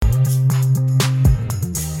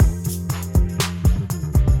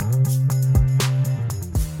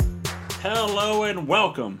and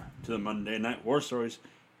welcome to the Monday Night War Stories.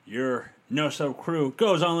 Your No-So crew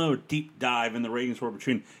goes on a little deep dive in the ratings war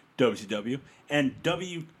between WCW and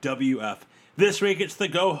WWF. This week it's the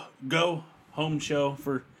go home show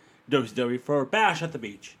for WCW for Bash at the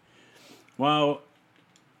Beach. Well,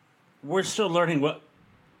 we're still learning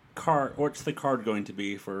what's the card going to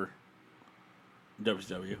be for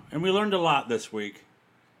WCW. And we learned a lot this week.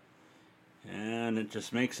 And it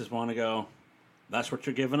just makes us want to go, that's what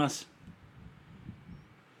you're giving us?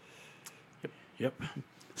 Yep.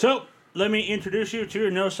 So, let me introduce you to your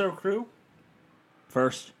No-So crew.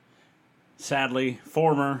 First, sadly,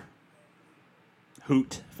 former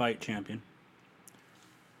Hoot Fight champion.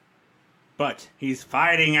 But he's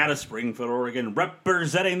fighting out of Springfield, Oregon,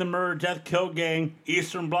 representing the Murder, Death, Kill Gang,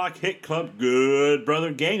 Eastern Bloc Hit Club, Good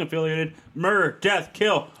Brother Gang affiliated, Murder, Death,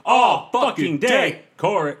 Kill, all fucking day.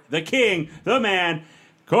 Corey, the king, the man,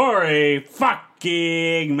 Corey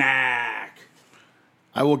fucking Mack.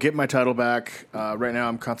 I will get my title back. Right now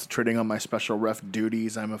I'm concentrating on my special ref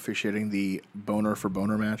duties. I'm officiating the boner for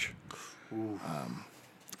boner match.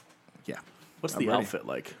 Yeah. What's the outfit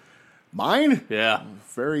like? Mine? Yeah.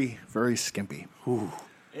 Very, very skimpy.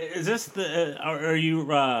 Is this the, are you,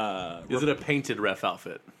 Is it a painted ref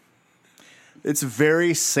outfit? It's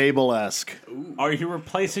very Sable-esque. are you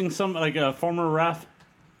replacing some, like a former ref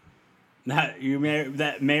that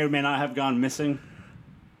may or may not have gone missing?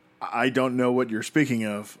 I don't know what you're speaking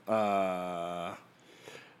of.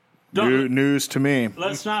 Don't- News to me.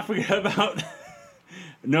 Let's not forget about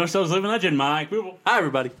No-So's Living Legend, Mike Booble. Hi,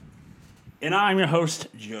 everybody. And I'm your host,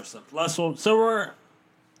 Joseph Lussell. So we're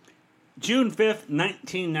June 5th,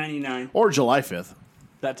 1999. Or July 5th.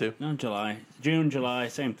 That too. No, June, July,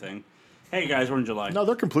 same thing. Hey, guys, we're in July. No,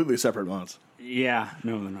 they're completely separate months. Yeah,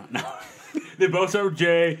 no, they're not. No. They both are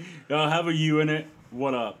J. Have a U in it.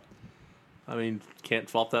 What up? I mean, can't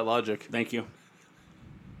fault that logic. Thank you.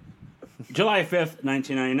 July 5th,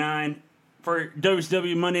 1999. For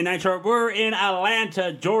WCW Monday Nitro, we're in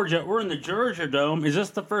Atlanta, Georgia. We're in the Georgia Dome. Is this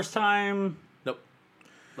the first time? Nope.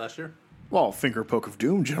 Last year? Well, finger poke of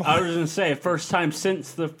doom, I gentlemen. was going to say, first time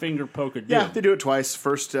since the finger poke of doom. Yeah, they do it twice.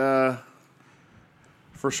 First show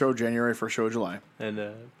January, first show July. And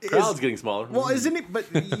crowd's getting smaller. Well, isn't it?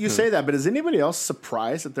 But you say that, but is anybody else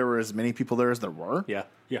surprised that there were as many people there as there were? Yeah.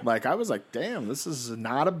 Yeah. Like, I was like, damn, this is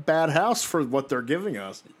not a bad house for what they're giving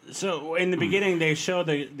us. So in the beginning, they show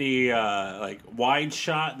the like wide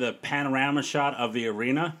shot, the panorama shot of the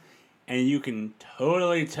arena, and you can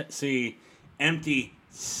totally see empty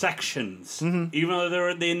sections, even though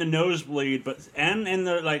they're in the nosebleed, and in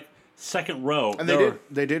the like second row. And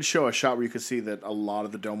they did show a shot where you could see that a lot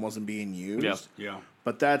of the dome wasn't being used. Yeah. Yeah.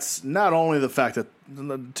 But that's not only the fact that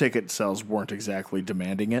the ticket sales weren't exactly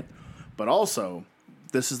demanding it, but also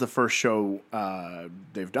this is the first show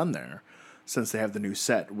they've done there since they have the new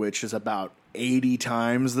set, which is about 80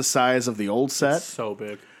 times the size of the old set. So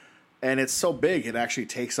big. And it's so big, it actually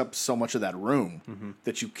takes up so much of that room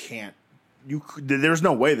that you can't. There's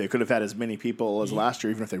no way they could have had as many people as last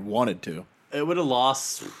year, even if they wanted to. It would have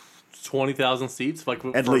lost 20,000 seats. Like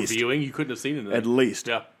At for least. viewing, you couldn't have seen it. At least.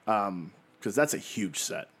 Yeah. Because that's a huge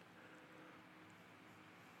set.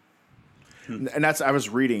 And I was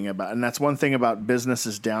reading about, and that's one thing about business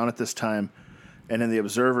is down at this time. And in the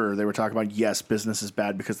Observer, they were talking about, yes, business is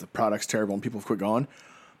bad because the product's terrible and people have quit going.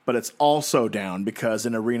 But it's also down because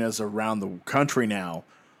in arenas around the country now,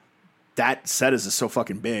 that set is so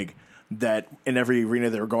fucking big that in every arena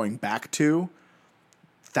they're going back to,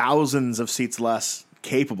 thousands of seats less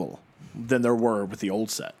capable than there were with the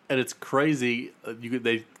old set. And it's crazy. You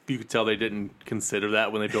could tell they didn't consider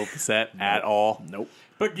that when they built the set at all. Nope.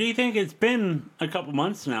 But do you think it's been a couple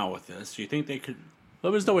months now with this? Do you think they could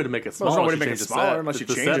Well, there's no way to make it smaller. There's no way to unless you make it change the smaller set. unless you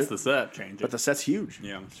the change set's it. the set. change it? But the set's huge.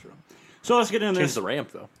 Yeah, that's true. So let's get into Change this. the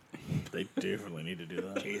ramp, though. They definitely need to do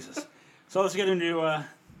that. Jesus. So let's get into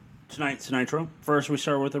tonight's Nitro. First, we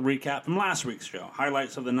start with a recap from last week's show.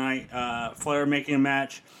 Highlights of the night. Flair making a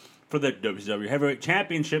match for the WCW Heavyweight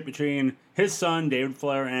Championship between his son, David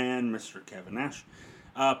Flair, and Mr. Kevin Nash.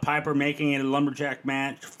 Piper making it a lumberjack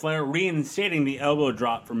match. Flair reinstating the elbow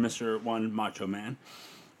drop from Mr. One Macho Man.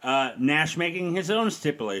 Nash making his own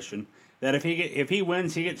stipulation that if he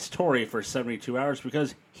wins, he gets Tori for 72 hours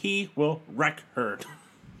because he will wreck her.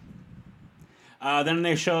 Then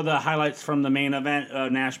they show the highlights from the main event,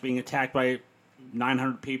 Nash being attacked by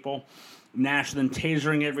 900 people. Nash then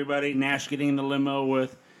tasering everybody. Nash getting in the limo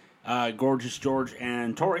with Gorgeous George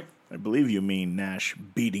and Tori. I believe you mean Nash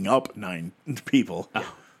beating up 9 people.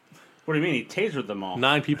 What do you mean? He tasered them all.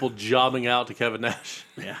 9 people jobbing out to Kevin Nash.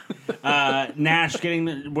 Yeah. Nash getting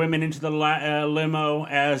the women into the limo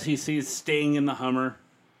as he sees Sting in the Hummer.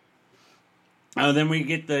 Then we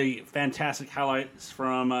get the fantastic highlights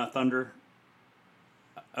from Thunder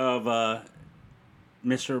of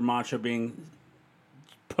Mr. Macho being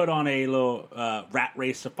put on a little rat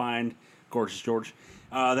race to find Gorgeous George.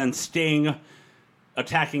 Then Sting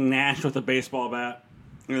attacking Nash with a baseball bat.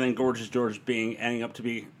 And then Gorgeous George ending up to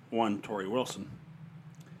be one Tori Wilson.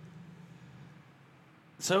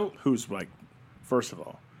 So, Who's like, first of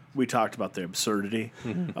all, we talked about the absurdity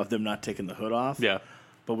of them not taking the hood off. Yeah.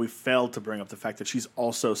 But we failed to bring up the fact that she's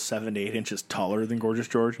also 7 to 8 inches taller than Gorgeous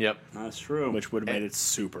George. Yep. that's true. Which would have made it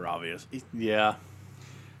super obvious. Yeah.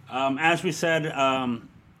 As we said,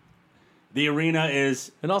 the arena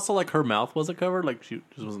is... And also, like, her mouth wasn't covered. Like, she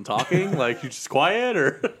just wasn't talking. Like, she's just quiet,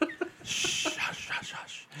 or... Shh, hush, hush,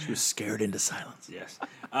 hush. She was scared into silence. Yes.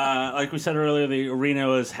 Like we said earlier, the arena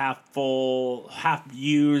was half full, half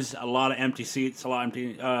used, a lot of empty seats, a lot of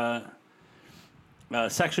empty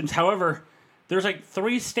sections. However, there's like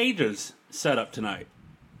 3 stages set up tonight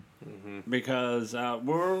because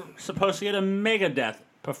we're supposed to get a Megadeth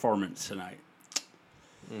performance tonight.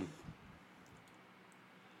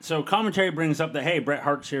 So commentary brings up that, hey, Bret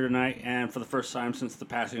Hart's here tonight, and for the first time since the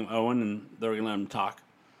passing of Owen, and they're going to let him talk.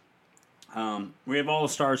 We have all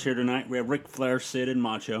the stars here tonight. We have Ric Flair, Sid, and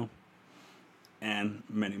Macho, and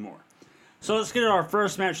many more. So let's get our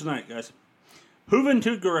first match tonight, guys.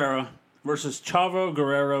 Juventud Guerrera versus Chavo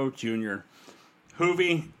Guerrero Jr.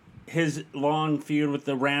 Juvi, his long feud with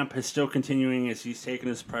the Ramp is still continuing as he's taking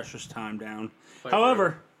his precious time down.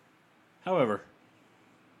 However,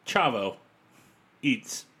 Chavo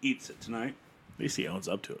eats it tonight. At least he owns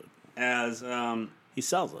up to it. As He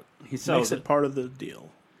sells it. he sells Makes it part of the deal.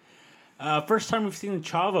 First time we've seen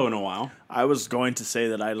Chavo in a while. I was going to say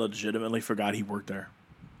that I legitimately forgot he worked there.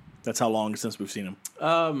 That's how long since we've seen him.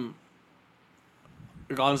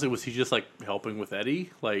 Honestly, was he just, like, helping with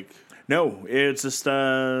Eddie? Like... No, it's just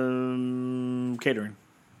catering.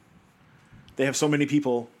 They have so many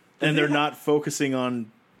people, and they're not focusing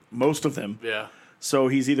on most of them. Yeah. So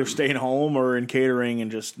he's either staying home or in catering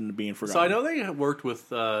and just being forgotten. So I know they worked with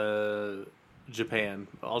Japan.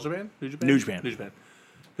 All Japan? New Japan? New Japan. New Japan.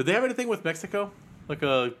 Did they have anything with Mexico? Like,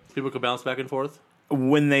 people could bounce back and forth?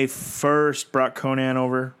 When they first brought Conan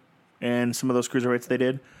over, and some of those cruiserweights they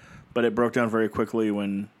did, but it broke down very quickly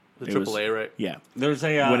when The it was, AAA, right? Yeah. There's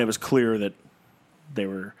a when it was clear that they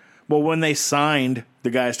were... Well, when they signed the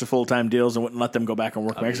guys to full-time deals and wouldn't let them go back and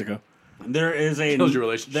work Mexico. there is a Kills your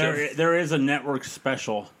relationship. there is a network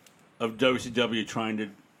special of WCW trying to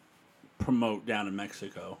promote down in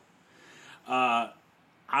Mexico.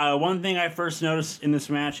 One thing I first noticed in this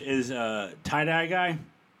match is tie-dye guy,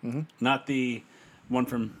 not the one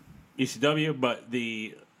from ECW, but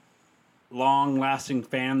the long-lasting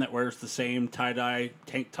fan that wears the same tie-dye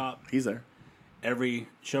tank top He's there. every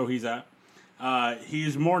show he's at.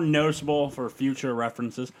 He's more noticeable for future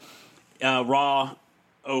references. Raw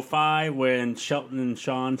 05, when Shelton and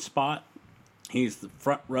Sean spot, he's the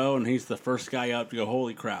front row, and he's the first guy up to go,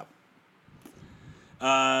 holy crap.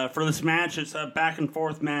 For this match, it's a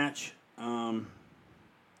back-and-forth match.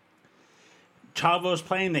 Chavo's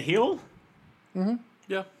playing the heel,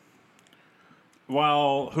 Yeah.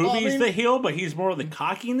 while Juvi's the heel, but he's more of the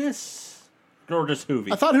cockiness. Or just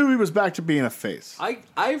Juvi? I thought Juvi was back to being a face.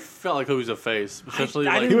 I felt like he was a face, especially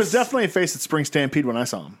I like, He was definitely a face at Spring Stampede when I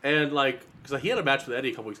saw him. and like because he had a match with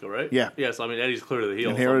Eddie a couple weeks ago, right? Yeah. Yeah. So I mean, Eddie's clearly the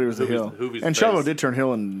heel. And here he was the heel. Juvi's And the Chavo face. did turn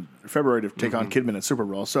heel in February to take on Kidman at Super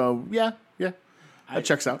Bowl. So, yeah. That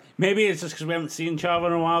checks out. Maybe it's just because we haven't seen Chavo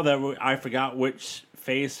in a while that I forgot which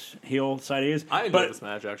face heel side he is. I enjoyed this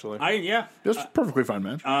match actually. It was a perfectly fine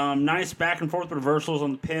match. Nice back and forth reversals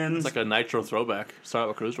on the pins. It's like a Nitro throwback. Start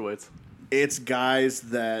with cruiserweights. It's guys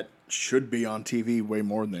that should be on TV way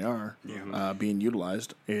more than they are being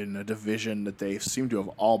utilized in a division that they seem to have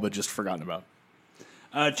all but just forgotten about.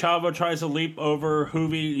 Chavo tries to leap over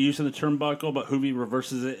Juvi using the turnbuckle, but Juvi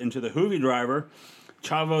reverses it into the Juvi driver.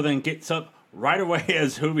 Chavo then gets up right away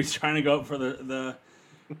as Juvi's trying to go up for the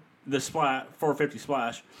splat 450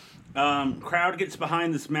 splash. Crowd gets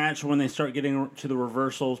behind this match when they start getting to the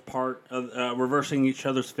reversals part of reversing each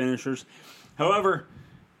other's finishers. However,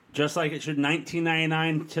 just like it should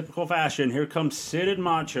 1999 typical fashion, here comes Sid and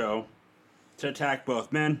Macho to attack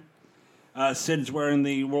both men. Sid's wearing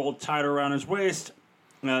the world title around his waist.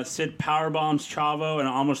 Sid powerbombs Chavo and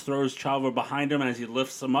almost throws Chavo behind him as he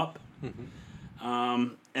lifts him up.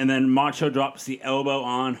 And then Macho drops the elbow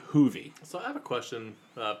on Juvi. So I have a question.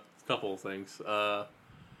 A couple of things.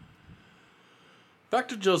 Back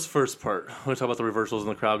to Joe's first part. When we talk about the reversals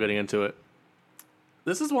and the crowd getting into it.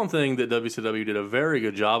 This is one thing that WCW did a very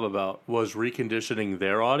good job about, was reconditioning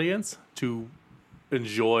their audience to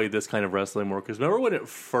enjoy this kind of wrestling more. Because remember when it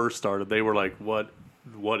first started, they were like,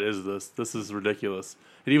 "What is this? This is ridiculous."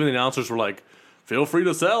 And even the announcers were like, "Feel free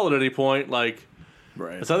to sell at any point." Like,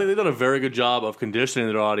 Right. so I think they've done a very good job of conditioning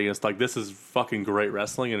their audience. Like, this is fucking great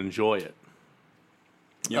wrestling and enjoy it.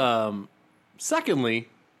 Yep. Secondly,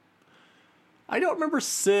 I don't remember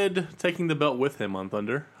Sid taking the belt with him on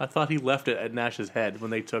Thunder. I thought he left it at Nash's head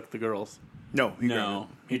when they took the girls. No, he grabbed No,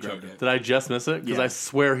 it. he grabbed it. Did I just miss it? Because Yeah. I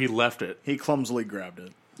swear he left it. He clumsily grabbed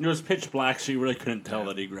it, It was pitch black, so you really couldn't tell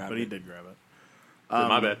that he grabbed but it. he did grab it.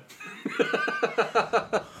 My bad.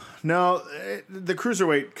 No, the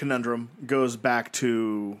cruiserweight conundrum goes back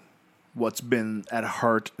to what's been at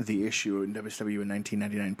heart the issue in WCW in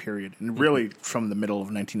 1999 period, and really from the middle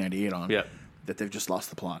of 1998 on, Yeah. that they've just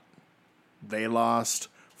lost the plot. They lost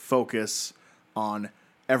focus on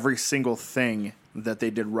every single thing that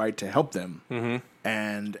they did right to help them.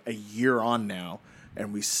 And a year on now,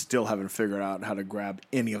 and we still haven't figured out how to grab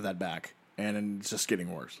any of that back. And it's just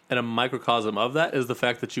getting worse. And a microcosm of that is the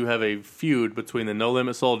fact that you have a feud between the No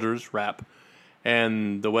Limit Soldiers rap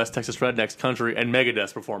and the West Texas Rednecks country and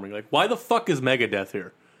Megadeth performing. Like, why the fuck is Megadeth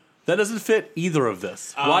here? That doesn't fit either of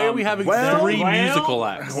this. Why are we having three musical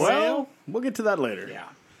acts? Well, we'll get to that later. Yeah.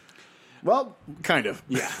 Well, kind of.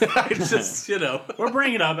 Yeah. It's just, We're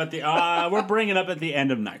bringing it up at the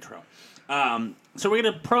end of Nitro. So we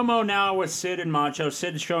get a promo now with Sid and Macho.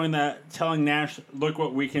 Sid showing that, telling Nash, "Look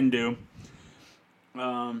what we can do."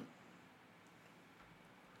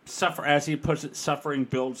 Suffer, as he puts it, suffering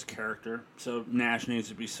builds character. So Nash needs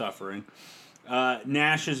to be suffering.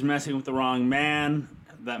 Nash is messing with the wrong man.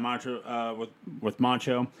 That Macho with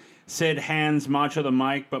Macho. Sid hands Macho the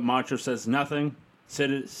mic, but Macho says nothing.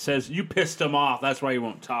 Sid says, "You pissed him off. That's why he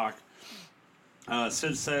won't talk."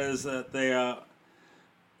 Sid says that they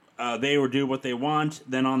will do what they want.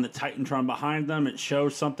 Then on the Titantron behind them, it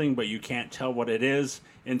shows something, but you can't tell what it is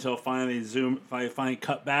until finally finally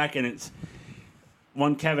cut back, and it's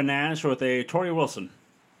one Kevin Nash with a Tori Wilson.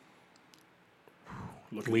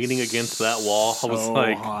 Leaning against that wall, I was So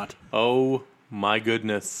like, hot. oh my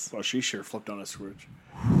goodness. Well, she sure flipped on a switch.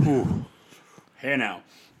 Hey now.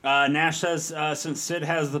 Nash says, since Sid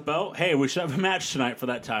has the belt, hey, we should have a match tonight for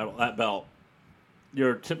that belt.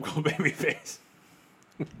 Your typical babyface.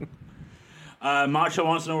 Macho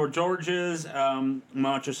wants to know where George is.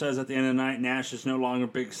 Macho says at the end of the night, Nash is no longer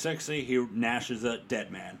big sexy. Nash is a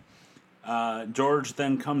dead man. George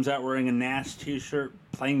then comes out wearing a Nash t-shirt,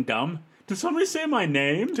 playing dumb. Did somebody say my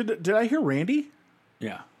name? Did I hear Randy?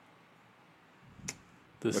 Yeah.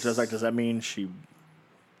 This, Which I was like, does that mean she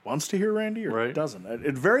wants to hear Randy or Right. doesn't?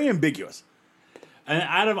 It's very ambiguous. And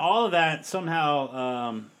out of all of that,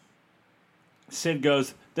 somehow Sid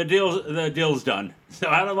goes, the deal's done. So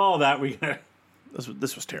out of all that,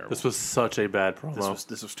 This was terrible. this was such a bad promo.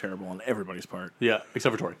 This was terrible on everybody's part. Yeah,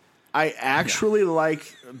 except for Tori. I actually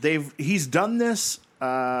like he's done this 2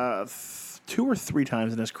 or 3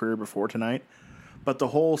 times in his career before tonight, but the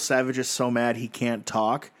whole Savage is so mad he can't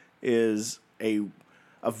talk is a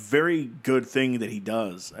very good thing that he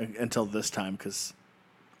does until this time because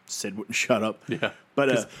Sid wouldn't shut up. Yeah.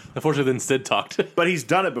 But Unfortunately, then Sid talked. but he's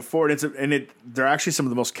done it before, and they're actually some of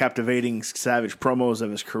the most captivating Savage promos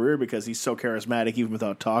of his career because he's so charismatic even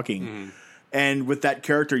without talking. And with that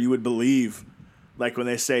character, you would believe, like when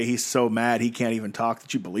they say he's so mad he can't even talk,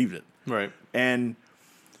 that you believed it. Right. And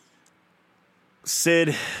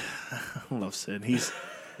Sid, I love Sid.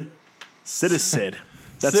 Sid is Sid.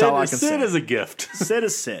 That's all I can say. Sid is a gift. Sid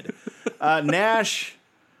is Sid. Nash,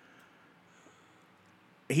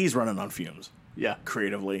 he's running on fumes Yeah.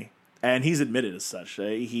 creatively, and he's admitted as such.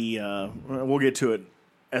 We'll get to it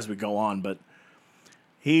as we go on, but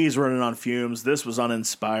he's running on fumes. This was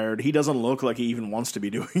uninspired. He doesn't look like he even wants to be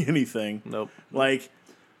doing anything. Nope. Like,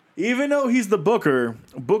 even though he's the booker,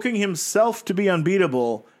 booking himself to be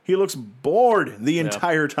unbeatable, he looks bored the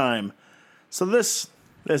entire time. So this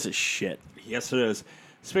is shit. Yes, it is.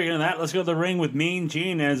 Speaking of that, let's go to the ring with Mean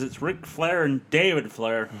Gene as it's Ric Flair and David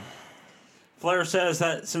Flair. Flair says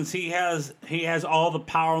that since he has all the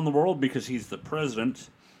power in the world because he's the president,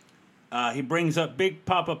 he brings up Big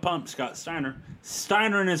Papa Pump, Scott Steiner.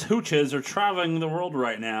 Steiner and his hooches are traveling the world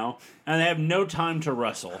right now, and they have no time to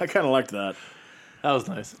wrestle. I kind of liked that. That was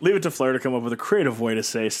nice. Leave it to Flair to come up with a creative way to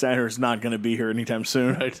say Steiner is not going to be here anytime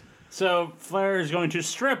soon. Right. So Flair is going to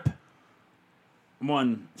strip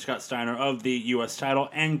one Scott Steiner of the U.S. title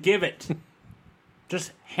and give it.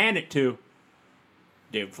 Just hand it to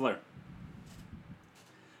David Flair.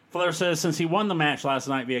 Flair says since he won the match last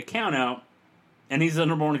night via countout, and he's the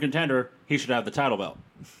number one contender, he should have the title belt.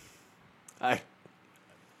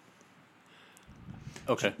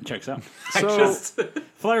 Okay. Checks out. So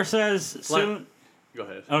Flair says soon. Go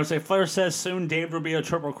ahead. I would say Flair says soon David will be a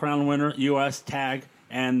Triple Crown winner, U.S. tag,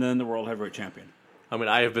 and then the World Heavyweight Champion. I mean,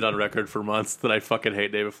 I have been on record for months that I fucking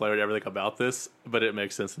hate David Flair and everything about this, but it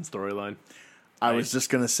makes sense in storyline. I was just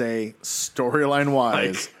going to say,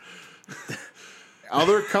 storyline-wise,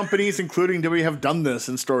 other companies, including WWE, have done this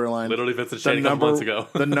in storyline. Literally Vincent Shane a couple months ago.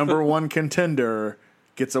 The number one contender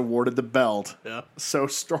gets awarded the belt. Yeah. So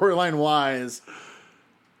storyline-wise,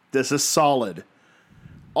 this is solid.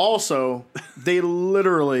 Also, they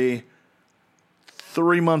literally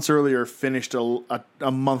 3 months earlier finished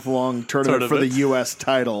a month-long tournament for the U.S.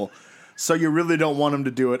 title. So you really don't want them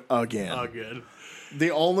to do it again. Again.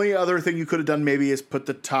 The only other thing you could have done maybe is put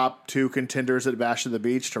the top 2 contenders at Bash of the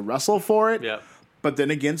Beach to wrestle for it. Yeah. But then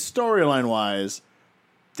again, storyline-wise,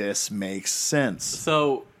 this makes sense.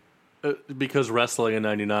 So, because wrestling in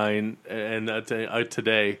 99 and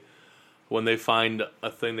today, when they find a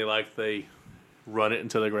thing they like, they run it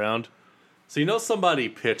into the ground. So somebody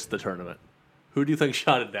pitched the tournament. Who do you think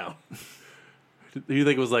shot it down? Who do you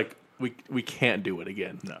think was like, we can't do it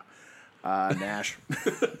again? No. Nash.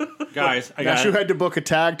 Guys, I Nash, got who had to book a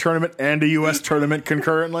tag tournament and a U.S. tournament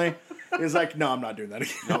concurrently, is like, no, I'm not doing that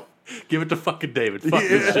again. Nope. Give it to fucking David. Fuck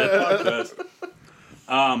this shit. Fuck this.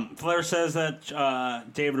 Flair says that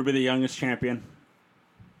David will be the youngest champion.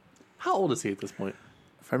 How old is he at this point?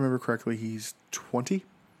 If I remember correctly, he's 20.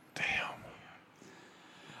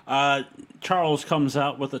 Charles comes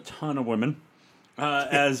out with a ton of women.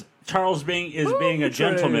 As Charles being a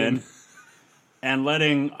gentleman and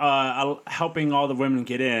helping all the women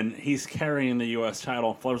get in, he's carrying the U.S.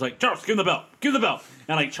 title. Flair's like, Charles, give him the belt. Give him the belt.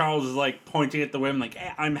 And like Charles is like pointing at the women like,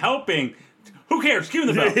 hey, I'm helping. Who cares? Give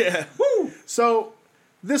him the belt. Yeah. Woo! So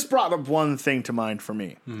this brought up one thing to mind for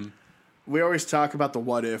me. Mm-hmm. We always talk about the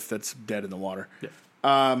what if that's dead in the water.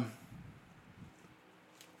 Yeah.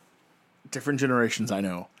 Different generations, I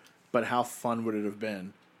know. But how fun would it have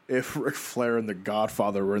been if Ric Flair and The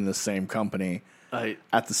Godfather were in the same company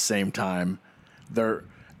at the same time?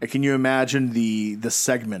 Can you imagine the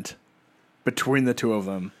segment between the two of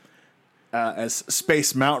them? As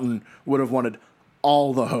Space Mountain would have wanted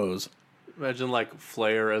all the hoes. Imagine like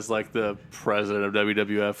Flair as like the president of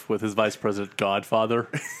WWF with his vice president Godfather.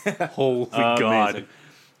 Holy God.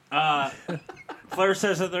 Flair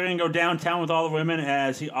says that they're going to go downtown with all the women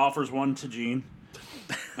as he offers one to Gene.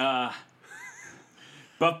 Buff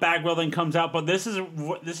Bagwell then comes out, but this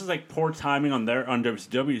is like poor timing on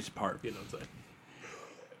WCW's part. You know what I'm saying?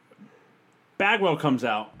 Bagwell comes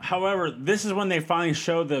out. However, this is when they finally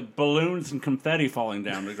show the balloons and confetti falling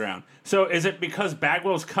down the ground. So is it because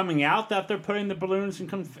Bagwell's coming out that they're putting the balloons and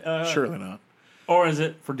confetti? Surely not. Or is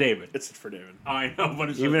it for David? It's for David. I know,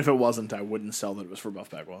 but even if it wasn't, I wouldn't sell that it was for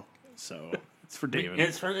Buff Bagwell. So it's for David.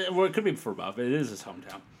 It could be for Buff. It is his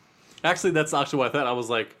hometown. Actually, that's actually what I thought. I was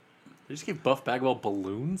like, they just gave Buff Bagwell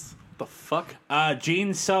balloons? What the fuck?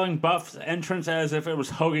 Gene's selling Buff's entrance as if it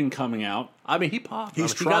was Hogan coming out. I mean, he popped.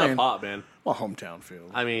 He's He trying. got a pop, man. Well, hometown field.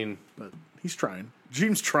 I mean, But he's trying.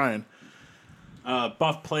 Gene's trying.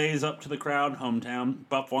 Buff plays up to the crowd, hometown.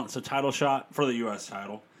 Buff wants a title shot for the U.S.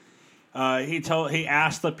 title. He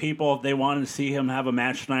asked the people if they wanted to see him have a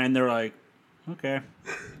match tonight, and they're like, okay.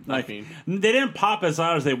 Like, mean- they didn't pop as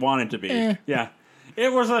loud as they wanted to be. Yeah.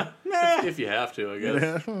 It was a meh. if you have to, I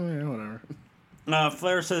guess. Yeah, whatever.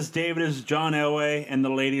 Flair says David is John Elway and the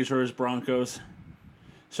ladies are his Broncos.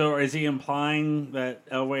 So is he implying that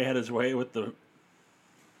Elway had his way with the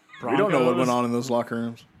Broncos? We don't know what went on in those locker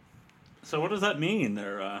rooms. So what does that mean?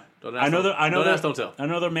 They're Don't ask, don't tell. I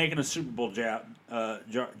know they're making a Super Bowl jab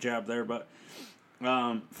there, but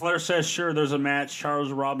Flair says sure there's a match. Charles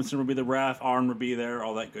Robinson will be the ref. Arn will be there.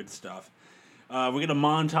 All that good stuff. We get a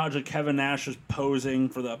montage of Kevin Nash is posing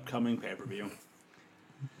for the upcoming pay-per-view.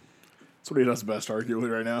 That's what he does best, arguably,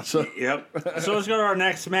 right now. So Yep. So let's go to our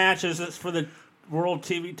next match. It's for the World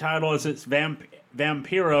TV title. It's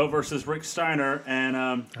Vampiro versus Rick Steiner. And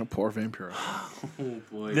oh, poor Vampiro. Oh,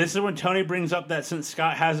 boy. this is when Tony brings up that since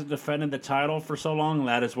Scott hasn't defended the title for so long,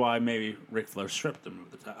 that is why maybe Ric Flair stripped him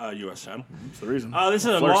of the U.S. title. That's the reason. This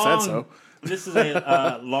is Flair said so. This is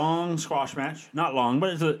a long squash match. Not long,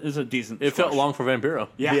 but it's a decent. It squash. felt long for Vampiro.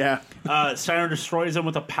 Yeah. Steiner destroys him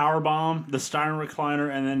with a power bomb, the Steiner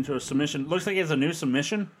recliner, and then to a submission. Looks like he has a new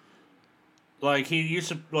submission. Like he used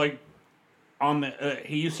to do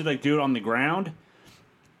it on the ground.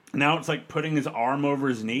 Now it's like putting his arm over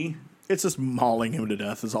his knee. It's just mauling him to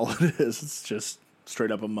death is all it is. It's just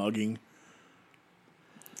straight up a mugging.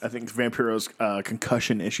 I think Vampiro's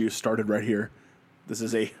concussion issue started right here. This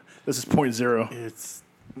is 0.0. It's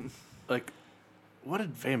like, what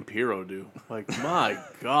did Vampiro do? Like, my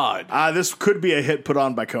God. This could be a hit put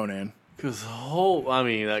on by Conan Because I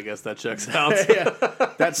mean, I guess that checks out.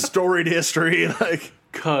 That storied history, like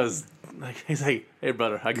Because he's like, hey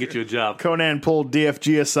brother, I can get you a job. Conan pulled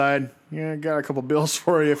DFG aside. Yeah, got a couple bills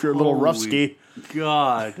for you if you're a little rough ski.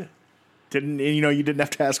 God. You didn't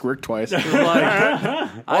have to ask Rick twice. Like,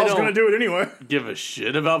 I was going to do it anyway. give a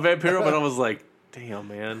shit about Vampiro, but I was like, damn,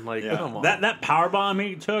 man. Like, come on. That power bomb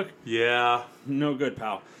he took, Yeah. no good,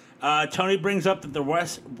 pal. Tony brings up that the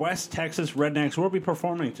West Texas Rednecks will be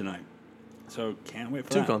performing tonight. So can't wait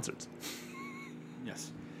for 2 that. concerts.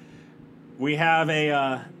 Yes. We have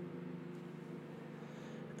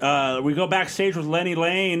we go backstage with Lenny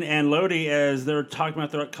Lane and Lodi as they're talking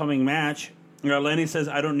about their upcoming match. Lenny says,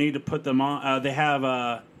 I don't need to put them on. They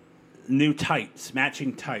have new tights,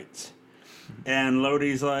 matching tights. And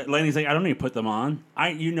Lenny's like, I don't need to put them on.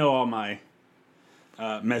 You know all my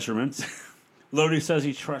measurements. Lodi says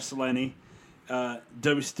he trusts Lenny.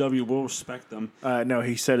 WCW will respect them. No,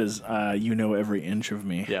 he said every inch of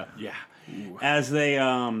me. Yeah. Yeah. Ooh. As they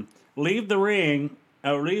leave the room,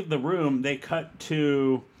 they cut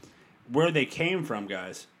to where they came from,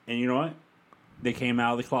 guys. And you know what? They came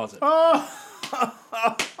out of the closet. Oh,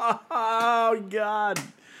 God.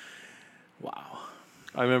 Wow.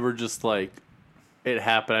 I remember just like, it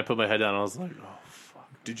happened. I put my head down. I was like, oh, fuck.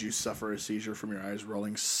 Did you suffer a seizure from your eyes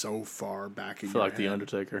rolling so far back in I feel your like head? The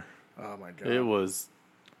Undertaker. Oh, my God. It was,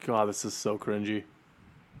 God, this is so cringy.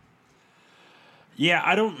 Yeah,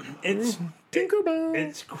 I don't. It's Tinkerbell.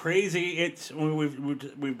 it's crazy.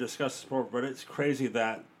 We've discussed this before, but it's crazy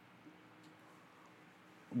that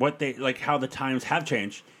how the times have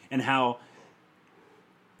changed and how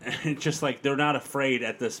it's just like they're not afraid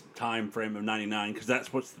at this time frame of '99 because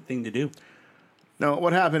that's what's the thing to do. No,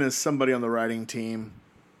 what happened is somebody on the writing team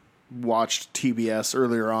watched TBS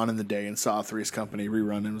earlier on in the day and saw Three's Company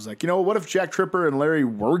rerun and was like, what if Jack Tripper and Larry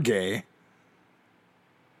were gay?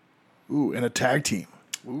 Ooh, in a tag team.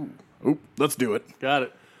 Ooh, let's do it. Got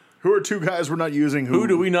it. Who are 2 guys we're not using? Who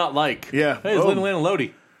do we not like? Yeah. Hey, it's Lenny Lane and Lodi.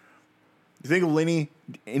 You think of Lenny?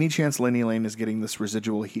 Any chance Lenny Lane is getting this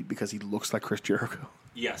residual heat because he looks like Chris Jericho?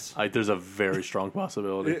 Yes, There's a very strong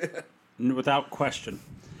possibility. without question.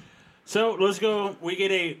 So let's go. We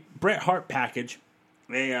get a Bret Hart package.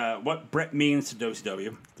 What Bret means to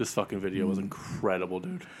WCW. This fucking video was incredible,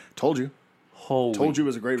 dude. Told you. Holy Told you it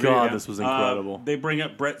was a great God, video. this was incredible. They bring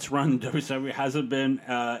up Bret's run in WCW hasn't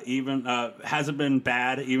been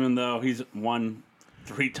bad, even though he's won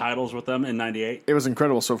 3 titles with them in '98. It was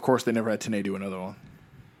incredible. So of course they never had Tenay do another one.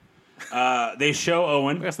 They show I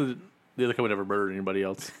Owen. guess the other company never murdered anybody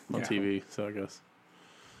else on TV, so I guess.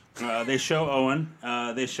 They show Owen.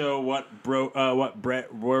 They show what Bret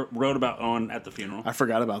wrote about Owen at the funeral. I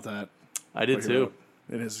forgot about that. I did too.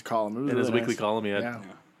 In his column. It was In his really weekly nice. column, yeah. Yeah.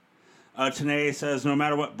 Tenay says no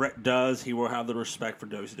matter what Bret does, he will have the respect for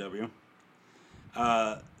WCW.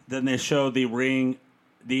 Then they show the ring,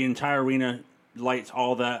 the entire arena lights,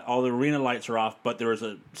 all the arena lights are off, but there is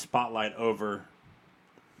a spotlight over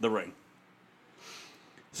the ring.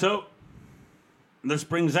 So this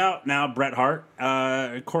brings out now Bret Hart.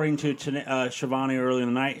 According to Shivani earlier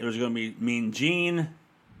in the night, it was going to be Mean Gene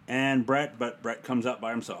and Bret, but Bret comes out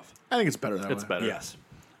by himself. I think it's better that way. It's better. Yes.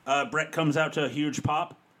 Bret comes out to a huge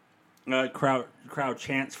pop. Crowd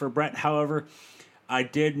chants for Bret. However, I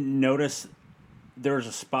did notice there was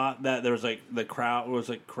a spot that there was like the crowd was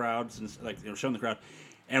like crowds and like they were showing the crowd,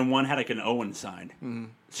 and one had like an Owen sign. Mm-hmm.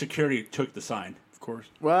 Security took the sign. Of course.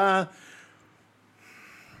 Well,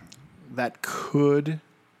 that could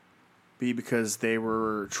be because they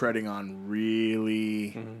were treading on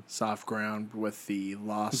really soft ground with the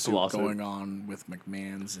lawsuit going on with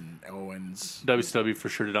McMahon's and Owens. WCW for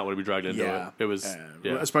sure did not want to be dragged into it. It was,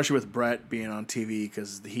 especially with Bret being on TV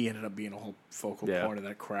because he ended up being a whole focal point of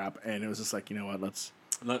that crap. And it was just like, you know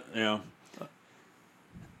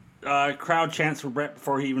what, crowd chants for Bret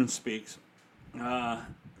before he even speaks.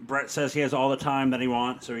 Bret says he has all the time that he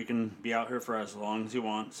wants, so he can be out here for as long as he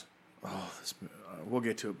wants. We'll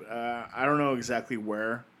get to it. I don't know exactly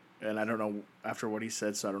where, and I don't know after what he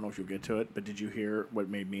said, so I don't know if you'll get to it. But did you hear what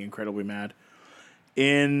made me incredibly mad?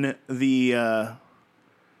 In the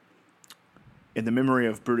memory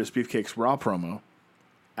of Brutus Beefcake's Raw promo,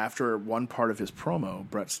 after one part of his promo,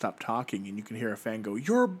 Bret stopped talking, and you can hear a fan go,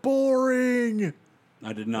 "You're boring."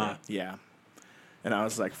 I did not. Yeah. And I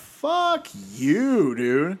was like, "Fuck you,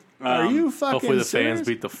 dude! Are you fucking hopefully the serious?" fans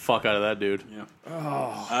beat the fuck out of that dude.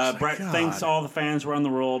 Yeah. Bret thanks all the fans around the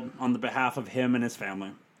world on the behalf of him and his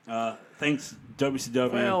family. Thanks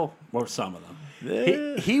WCW. Well, or some of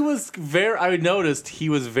them. He was very. I noticed he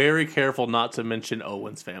was very careful not to mention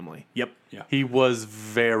Owen's family. Yep. Yeah. He was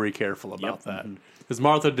very careful about that because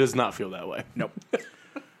Martha does not feel that way. Nope.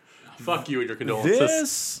 Fuck you and your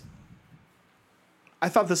condolences. I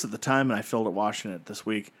thought this at the time, and I felt it watching it this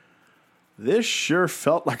week. This sure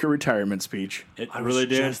felt like a retirement speech. It I really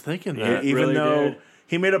was did. just thinking that. It Even really though did.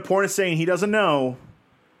 he made a point of saying he doesn't know,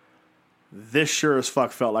 this sure as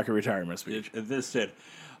fuck felt like a retirement speech. This did.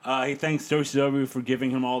 He thanks WCW for giving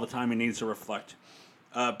him all the time he needs to reflect.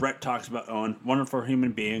 Brett talks about Owen, wonderful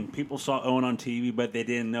human being. People saw Owen on TV, but they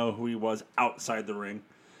didn't know who he was outside the ring,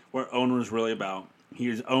 what Owen was really about.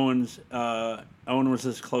 Owen was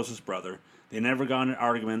his closest brother. They never got into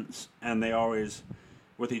arguments, and they always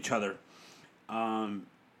with each other.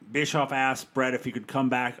 Bischoff asked Brett if he could come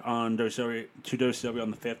back on WCW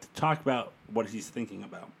on the 5th to talk about what he's thinking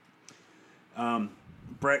about.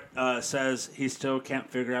 Brett says he still can't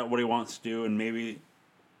figure out what he wants to do, and maybe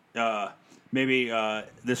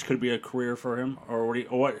this could be a career for him, or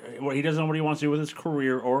what he doesn't know what he wants to do with his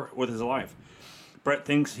career or with his life. Brett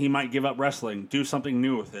thinks he might give up wrestling, do something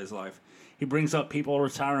new with his life. He brings up people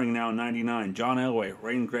retiring now in '99, John Elway,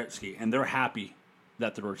 Wayne Gretzky, and they're happy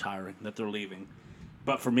that they're retiring, that they're leaving.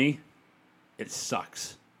 But for me, it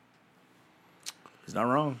sucks. He's not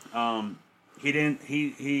wrong.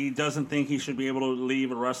 He doesn't think he should be able to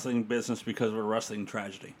leave a wrestling business because of a wrestling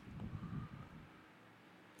tragedy.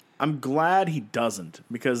 I'm glad he doesn't,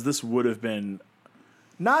 because this would have been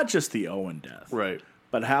not just the Owen death, Right.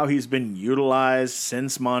 but how he's been utilized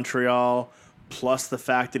since Montreal, plus the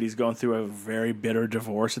fact that he's going through a very bitter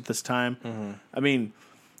divorce at this time. Mm-hmm. I mean,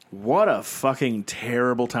 what a fucking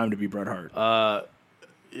terrible time to be Bret Hart.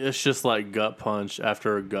 It's just like gut punch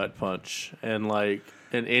after a gut punch. And like,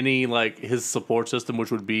 in any, like, his support system, which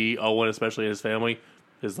would be Owen, especially his family,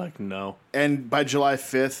 is like, no. And by July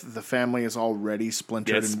 5th, the family is already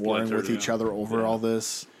splintered and warring with each other over all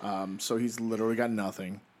this. So he's literally got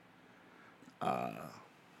nothing. And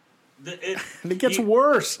it gets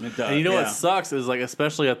worse. It does, And you know yeah. what sucks is, like,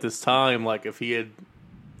 especially at this time, like, if he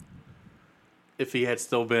had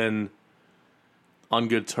still been on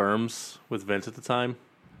good terms with Vince at the time,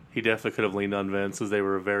 he definitely could have leaned on Vince, because they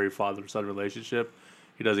were a very father-son relationship.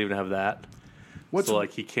 He doesn't even have that. So,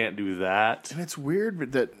 like, he can't do that. And it's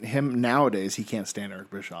weird that him nowadays, he can't stand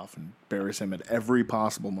Eric Bischoff and buries him at every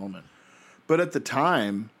possible moment. But at the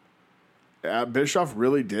time, Bischoff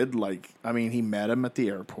really did, like, I mean, he met him at the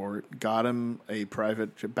airport, got him a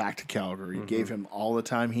private back to Calgary, gave him all the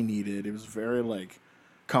time he needed. It was very, like,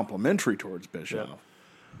 complimentary towards Bischoff.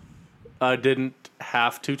 Didn't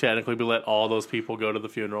have to technically, but let all those people go to the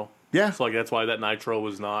funeral. Yeah. So, like, that's why that Nitro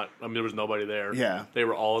was not, I mean, there was nobody there. Yeah. They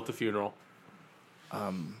were all at the funeral.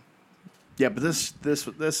 Yeah, but this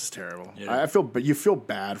is terrible. Yeah. But you feel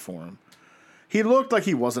bad for him. He looked like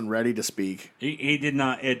he wasn't ready to speak. He did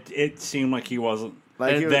not. It seemed like he wasn't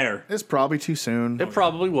Like there. It's probably too soon. It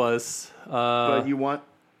probably was. But you want,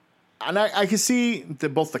 and I can see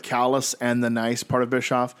both the callous and the nice part of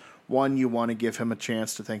Bischoff. One, you want to give him a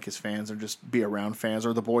chance to thank his fans or just be around fans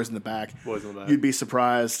or the boys in the back. Boys in the back. You'd be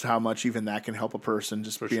surprised how much even that can help a person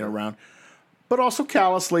just being sure. around. But also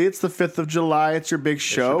callously, it's the 5th of July. It's your big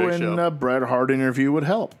show, big and show. a Bret Hart interview would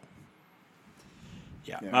help.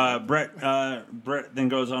 Yeah. Brett then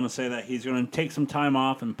goes on to say that he's going to take some time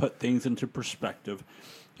off and put things into perspective.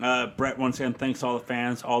 Brett once again thanks all the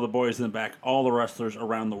fans, all the boys in the back, all the wrestlers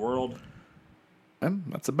around the world. And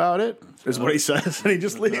that's about it, is what he says, and he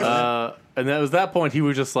just leaves. And that was that point, he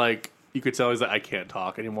was just like, you could tell he's like, I can't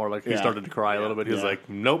talk anymore. Like, he Yeah. started to cry a little bit. He was Yeah. like,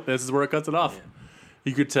 nope, this is where it cuts it off.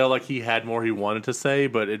 You could tell, like, he had more he wanted to say,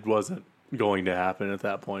 but it wasn't going to happen at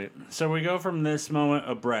that point. So we go from this moment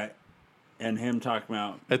of Brett and him talking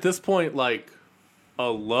about At this point, like, a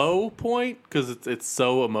low point, because it's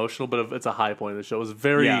so emotional, but it's a high point of the show. It was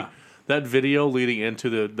very... Yeah. That video leading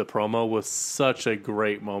into the promo was such a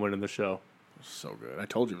great moment in the show. So good. I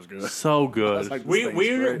told you it was good. So good. Like, we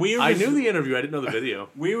were I just, knew the interview. I didn't know the video.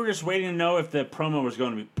 we were just waiting to know if the promo was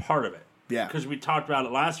going to be part of it. Yeah. Because we talked about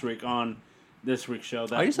it last week on this week's show.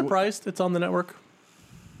 That Are you surprised it's on the network?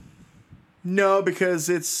 No, because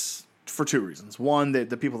it's for two reasons. One,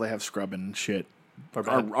 the people they have scrubbing and shit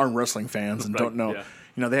aren't wrestling fans and don't know. yeah.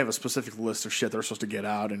 You know, they have a specific list of shit they're supposed to get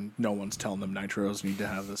out, and no one's telling them Nitros need to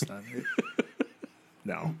have this time.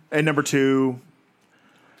 No. And number two,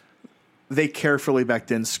 they carefully back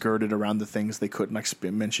then skirted around the things they couldn't, like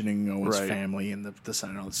mentioning Owen's Right. family and the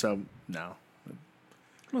sign on. So, no.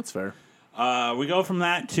 That's fair. We go from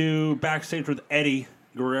that to backstage with Eddie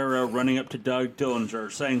Guerrero running up to Doug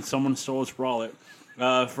Dillinger, saying someone stole his wallet.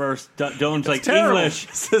 First, Dillinger's like, terrible.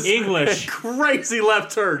 English, Crazy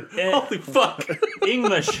left turn. Holy fuck.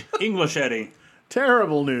 English, Eddie.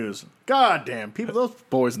 Terrible news. God damn. People, those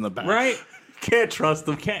boys in the back. Right? Can't trust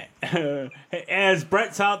them. As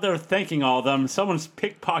Brett's out there thanking all of them, someone's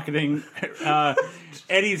pickpocketing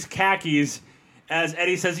Eddie's khakis. As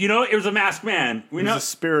Eddie says, it was a masked man. We It know. was the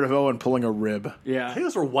spirit of Owen pulling a rib. I Yeah. think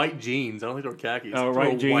those were white jeans. I don't think they were khakis. Oh, They were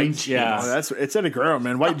white jeans? Yeah. Oh, it's Eddie Guerrero,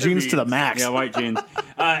 man. White jeans to the max. Yeah, white jeans.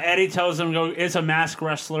 Eddie tells him, it's a masked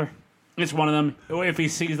wrestler. It's one of them. If he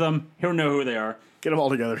sees them, he'll know who they are. Get them all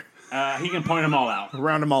together. He can point them all out.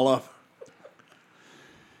 Round them all up.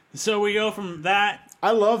 So we go from that.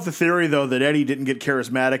 I love the theory, though, that Eddie didn't get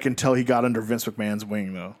charismatic until he got under Vince McMahon's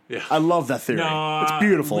wing, though. Yeah. I love that theory. No, it's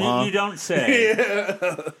beautiful, huh? You don't say.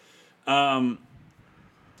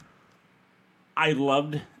 I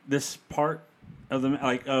loved this part of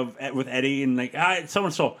with Eddie and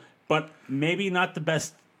someone stole, but maybe not the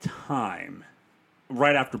best time.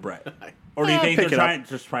 Right after Brett, or do you think they're trying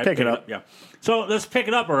to pick it up? Yeah. So let's pick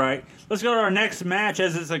it up. All right. Let's go to our next match,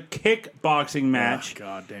 as it's a kickboxing match. Oh,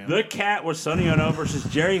 God damn. The Cat was Sonny Ono versus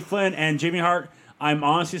Jerry Flynn and Jimmy Hart. I'm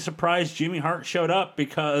honestly surprised Jimmy Hart showed up,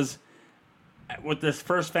 because with this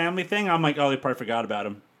first family thing, I'm like, oh, they probably forgot about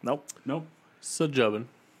him. Nope. So, Jobin,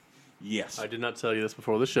 Yes. I did not tell you this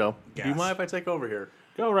before the show. Do you Yes. mind if I take over here?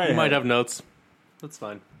 Go right You ahead. might have notes. That's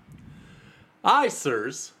fine. I,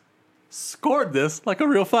 sirs, scored this like a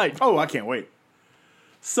real fight. Oh, I can't wait.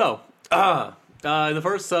 So, in the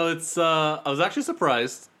first, it's, I was actually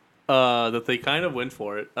surprised that they kind of went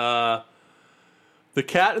for it. The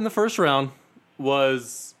Cat in the first round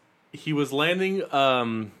he was landing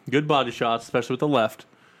good body shots, especially with the left.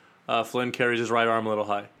 Flynn carries his right arm a little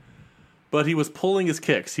high. But he was pulling his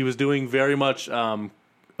kicks. He was doing very much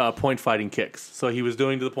point fighting kicks. So he was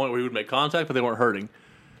doing to the point where he would make contact, but they weren't hurting.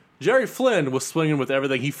 Jerry Flynn was swinging with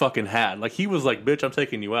everything he fucking had. Like, he was like, bitch, I'm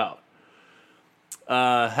taking you out.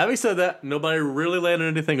 Having said that, nobody really landed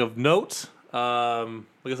anything of note. Like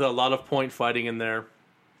I said, a lot of point fighting in there.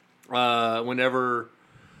 Whenever,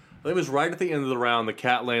 I think it was right at the end of the round, the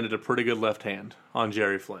Cat landed a pretty good left hand on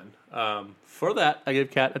Jerry Flynn. For that, I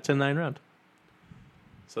gave Cat a 10-9 round.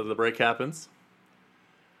 So the break happens.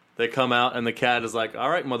 They come out, and the Cat is like, all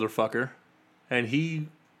right, motherfucker. And he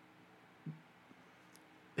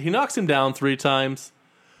knocks him down 3 times.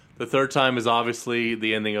 The third time is obviously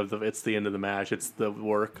the ending of it's the end of the match. It's the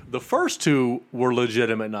work. The first 2 were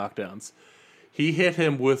legitimate knockdowns. He hit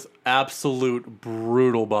him with absolute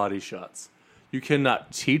brutal body shots. You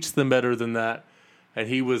cannot teach them better than that. And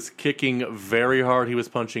he was kicking very hard. He was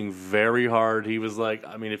punching very hard. He was like,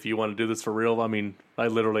 I mean, if you want to do this for real, I mean, I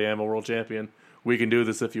literally am a world champion. We can do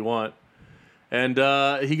this if you want. And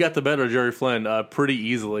he got the better of Jerry Flynn pretty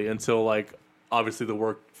easily until, like, obviously the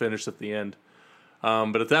work finished at the end.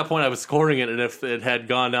 But at that point, I was scoring it, and if it had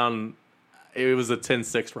gone down, it was a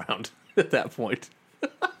 10-6 round at that point.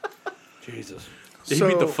 Jesus. He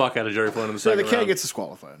beat the fuck out of Jerry Flynn in the So second the round. Cat gets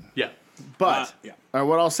disqualified. Yeah. But yeah.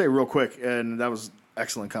 What I'll say real quick, and that was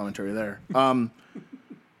excellent commentary there. And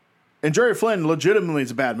Jerry Flynn legitimately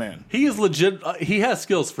is a bad man. He is legit. He has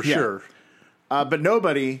skills for Yeah. sure. But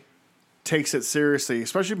nobody takes it seriously,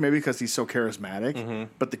 especially maybe because he's so charismatic. Mm-hmm.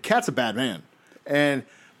 But the Cat's a bad man. And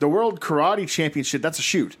the World Karate Championship, that's a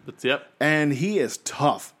shoot. Yep. And he is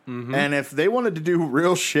tough. Mm-hmm. And if they wanted to do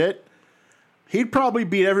real shit, he'd probably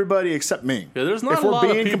beat everybody except me. Yeah, there's not if a we're lot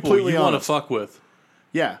of being people completely you want to honest. fuck with.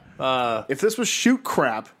 Yeah. If this was shoot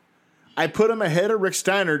crap, I'd put him ahead of Rick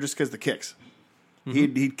Steiner just because the kicks.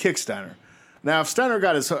 Mm-hmm. He'd kick Steiner. Now, if Steiner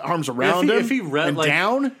got his arms around he- him if he read, and like-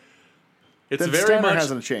 down, It's then very Steiner much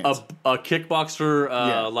hasn't a chance. a kickboxer,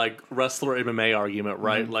 Yeah. like wrestler MMA argument,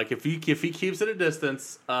 right? Mm-hmm. Like if he keeps it at a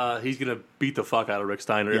distance, he's gonna beat the fuck out of Rick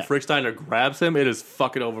Steiner. Yeah. If Rick Steiner grabs him, it is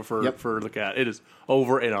fucking over for Yep. the Cat. It is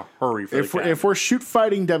over in a hurry for if the Cat. if we're shoot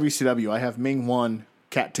fighting WCW, I have Ming 1,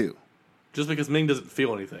 Cat 2. Just because Ming doesn't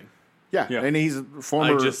feel anything. Yeah, Yeah. and he's a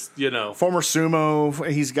former former sumo.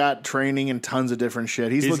 He's got training and tons of different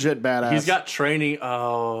shit. He's legit badass. He's got training.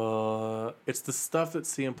 It's the stuff that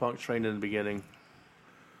CM Punk trained in the beginning.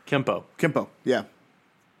 Kempo. Yeah.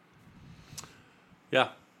 Yeah.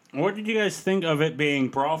 What did you guys think of it being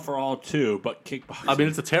Brawl for All 2, but kickboxing? I mean,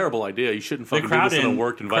 it's a terrible idea. You shouldn't fucking do crowd this in a didn't-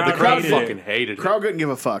 work environment. The crowd crowd hated it. fucking hated it. Crowd couldn't give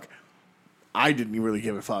a fuck. I didn't really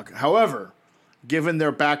give a fuck. However, given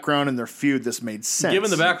their background and their feud, this made sense. Given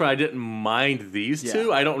the background, I didn't mind these Yeah.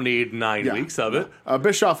 two. I don't need 9 Yeah. weeks of it.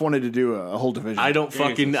 Bischoff wanted to do a whole division. I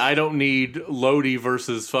don't need Lodi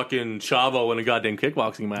versus fucking Chavo in a goddamn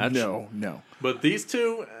kickboxing match. No. But these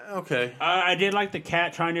two, okay. I did like the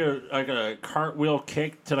Cat trying to like a cartwheel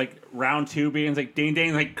kick to like round 2 being like ding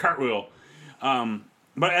ding like cartwheel.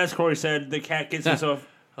 But as Corey said, the Cat gets himself.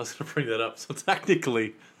 I was going to bring that up. So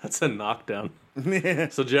technically, that's a knockdown.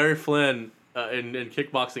 So Jerry Flynn in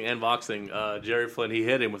kickboxing and boxing, Jerry Flynn, he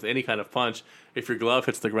hit him with any kind of punch. If your glove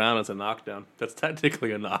hits the ground, it's a knockdown. That's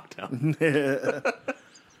technically a knockdown.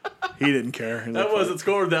 He didn't care. That wasn't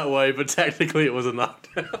scored that way, but technically it was a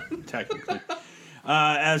knockdown. Technically.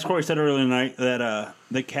 As Corey said earlier tonight, that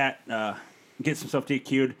the cat gets himself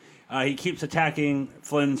DQ'd. He keeps attacking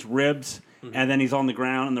Flynn's ribs, and then he's on the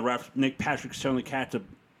ground, and the ref, Nick Patrick's telling the cat to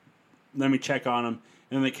let me check on him.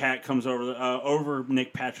 And then the cat comes over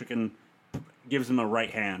Nick Patrick and gives him a right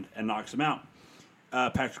hand and knocks him out.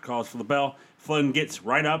 Patrick calls for the bell. Flynn gets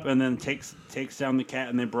right up and then takes down the cat,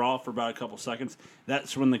 and they brawl for about a couple seconds.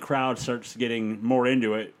 That's when the crowd starts getting more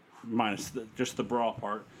into it, minus just the brawl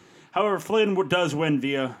part. However, Flynn does win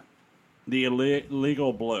via the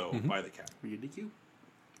illegal blow by the cat.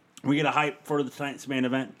 We get a hype for tonight's main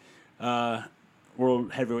event,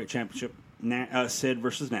 World Heavyweight Championship, Sid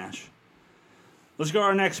versus Nash. Let's go to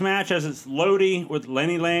our next match, as it's Lodi with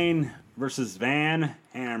Lenny Lane versus Van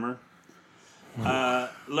Hammer.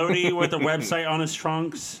 Lodi with a website on his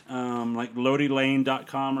trunks, like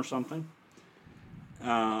LodiLane.com or something.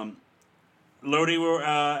 Lodi will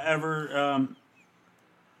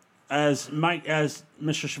as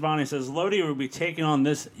Mr. Schiavone says, Lodi will be taking on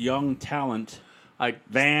this young talent,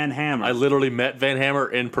 Van Hammer. I literally met Van Hammer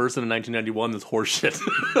in person in 1991. This horseshit.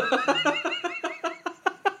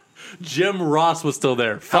 Jim Ross was still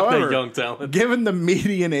there. Fuck However, that young talent. Given the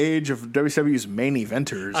median age of WWE's main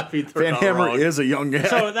eventers, I mean, they're Van not Hammer wrong. is a young guy.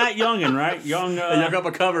 So that youngin', right? Young up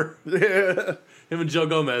a cover. Him and Joe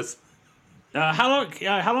Gomez. How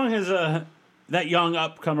long has that young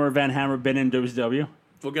upcomer Van Hammer been in WCW?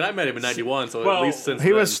 Well, good, I met him in 91, so Well, at least since he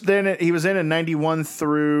then. was in 91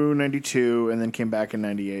 through 92, and then came back in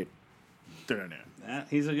 98.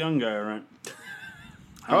 He's a young guy, right?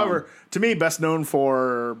 However, to me, best known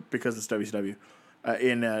for, because it's WCW,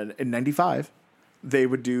 in 95, they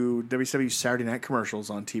would do WCW Saturday night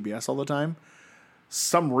commercials on TBS all the time.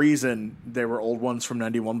 Some reason they were old ones from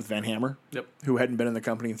 91 with Van Hammer, Yep. who hadn't been in the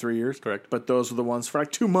company in 3 years. Correct. But those were the ones for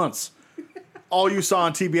like 2 months. All you saw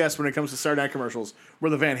on TBS when it comes to Saturday night commercials were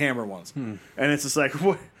the Van Hammer ones. And it's just like,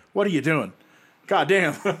 what are you doing? God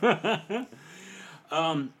damn.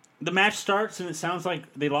 The match starts and it sounds like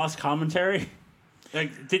they lost commentary.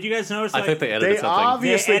 Like, did you guys notice? I think they edited something.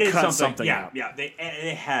 obviously edited cut something yeah, out. Yeah,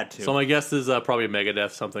 they had to. So my guess is probably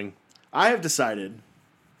Megadeth something. I have decided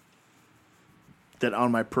that on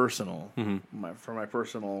my personal, for my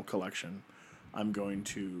personal collection, I'm going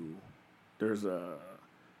to.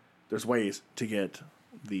 There's ways to get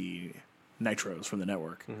the nitros from the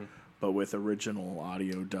network, but with original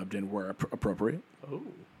audio dubbed in where appropriate. Oh.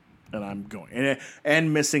 And I'm going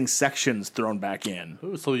and missing sections thrown back in.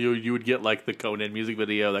 Ooh, so you would get like the Conan music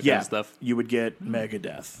video, that kind of stuff. You would get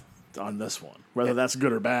Megadeth on this one, whether that's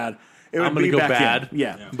good or bad. It would I'm going be to go back bad. in.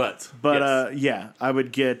 Yeah. But But I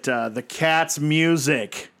would get the Cats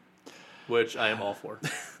music. which I am all for.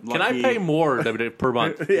 Can I pay more per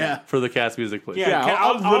month Yeah. for the Cats music, please? Yeah. Yeah,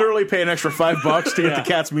 I'll literally pay an extra $5 to get the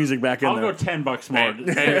Cats music back in I'll there. go $10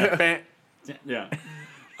 more. Bam. Yeah.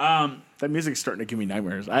 That music's starting to give me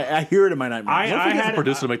nightmares. I hear it in my nightmares. What if we get had a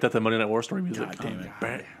producer to make that the Monday Night War Story music? God damn it.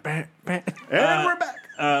 Bam, bam. And we're back.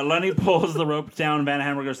 Lenny pulls the rope down. Van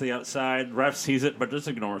Hammer goes to the outside. Ref sees it, but just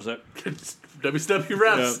ignores it. WCW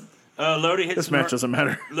refs. Lodi hits This match doesn't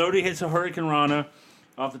matter. Lodi hits a Hurricane Rana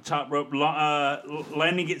off the top rope.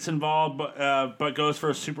 Lenny gets involved, but goes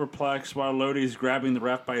for a superplex while Lodi's grabbing the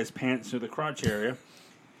ref by his pants through the crotch area.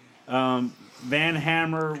 Van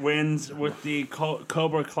Hammer wins with the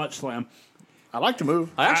Cobra Clutch Slam. I like to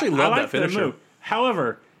move. I actually love like that finisher. the move.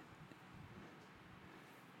 However,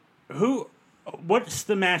 what's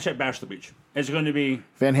the match at Bash the Beach? Is it going to be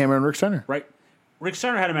Van Hammer and Rick Steiner. right? Rick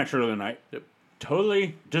Steiner had a match earlier tonight. Yep.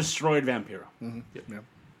 Totally destroyed Vampiro. Yep.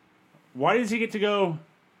 Why does he get to go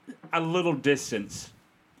a little distance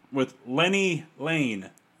with Lenny Lane?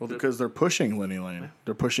 Well, because they're pushing Lenny Lane.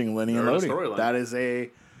 They're pushing Lenny and They're in a Lodi. storyline.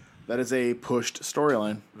 That is a pushed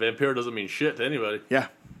storyline. Vampiro doesn't mean shit to anybody. Yeah.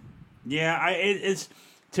 Yeah, it's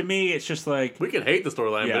to me, it's just like We can hate the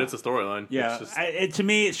storyline, Yeah. but it's a storyline. yeah. It's just, To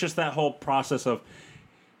me, it's just that whole process of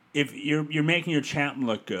if you're making your champ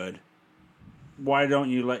look good, why don't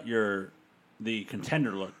you let the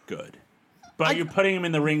contender look good? But you're putting him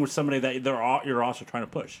in the ring with somebody that you're also trying to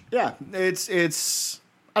push. Yeah. It's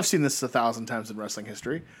I've seen this 1,000 times in wrestling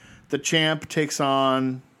history. The champ takes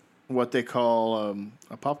on what they call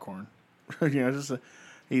a popcorn.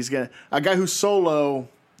 He's got a guy who's solo.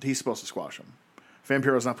 He's supposed to squash him.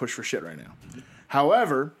 Vampiro's not pushed for shit right now.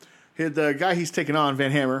 However, the guy he's taking on, Van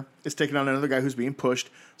Hammer, is taking on another guy who's being pushed.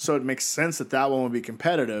 So it makes sense that one would be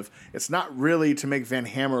competitive. It's not really to make Van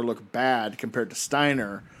Hammer look bad compared to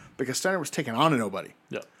Steiner, because Steiner was taking on nobody.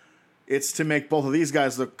 Yep. It's to make both of these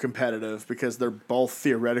guys look competitive because they're both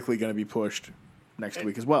theoretically going to be pushed next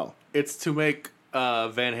week as well. It's to make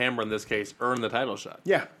Van Hammer, in this case, earn the title shot.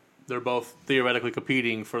 Yeah. They're both theoretically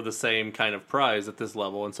competing for the same kind of prize at this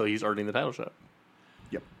level, and so he's earning the title shot.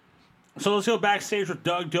 Yep. So let's go backstage with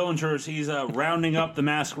Doug Dillinger as he's rounding up the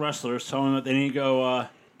masked wrestlers, telling them that they need to go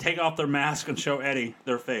take off their mask and show Eddie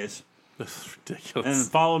their face. This is ridiculous.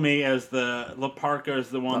 And follow me as the La Parca is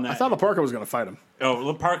the one that... I thought LaParca was going to fight him Oh,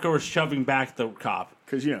 La Parca was shoving back the cop.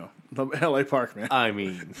 because, you know, the L.A. Park, man. I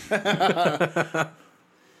mean,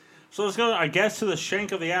 So let's go, I guess, to the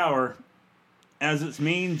shank of the hour as it's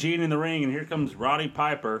Mean Gene in the ring, and here comes Roddy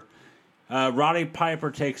Piper. Roddy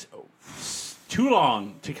Piper takes too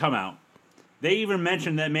long to come out. They even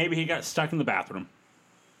mentioned that maybe he got stuck in the bathroom.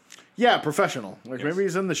 Yeah, professional. Like Yes. maybe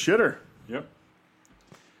he's in the shitter. Yep.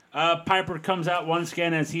 Piper comes out once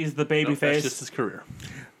again as he's the baby that's face. just his career.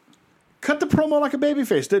 Cut the promo like a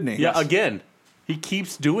babyface, didn't he? Yeah, again, he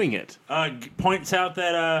keeps doing it. Points out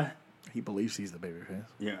that He believes he's the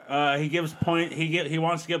babyface. he gives point. He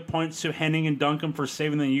wants to give points to Hennig and Duncan for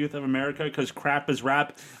saving the youth of America because crap is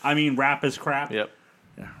rap. I mean, rap is crap. Yep.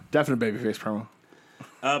 Yeah, definite babyface promo.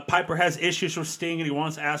 Piper has issues with Sting and he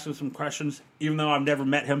wants to ask him some questions, even though I've never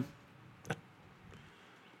met him.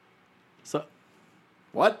 So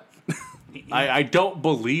What? I don't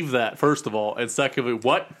believe that, first of all. And secondly,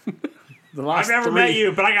 what? The I've last never three, met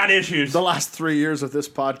you, but I got issues. The last 3 years of this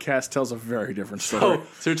podcast tells a very different story.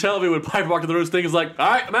 So you're telling me when Piper walked in the room, Sting is like, all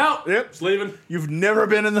right, I'm out. Yep. Just leaving. You've never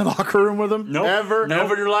been in the locker room with him? Nope. Ever?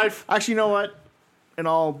 Never in your life? Actually, you know what? In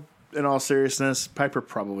all seriousness, Piper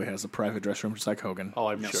probably has a private dress room just like Hogan. Oh,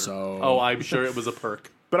 I'm sure. So- Oh, I'm sure it was a perk.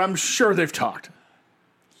 But I'm sure they've talked.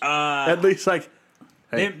 At least, like,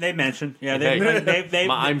 They mentioned, yeah.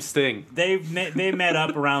 I'm Sting. They met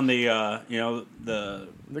up around the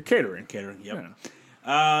the catering. catering. Yep.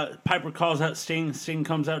 Yeah. Piper calls out Sting. Sting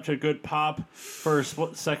comes out to a good pop for a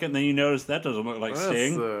split second. Then you notice that doesn't look like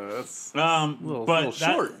Sting. That's But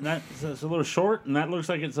short. That's a little short, and that looks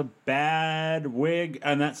like it's a bad wig,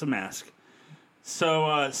 and that's a mask.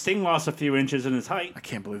 So Sting lost a few inches in his height. I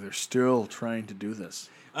can't believe they're still trying to do this.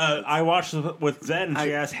 I watched it with Zed, and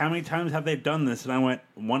she asked, how many times have they done this? And I went,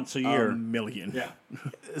 once a year. A million. Yeah.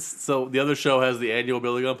 So the other show has the annual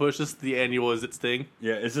Billy Gunn push. This is the annual Is It Sting?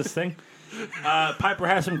 Yeah, is this Sting? Piper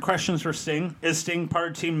has some questions for Sting. Is Sting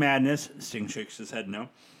part of Team Madness? Sting shakes his head no.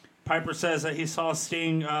 Piper says that he saw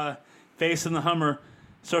Sting face in the Hummer,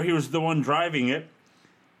 so he was the one driving it.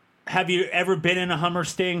 Have you ever been in a Hummer,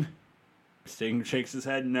 Sting? Sting shakes his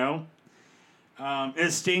head no.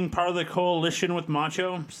 Is Sting part of the coalition with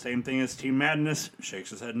Macho? Same thing as Team Madness. Shakes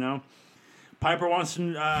his head no. Piper wants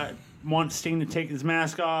Sting to take his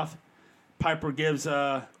mask off. Piper gives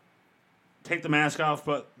take the mask off,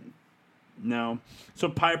 but no. So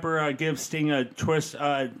Piper gives Sting a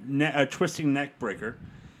twisting neck breaker.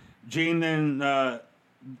 Gene then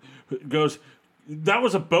goes, "That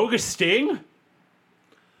was a bogus Sting."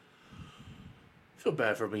 I feel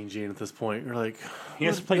bad for Mean Gene at this point. You're like, He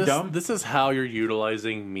has to play dumb? This is how you're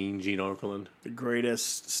utilizing Mean Gene Okerlund. The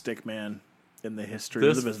greatest stick man in the history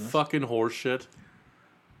This of the business. fucking horse shit.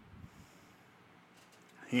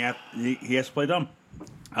 He has to play dumb.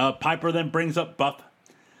 Piper then brings up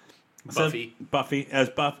Buffy. As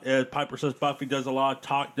Piper says, Buffy does a lot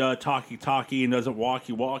of talky and doesn't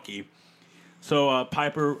walkie. So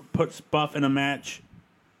Piper puts Buff in a match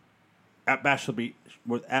at Bash of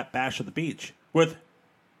the Beach with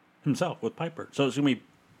himself, with Piper. So it's going to be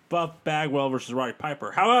Buff Bagwell versus Roddy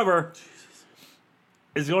Piper. However,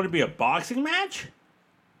 is it going to be a boxing match?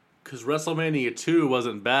 Because WrestleMania 2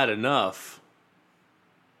 wasn't bad enough.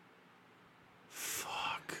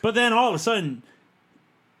 Fuck. But then all of a sudden,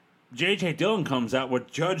 J.J. Dillon comes out with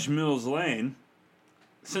Judge Mills Lane.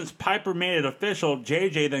 Since Piper made it official,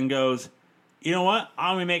 J.J. then goes, you know what?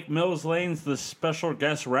 I'm going to make Mills Lane's the special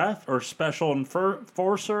guest ref or special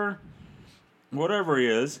enforcer, whatever he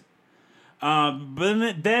is. But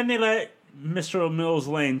then they let Mr. Mills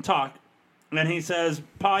Lane talk. And he says,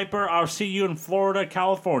 Piper, I'll see you in Florida,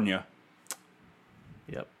 California.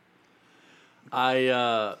 Yep.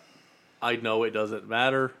 I know it doesn't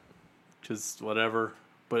matter. Just whatever.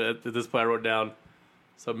 But at this point I wrote down,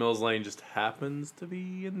 so Mills Lane just happens to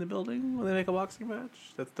be in the building when they make a boxing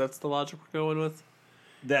match? That's the logic we're going with?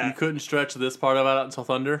 You couldn't stretch this part of it out until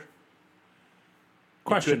Thunder?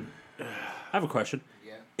 Question. I have a question.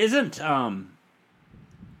 Yeah. Isn't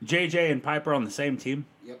JJ and Piper on the same team?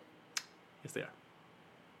 Yep. Yes, they are.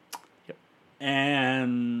 Yep.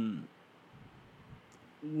 And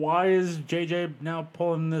why is JJ now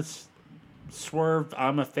pulling this swerve?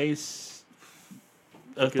 I'm a face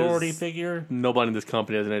authority figure. Nobody in this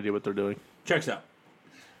company has any idea what they're doing. Checks out.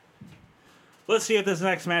 Let's see if this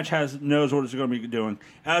next match knows what it's going to be doing.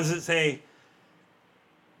 As it's a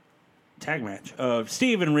tag match of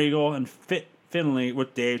Steven Regal and Finlay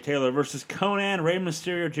with Dave Taylor versus Conan, Rey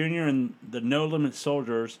Mysterio Jr., and the No Limit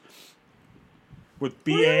Soldiers with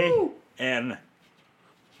BA and...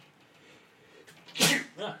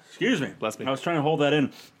 excuse me. Bless me. I was trying to hold that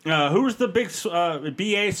in. Who's the big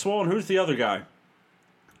BA Swole and who's the other guy?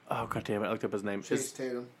 Oh, god damn it. I looked up his name. Chase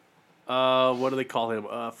Tatum. What do they call him?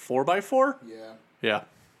 4x4? Yeah. Yeah.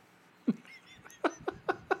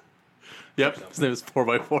 Yep, his name is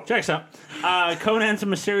 4x4. Checks out. Conan's and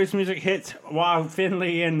Mysterious music hits while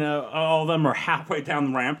Finlay and all of them are halfway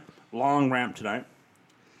down the ramp. Long ramp tonight.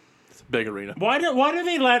 It's a big arena. Why do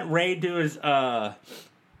they let Ray do his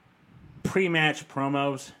pre-match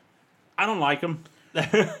promos? I don't like them.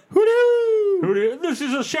 Hoodoo! This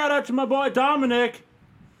is a shout out to my boy Dominic.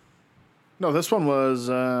 No, this one was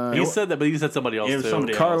He said that, but he said somebody else It was too.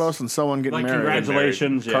 somebody else. Carlos and someone getting Like, married.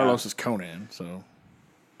 congratulations. Yeah. Carlos is Conan, so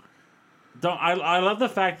I love the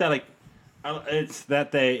fact that it's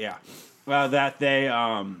that they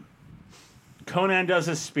Conan does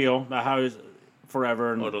his spiel about how he's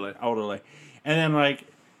forever and elderly, and then like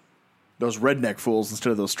those redneck fools instead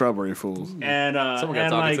of those strawberry fools. and Someone got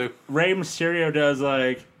and talking like to. Rey Mysterio does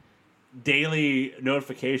like daily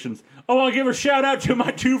notifications. Oh, I'll give a shout out to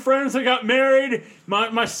my two friends that got married,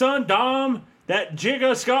 my son Dom, that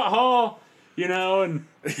Jigga Scott Hall, and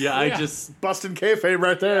Yeah, I just... Busting kayfabe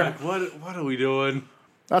right there. What are we doing?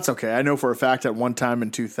 That's okay. I know for a fact at one time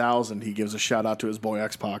in 2000 he gives a shout out to his boy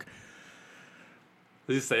X-Pac.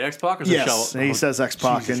 Did he say X-Pac or Yes, he says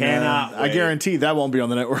X-Pac, and cannot I wait. guarantee that won't be on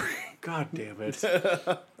the network. God damn it.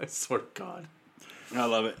 I swear to God. I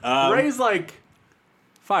love it. Ray's like,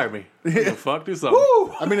 fire me. Fuck, do something.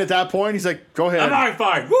 I mean, at that point, he's like, "Go ahead." I'm already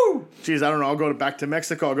fine. Woo! Jeez, I don't know. I'll go back to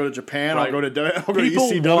Mexico. I'll go to Japan. Right. I'll go to People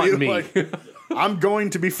ECW. want me. Like, I'm going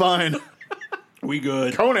to be fine. We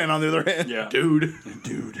good. Conan, on the other hand, Yeah, Dude.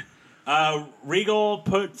 Regal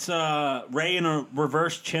puts Ray in a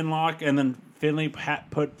reverse chin lock, and then Finlay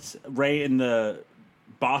puts Ray in the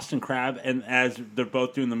Boston Crab, and as they're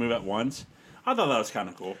both doing the move at once. I thought that was kind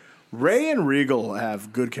of cool. Ray and Regal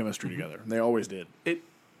have good chemistry together. They always did. It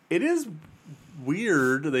is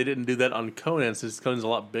weird they didn't do that on Conan since Conan's a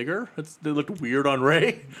lot bigger. They looked weird on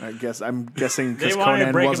Ray. I'm guessing because They wanted to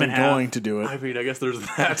Conan break him wasn't in half. going to do it. I mean, I guess there's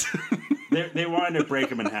that. They wanted to break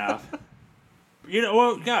him in half.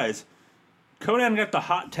 Well, guys, Conan got the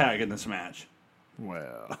hot tag in this match.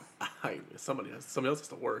 Well, Somebody else has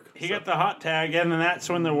to work. He got the hot tag, and then that's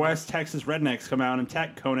when the West Texas Rednecks come out and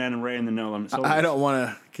attack Conan and Ray in the No Limit Soldiers. I don't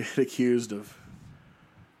want to get accused of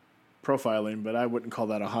profiling, but I wouldn't call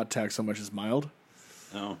that a hot tag so much as mild.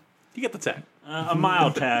 No. You get the tag. A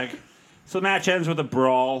mild tag. So the match ends with a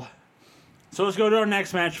brawl. So let's go to our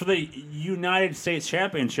next match for the United States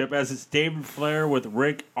Championship, as it's David Flair with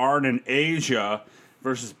Rick Arn and Asia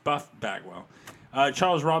versus Buff Bagwell.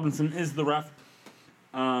 Charles Robinson is the ref.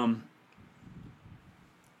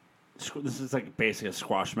 This is like basically a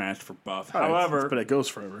squash match for Buff. However, but it goes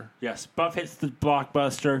forever. yes, Buff hits the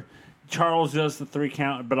blockbuster. Charles does the 3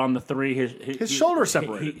 count, but on the 3, His shoulder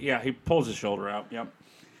separated. He pulls his shoulder out. Yep.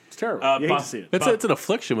 It's terrible. You hate to Buff- see it. It's an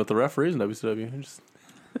affliction with the referees in WCW. It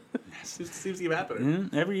just seems to keep happening.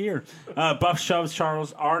 Every year. Buff shoves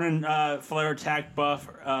Charles. Arn and Flair attack Buff.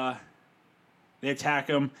 They attack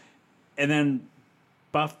him. And then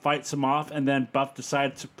Buff fights him off. And then Buff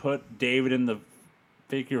decides to put David in the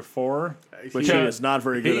figure 4. Which he is not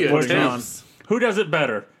very good at putting on. Who does it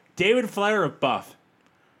better? David Flair or Buff?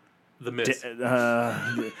 The Miz.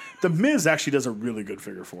 The Miz actually does a really good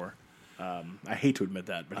figure 4. I hate to admit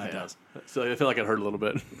that, but he does. So I feel like it hurt a little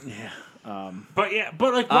bit. But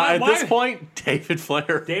like, why? At this point, David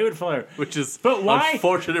Flair. David Flair. Which is But why?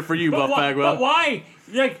 unfortunate for you, Buff Bagwell. But why?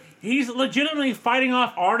 Like, he's legitimately fighting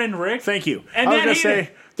off Arn and Rick. Thank you. And I was then gonna he- say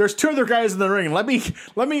there's 2 other guys in the ring. Let me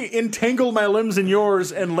entangle my limbs in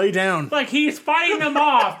yours and lay down. Like, he's fighting them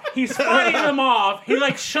off. He's fighting them off. He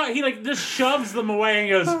just shoves them away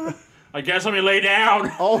and goes, I guess let me lay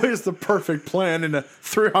down. Always the perfect plan in a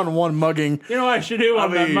 3-on-1 mugging. You know what I should do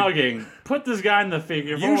on that mean- mugging? Put this guy in the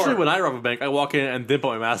figure 4. Usually when I rob a bank, I walk in and then put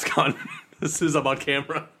my mask on. As soon as I'm on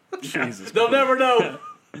camera. Jesus. They'll never know.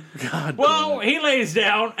 God. Well, he lays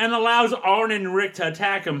down and allows Arn and Rick to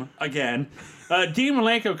attack him again. Dean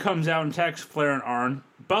Malenko comes out and attacks Flair and Arn.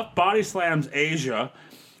 Buff body slams Asia.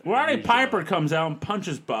 Roddy Piper comes out and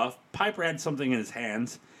punches Buff. Piper had something in his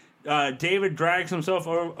hands. David drags himself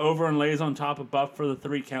over and lays on top of Buff for the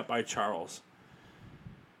 3 count by Charles.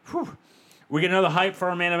 Whew. We get another hype for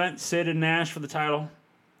our main event. Sid and Nash for the title.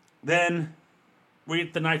 Then we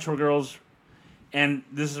get the Nitro Girls, and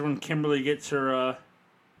this is when Kimberly gets her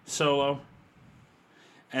solo.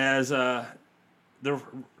 As they're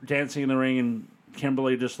dancing in the ring, and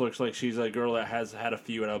Kimberly just looks like she's a girl that has had a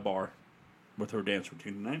few at a bar with her dance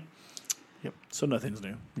routine tonight. Yep. So nothing's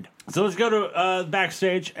new. So let's go to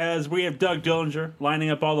backstage as we have Doug Dillinger lining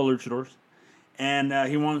up all the luchadors. And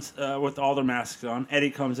he wants, with all their masks on, Eddie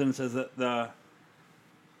comes in and says that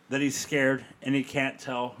he's scared and he can't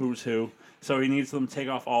tell who's who. So he needs them to take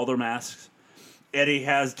off all their masks. Eddie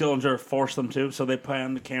has Dillinger force them to, so they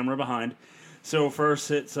plan the camera behind. So first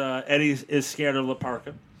it's Eddie is scared of La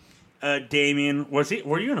Parka. Damien,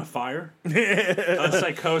 were you in a fire?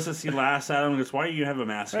 Psychosis, he laughs at him and goes, why do you have a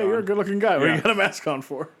mask on? Hey, you're a good-looking guy. What are you got a mask on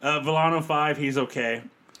for? Villano 5, he's okay.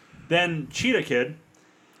 Then Cheetah Kid.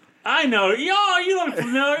 I know. Yo, you look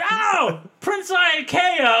familiar. Oh, Prince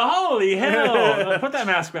Ikea. Holy hell. Put that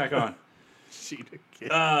mask back on. Cheetah Kid.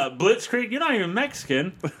 Blitzkrieg, you're not even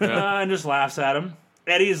Mexican. And just laughs at him.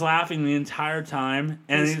 Eddie's laughing the entire time.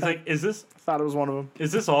 And he's like, is this... Thought it was one of them.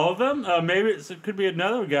 Is this all of them? Maybe it could be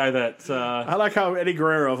another guy that's... I like how Eddie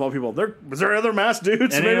Guerrero, of all people, was there other masked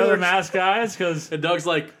dudes? Any other masked guys? Cause, And Doug's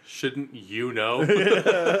like, shouldn't you know?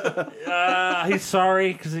 he's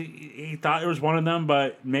sorry because he thought it was one of them,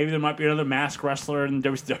 but maybe there might be another masked wrestler in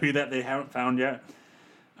WCW that they haven't found yet.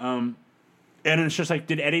 And it's just like,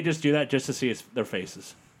 did Eddie just do that just to see their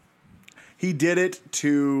faces? He did it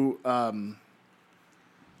to...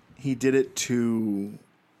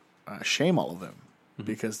 shame all of them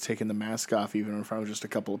because taking the mask off, even in front of just a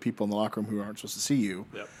couple of people in the locker room who aren't supposed to see you,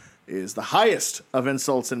 is the highest of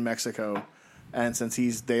insults in Mexico. And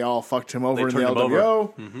since they all fucked him over in the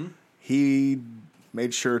LWO, he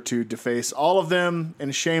made sure to deface all of them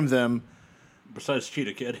and shame them. Besides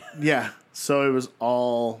Cheetah Kid. Yeah. So it was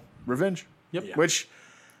all revenge. Yep. Yeah. Which,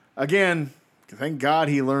 again, thank God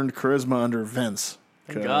he learned charisma under Vince.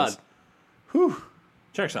 Thank God. Whew.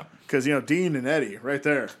 Checks out. Because, Dean and Eddie, right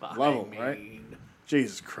there, level, right?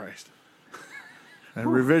 Jesus Christ. And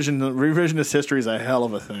revisionist history is a hell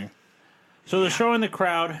of a thing. So they're showing the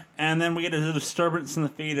crowd, and then we get a disturbance in the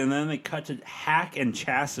feed, and then they cut to Hack and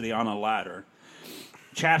Chastity on a ladder.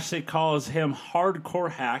 Chastity calls him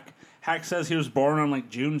Hardcore Hack. Hack says he was born on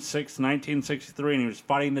June 6, 1963, and he was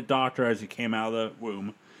fighting the doctor as he came out of the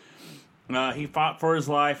womb. He fought for his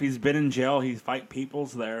life. He's been in jail. He fought people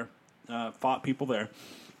there.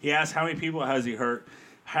 He asks how many people has he hurt.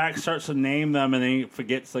 Hack starts to name them, and then he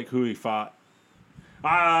forgets who he fought.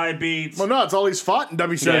 I beat. Well, no, it's all he's fought in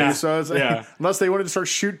WCW. Yeah. So it's unless they wanted to start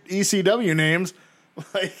shoot ECW names,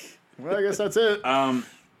 I guess that's it.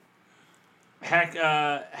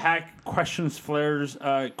 Hack questions Flair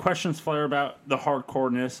about the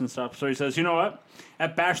hardcoreness and stuff. So he says, "You know what?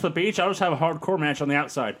 At Bash the Beach, I'll just have a hardcore match on the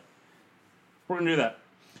outside. We're gonna do that.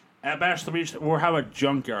 At Bash the Beach, we'll have a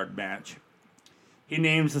junkyard match." He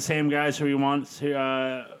names the same guys who he wants in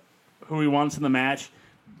the match.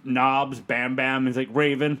 Knobs, Bam Bam. He's like,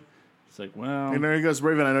 Raven. It's like, well... And there he goes,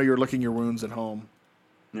 Raven, I know you're licking your wounds at home.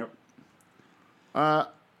 Yep. I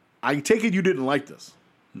take it you didn't like this.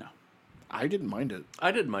 No. I didn't mind it.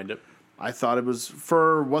 I didn't mind it. I thought it was,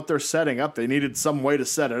 for what they're setting up, they needed some way to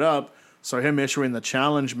set it up, so him issuing the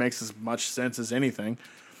challenge makes as much sense as anything.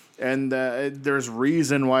 And there's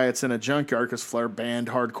reason why it's in a junkyard, because Flair banned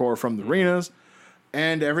hardcore from the arenas.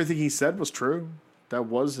 And everything he said was true. That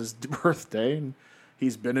was his birthday. And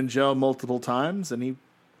he's been in jail multiple times, and he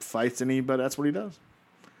fights anybody. That's what he does.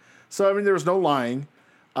 So, there was no lying.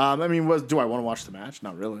 Do I want to watch the match?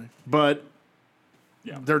 Not really. But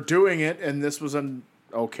they're doing it, and this was an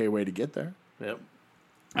okay way to get there. Yep.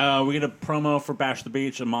 We get a promo for Bash the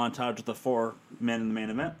Beach, a montage with the 4 men in the main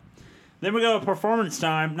event. Then we go to performance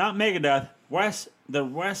time, not Megadeth, the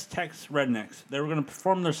West Texas Rednecks. They were going to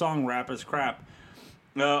perform their song Rap is Crap.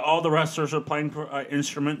 All the wrestlers are playing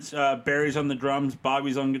instruments. Barry's on the drums,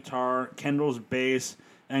 Bobby's on guitar, Kendall's bass,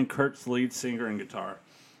 and Kurt's lead singer and guitar.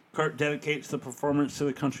 Kurt dedicates the performance to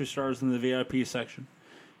the country stars in the VIP section,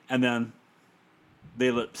 and then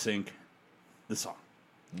they lip sync the song.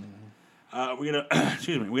 Mm-hmm. We get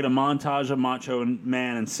a montage of Macho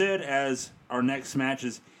Man and Sid as our next match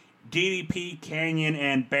is DDP, Canyon,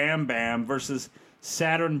 and Bam Bam versus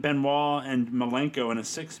Saturn, Benoit, and Malenko in a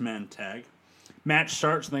 6-man tag. Match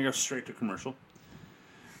starts and they go straight to commercial.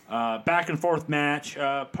 Back and forth match.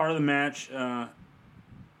 Part of the match,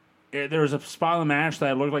 there was a spot in the match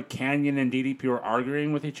that looked like Canyon and DDP were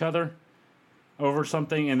arguing with each other over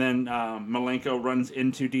something, and then Malenko runs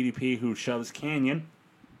into DDP, who shoves Canyon.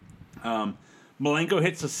 Malenko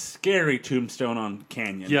hits a scary tombstone on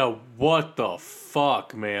Canyon. Yeah, what the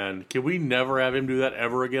fuck, man? Can we never have him do that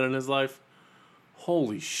ever again in his life?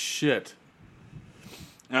 Holy shit.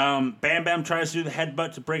 Bam Bam tries to do the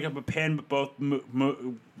headbutt to break up a pin, but both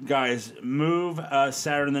guys move.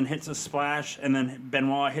 Saturn then hits a splash, and then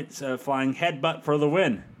Benoit hits a flying headbutt for the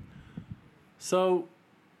win. So,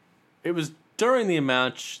 it was during the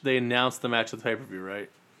match they announced the match of the pay-per-view, right?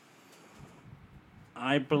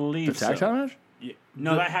 I believe The tag so. title match? Yeah.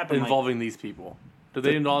 No, that happened involving these people. Did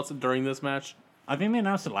they announce it during this match? I think they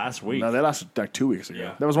announced it last week. No, they lasted like 2 weeks ago.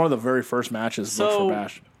 Yeah. That was one of the very first matches booked for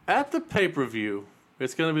Bash. At the pay-per-view,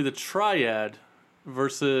 it's going to be the Triad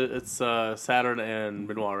versus Saturn and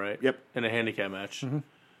Benoit, right? Yep. In a handicap match. Mm-hmm.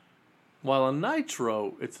 While on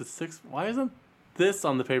Nitro, it's a 6. Why isn't this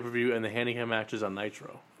on the pay-per-view and the handicap matches on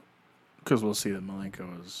Nitro? Because we'll see that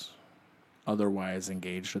Malenko is otherwise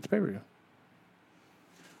engaged at the pay-per-view.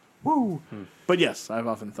 Woo! But yes, I've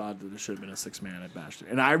often thought that there should have been a 6-man at Bash.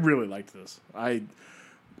 And I really liked this.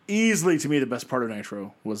 Easily, to me, the best part of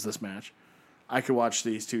Nitro was this match. I could watch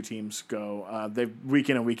these two teams go. They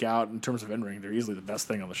week in and week out, in terms of in-ring, they're easily the best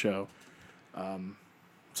thing on the show.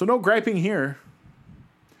 So no griping here.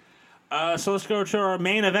 So let's go to our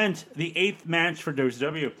main event, the 8th match for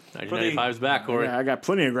WCW. 1995's back, Corey. Yeah, I got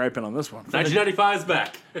plenty of griping on this one. 1995's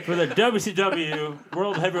back. For the WCW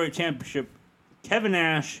World Heavyweight Championship, Kevin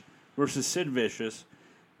Nash versus Sid Vicious,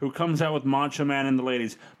 who comes out with Macho Man and the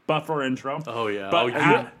ladies. Buffer intro. Oh, yeah.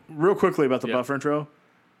 But Real quickly about the buffer intro,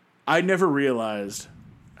 I never realized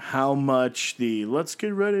how much the "Let's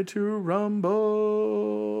Get Ready to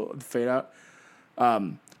Rumble" fade out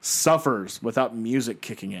suffers without music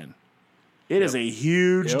kicking in. It is a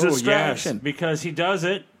huge distraction. Yes, because he does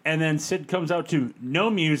it, and then Sid comes out to no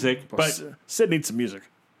music, but Sid needs some music.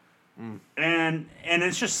 and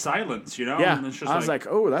it's just silence, you know. Yeah, And it's just I was like,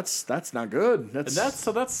 oh, that's not good.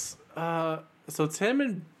 So it's him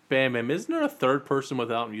and Bam Bam. Isn't there a third person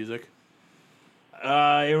without music?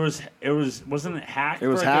 wasn't it Hack? It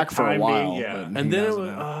was for Hack the for a time while, being? Yeah. but- And He then it doesn't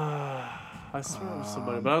was. know. I swear it was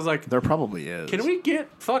somebody, but I was like, There probably is. can we get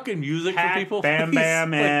fucking music Hack, for people? Bam please?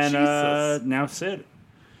 Bam, Like, and Jesus. now Sid.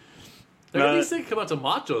 Like, at least they come out to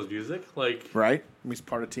Macho's music. Like, Right? He's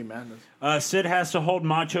part of Team Madness. Sid has to hold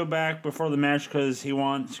Macho back before the match because he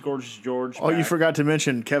wants Gorgeous George. Oh, you back. forgot to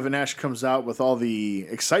mention Kevin Nash comes out with all the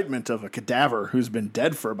excitement of a cadaver who's been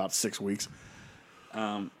dead for about 6 weeks.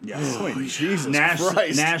 Yes. Jesus Nash,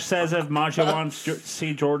 Christ. Nash says if Macho wants to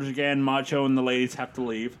see George again, Macho and the ladies have to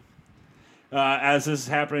leave. As this is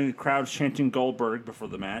happening, the crowd's chanting Goldberg before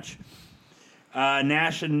the match.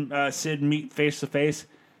 Nash and Sid meet face to face.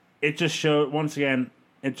 It just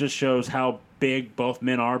shows how big both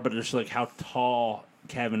men are, but just like how tall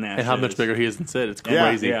Kevin Nash and how is. much bigger he is than Sid. It's Yeah,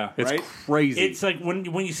 crazy. yeah, It's right? crazy. It's like when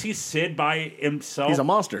you see Sid by himself, He's a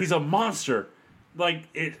monster. He's a monster. Like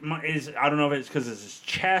I don't know if it's because of his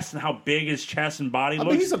chest and how big his chest and body I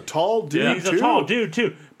looks. mean, he's a tall dude, Yeah. He's too. a tall dude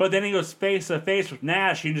too. But then he goes face to face with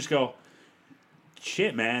Nash. You just go,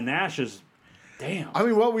 shit, man. Nash is damn. I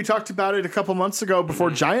mean, well, we talked about it a couple months ago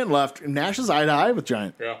before Giant left. Nash is eye to eye with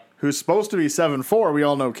Giant, Yeah. who's supposed to be 7'4". We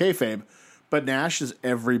all know kayfabe, but Nash is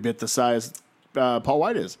every bit the size Paul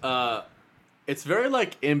White is. It's very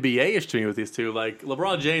like NBA-ish to me with these two. Like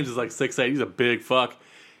LeBron James is like 6'8". He's a big fuck.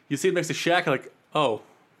 You see him next to Shaq, like, oh,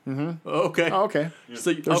 okay, Oh, okay.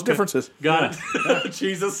 So There's differences. Got it.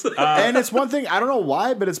 Jesus. And it's one thing, I don't know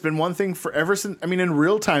why, but it's been one thing for ever since. I mean, in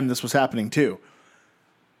real time, this was happening too.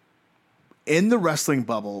 In the wrestling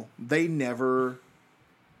bubble, they never,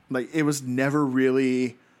 it was never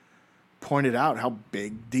really pointed out how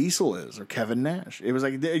big Diesel is or Kevin Nash. It was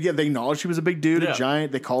like, they acknowledged he was a big dude, Yeah. a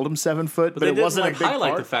giant. They called him 7 foot, but they it didn't wasn't like a big highlight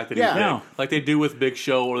part. the fact that Yeah. he's big, No. like they do with Big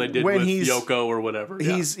Show or they did When with he's- Yoko or whatever.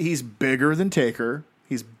 He's bigger than Taker.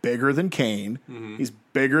 He's bigger than Kane. Mm-hmm. He's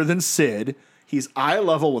bigger than Sid. He's eye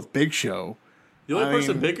level with Big Show. The only I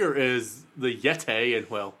person mean- bigger is the Yeti, and Yeah,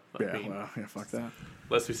 well, yeah, fuck that.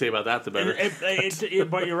 less we say about that, the better.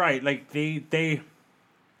 But you're right. Like they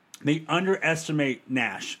underestimate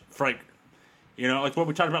Nash for like what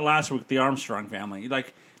we talked about last week, the Armstrong family.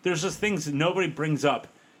 Like there's just things that nobody brings up,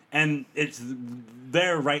 and it's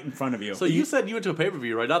there right in front of you. So you said you went to a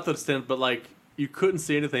pay-per-view, right? Not the extent, but like you couldn't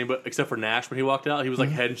see anything, but except for Nash when he walked out, he was like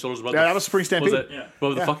head and shoulders above. Yeah, that was Spring Stampede.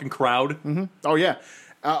 Above the fucking crowd. Oh yeah,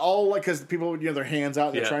 all like because people their hands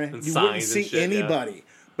out, they're Yeah, trying to. and You wouldn't signs see and shit, anybody.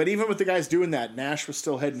 But even with the guys doing that, Nash was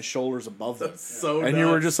still head and shoulders above them. So and you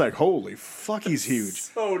were just like, holy fuck, he's huge.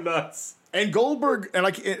 so nuts. And Goldberg,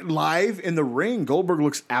 and live in the ring, Goldberg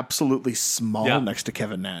looks absolutely small Yeah. next to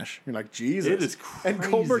Kevin Nash. You're like, Jesus. It is And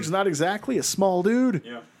crazy. Goldberg's not exactly a small dude.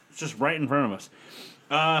 yeah, it's just right in front of us.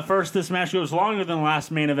 First, this match goes longer than the last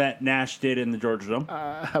main event Nash did in the Georgia Dome.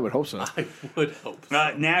 I would hope so. I would hope.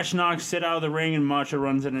 So. Nash knocks Sid out of the ring, and Macho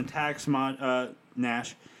runs in and attacks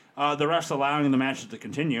Nash. The refs allowing the match to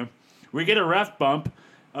continue. We get a ref bump.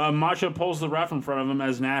 Macho pulls the ref in front of him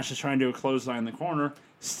as Nash is trying to do a clothesline in the corner.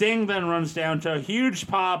 Sting then runs down to a huge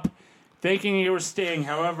pop, thinking it was Sting.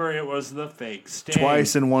 However, it was the fake Sting.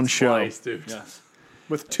 Twice in one show. Twice, dude. Yes.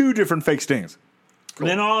 With 2 different fake Stings.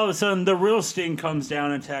 Then all of a sudden, the real Sting comes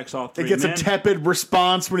down and attacks all 3 It gets men. a tepid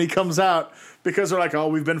response when he comes out because they're like, "Oh,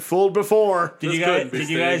 we've been fooled before." Did you couldn't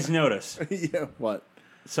be guys Sting. notice? Yeah, what?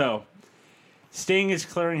 So, Sting is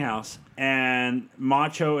clearing house, and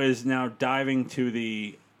Macho is now diving to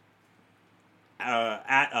the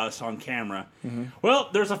at us on camera. Well,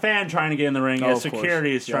 there's a fan trying to get in the ring. Oh, as of course.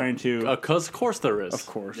 security is Yep. trying to. Of course there is. Of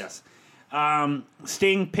course. Yes.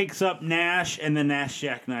 Sting picks up Nash, and then Nash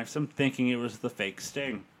jackknifes him, thinking it was the fake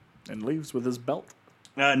Sting. And leaves with his belt.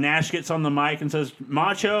 Nash gets on the mic and says,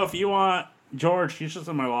 "Macho, if you want George, he's just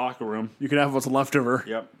in my locker room." You can have what's left of her.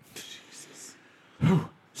 Yep.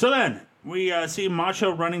 So then we see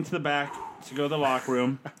Macho running to the back to go to the locker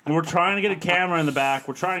room. We're trying to get a camera in the back.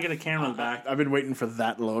 I've been waiting for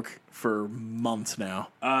that look for months now,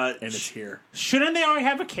 and it's here. Shouldn't they already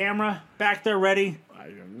have a camera back there ready?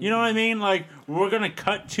 You know what I mean? Like, we're going to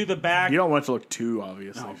cut to the back. You don't want it to look too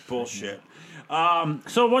obvious. Oh, bullshit.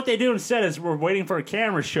 So what they do instead is we're waiting for a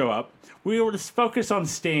camera to show up. We will just focus on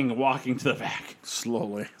Sting walking to the back.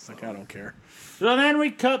 Slowly. It's like, I don't care. So then we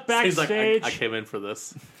cut He's backstage. like, I came in for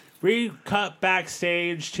this. We cut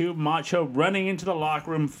backstage to Macho running into the locker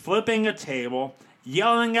room, flipping a table,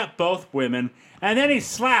 yelling at both women, and then he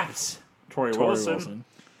slaps Tori Wilson.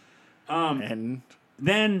 And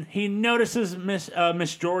Then he notices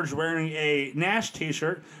Miss George wearing a Nash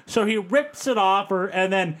t-shirt, so he rips it off her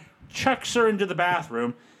and then chucks her into the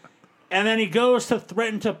bathroom. And then he goes to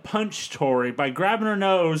threaten to punch Tori by grabbing her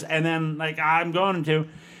nose and then, like, I'm going to.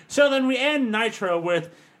 So then we end Nitro with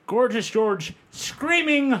Gorgeous George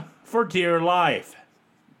screaming for dear life.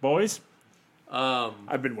 Boys,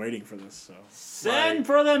 I've been waiting for this, so. send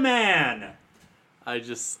for the man. I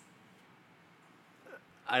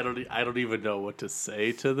don't even know what to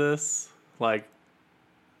say to this. Like,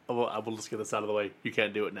 I will just get this out of the way. You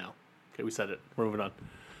can't do it now. Okay, we said it. We're moving on.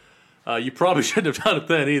 You probably shouldn't have done it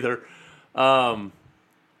then either.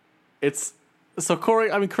 It's so Corey.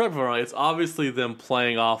 I mean, correct me if I'm wrong. It's obviously them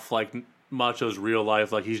playing off like Macho's real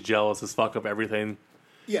life, like he's jealous as fuck of everything,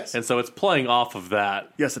 Yes. and so it's playing off of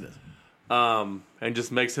that. Yes, it is. And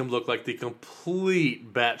just makes him look like the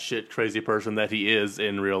complete batshit crazy person that he is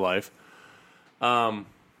in real life. But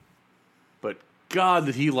God,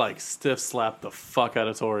 did he like stiff slap the fuck out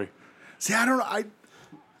of Tori? See, I don't know. I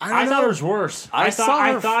I thought it was worse. I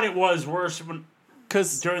thought it was worse when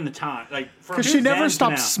Because during the time, like because she never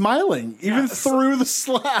stopped smiling, even through the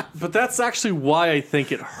slap. But that's actually why I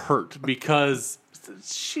think it hurt, because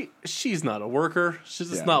she's not a worker. She's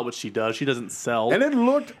just not what she does. She doesn't sell. And it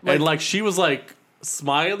looked like, and like she was like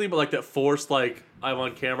smiling, but like that forced like I'm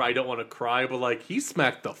on camera, I don't want to cry, but like he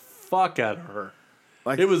smacked the fuck out of her.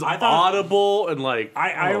 like It was audible and like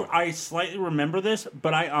I slightly remember this,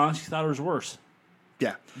 but I honestly thought it was worse.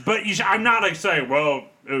 yeah. But I'm not like saying, well,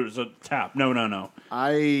 it was a tap. No.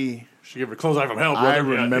 I she gave her clothes eye from hell.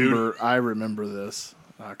 Brother. I remember this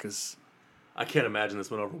because I can't imagine this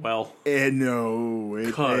went over well.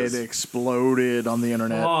 it exploded on the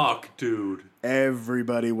internet. Fuck, dude.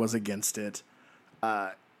 Everybody was against it.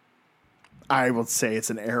 I will say it's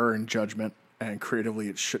an error in judgment, and creatively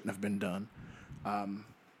it shouldn't have been done.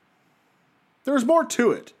 There's more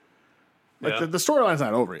to it. Like Yeah. the storyline's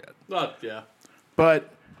not over yet. Yeah. But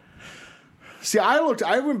see, I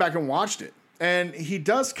went back and watched it, and he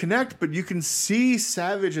does connect, but you can see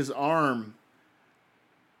Savage's arm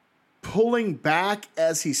pulling back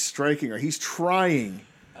as he's striking her. He's trying.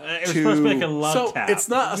 It was supposed to be like a love tap. It's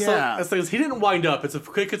not. Yeah. So, it's like, he didn't wind up. It's a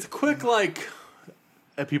quick like.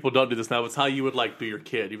 And people don't do this now. It's how you would like do your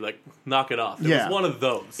kid. You'd be like, knock it off. It Yeah. was one of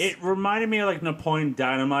those. It reminded me of like Napoleon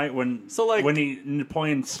Dynamite when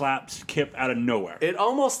Napoleon slaps Kip out of nowhere. It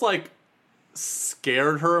almost like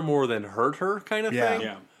scared her more than hurt her, kind of Yeah. thing.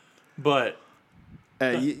 Yeah. But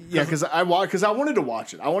Because I wanted to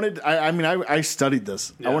watch it. I studied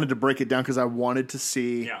this. I wanted to break it down because I wanted to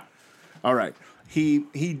see. Yeah. All right.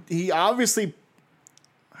 He obviously.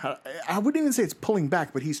 I wouldn't even say it's pulling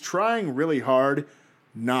back, but he's trying really hard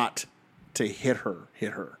not to hit her.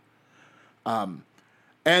 And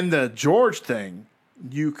the George thing,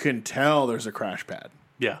 you can tell there's a crash pad.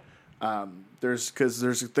 yeah, There's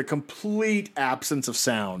the complete absence of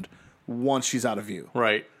sound once she's out of view,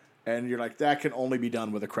 right. and you're like, that can only be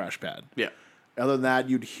done with a crash pad. Yeah, Other than that,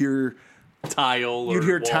 you'd hear tile. you'd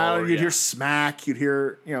hear wall, tile, you'd yeah. hear smack, you'd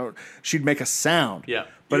hear she'd make a sound. Yeah,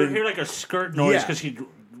 But you hear like a skirt noise Yeah. because she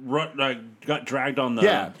got dragged on the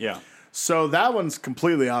Yeah. So that one's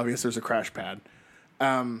completely obvious. There's a crash pad.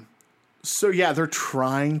 So yeah, they're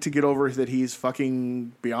trying to get over that he's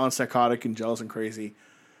fucking beyond psychotic and jealous and crazy,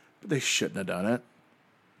 but they shouldn't have done it.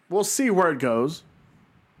 We'll see where it goes,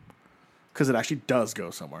 because it actually does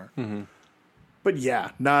go somewhere. Mm-hmm. But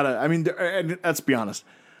yeah, and let's be honest.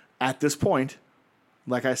 At this point,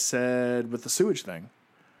 like I said with the sewage thing,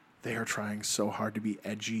 they are trying so hard to be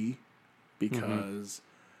edgy because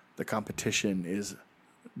the competition is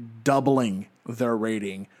doubling their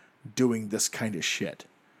rating doing this kind of shit.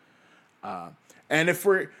 And if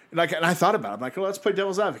we're like, and I thought about it, I'm like, well, let's play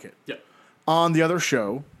devil's advocate. Yeah. On the other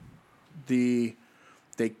show, they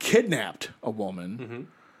kidnapped a woman.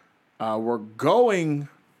 Mm-hmm. We're going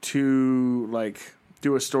to like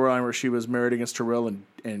do a storyline where she was married against her will and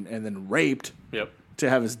then raped. Yep. To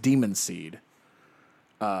have his demon seed,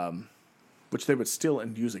 which they would steal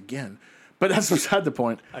and use again. But that's beside the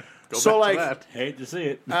point. Go back to that. Hate to see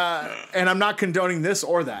it. And I'm not condoning this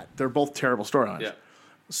or that. They're both terrible storylines. Yeah.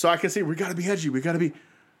 So I can see we got to be edgy. We got to be.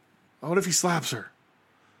 What if he slaps her?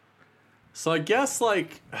 So I guess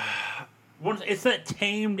like It's that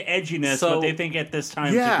tamed edginess, but they think at this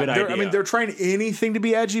time Yeah, it's a good idea. I mean, they're trying anything to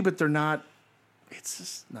be edgy, but they're not. It's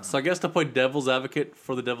just no. So I guess to play devil's advocate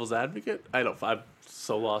for the devil's advocate, I'm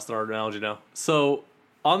so lost in our analogy now. So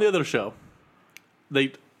on the other show,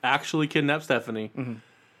 they actually kidnapped Stephanie,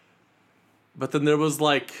 but then there was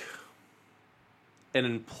like an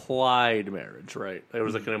implied marriage, right? There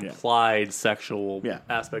was like an implied sexual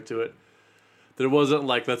aspect to it. There wasn't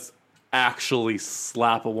like let's actually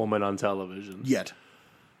slap a woman on television Yet.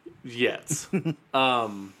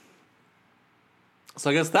 So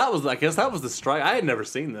I guess that was the strike. I had never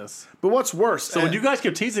seen this. But what's worse? So when you guys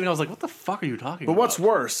kept teasing, I was like, "What the fuck are you talking about?" But what's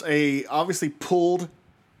worse? A obviously pulled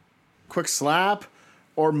quick slap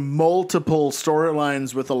or multiple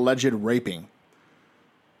storylines with alleged raping?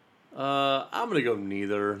 I'm gonna go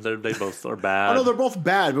neither. They both are bad. I know they're both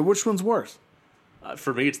bad, but which one's worse?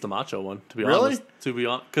 For me, it's the macho one. To be Really?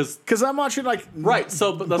 honest, Because I'm watching like right.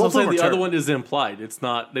 So, but that's what I'm saying. The other one is implied. It's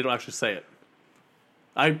not. They don't actually say it.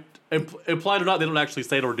 Implied or not, they don't actually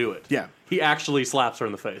say it or do it. Yeah. He actually slaps her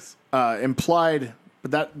in the face. Implied,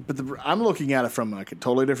 I'm looking at it from like a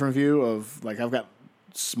totally different view of like I've got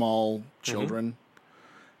small children,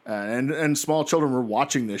 and small children were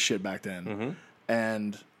watching this shit back then,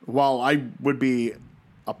 and while I would be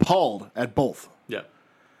appalled at both, Yeah.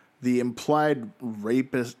 the implied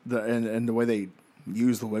rapist and the way they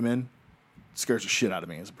use the women scares the shit out of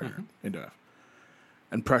me as a parent. Into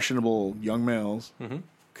impressionable young males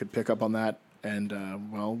could pick up on that, and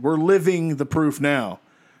we're living the proof now.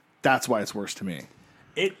 That's why it's worse to me.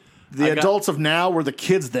 The adults of now were the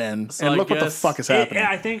kids then, So and I look what the guess- fuck is happening.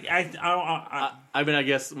 I think I mean, I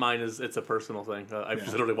guess mine is it's a personal thing. I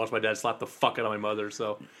literally watched my dad slap the fuck out of my mother.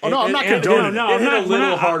 So Oh, no, I'm not condoning No, it hit a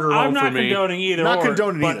little harder I'm home not for me. condoning either. Not or,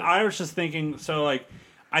 condoning but either. I was just thinking. So, like,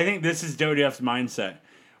 I think this is WWF's mindset.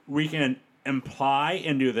 We can imply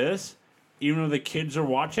and do this, even though the kids are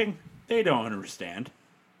watching. They don't understand.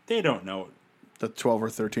 They don't know. The 12 or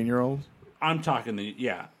 13-year-olds. I'm talking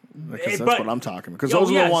Because that's what I'm talking about. Because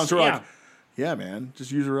those are the ones who are like, yeah, man,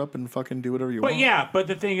 just use her up and fucking do whatever you want. But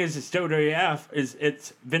the thing is, it's WWF.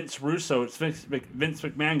 It's Vince Russo. It's Vince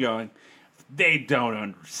McMahon going. They don't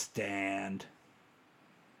understand.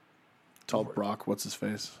 Tell Brock, what's his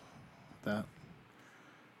face? That.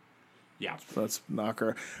 Yeah. So let's knock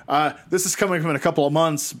her. This is coming from in a couple of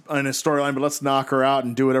months in a storyline, but let's knock her out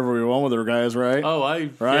and do whatever we want with her, guys, right?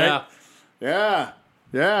 Right? Yeah.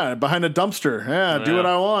 Yeah, behind a dumpster. Yeah, do what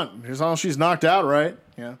I want. As long as she's knocked out, right?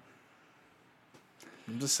 Yeah.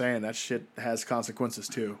 I'm just saying that shit has consequences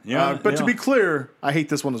too. Yeah, but to be clear, I hate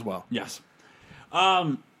this one as well. Yes.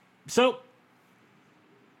 So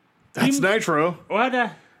That's Nitro.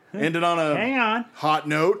 what? Ended on a Hang on. hot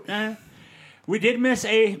note. We did miss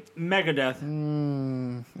a Megadeth.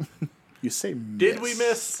 You say miss. Did we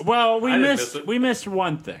miss? Well, we I didn't missed. miss it. We missed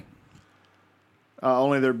one thing.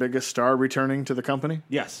 Only their biggest star returning to the company?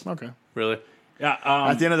 Yes. Okay. Really? Yeah.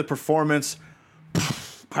 At the end of the performance,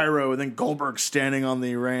 pyro, and then Goldberg standing on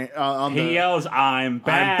the ring. He yells, "I'm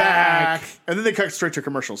back!" I'm back. And then they cut straight to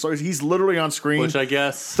commercial. So he's literally on screen Which I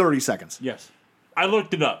guess, 30 seconds. Yes. I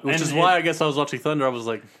looked it up, which is why I guess I was watching Thunder. I was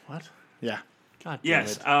like, what? Yeah. God damn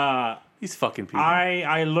Yes. it. These fucking people.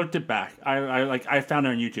 I looked it back. I found it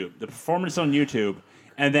on YouTube. The performance on YouTube,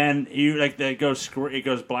 and then it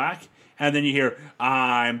goes black, and then you hear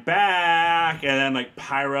 "I'm back," and then like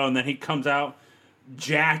pyro, and then he comes out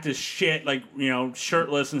jacked as shit,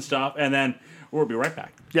 shirtless and stuff, and then we'll be right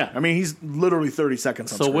back. Yeah. I mean, he's literally 30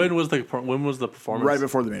 seconds on so screen. when was the performance? Right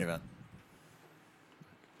before the main event.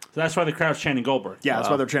 So that's why the crowd's chanting Goldberg. Yeah, that's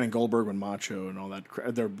why they're chanting Goldberg when Macho and all that.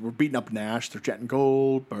 We're beating up Nash. They're chanting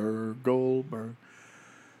Goldberg, Goldberg.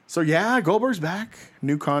 So yeah, Goldberg's back.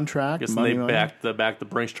 New contract. Guess they backed the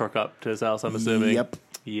Brinks truck up to his house, I'm assuming. Yep.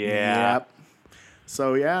 Yeah. Yep.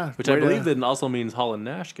 So yeah. Which I believe then also means Hall and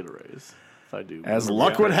Nash get a raise. If I do. As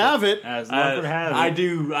luck would have it. As luck would have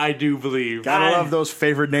it. I do believe. Gotta love those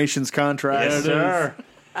favored nations contracts. Yes, sir.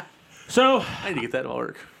 So I need to get that to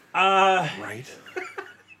work. Right.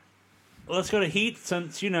 Let's go to Heat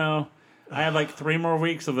since, I have like 3 more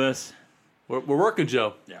weeks of this. We're working,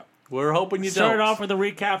 Joe. Yeah. We're hoping you Started don't. off with a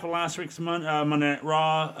recap of last week's Monday Night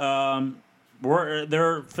Raw. We're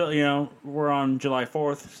on July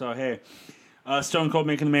 4th, so hey. Stone Cold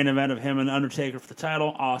making the main event of him and Undertaker for the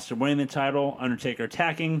title. Austin winning the title. Undertaker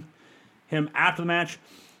attacking him after the match.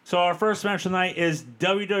 So our first match tonight is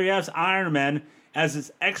WWF's Iron Man as it's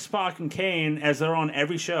X-Pac and Kane as they're on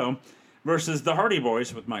every show versus the Hardy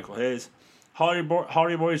Boys with Michael Hayes.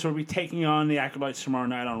 Hardy Boys will be taking on the Acolytes tomorrow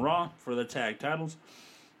night on Raw for the tag titles.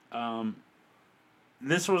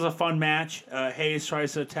 This was a fun match. Hayes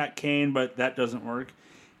tries to attack Kane, but that doesn't work.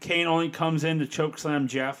 Kane only comes in to chokeslam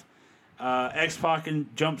Jeff. X-Pac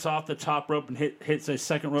jumps off the top rope and hits a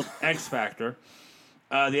second rope X-Factor.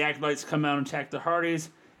 The Acolytes come out and attack the Hardys.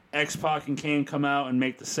 X-Pac and Kane come out and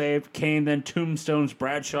make the save. Kane then tombstones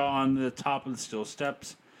Bradshaw on the top of the steel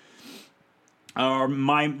steps.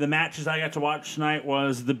 The matches I got to watch tonight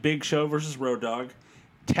was The Big Show versus Road Dogg.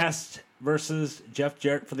 Test versus Jeff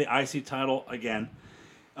Jarrett for the IC title again.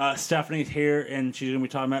 Stephanie's here, and she's going to be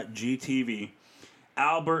talking about GTV.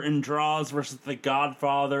 Albert Andrade versus The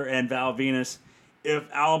Godfather and Val Venus. If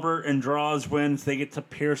Albert Andrade wins, they get to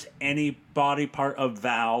pierce any body part of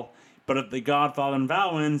Val. But if The Godfather and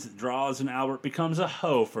Val wins, Draws and Albert becomes a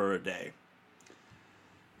hoe for a day.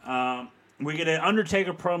 We get an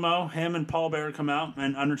Undertaker promo. Him and Paul Bearer come out,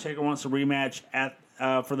 and Undertaker wants a rematch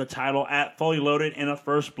for the title at Fully Loaded in a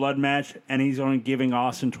First Blood match, and he's only giving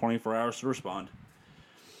Austin 24 hours to respond.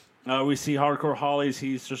 We see Hardcore Holly's.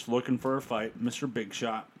 He's just looking for a fight. Mr. Big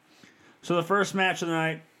Shot. So the first match of the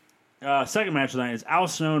night, second match of the night is Al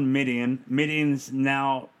Snow and Mideon. Mideon's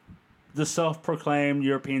now the self-proclaimed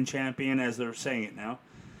European champion, as they're saying it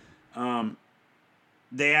now.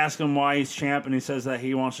 They ask him why he's champ, and he says that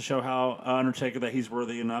he wants to show how Undertaker that he's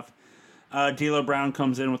worthy enough. D'Lo Brown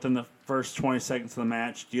comes in within the first 20 seconds of the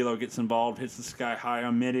match. D'Lo gets involved, hits the sky high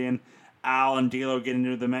on Mideon. Al and D'Lo get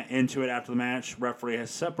into it after the match. Referee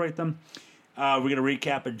has to separate them. We get a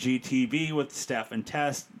recap of GTV with Steph and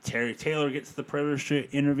Test. Terry Taylor gets the privilege to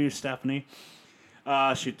interview Stephanie.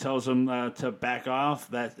 She tells him to back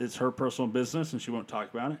off, that it's her personal business, and she won't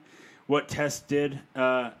talk about it. What Test did,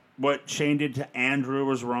 what Shane did to Andrew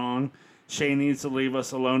was wrong. Shane needs to leave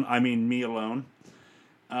us alone. I mean, me alone.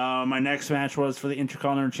 My next match was for the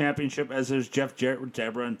Intercontinental Championship, as there's Jeff Jarrett with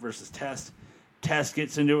Deborah versus Test. Test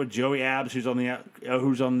gets into it with Joey Abs, who's in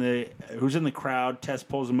the crowd. Test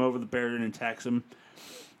pulls him over the barrier and attacks him.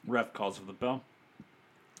 Ref calls for the bell.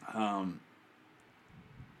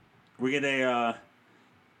 We get a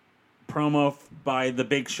promo by the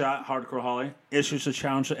Big Shot, Hardcore Holly. Issues a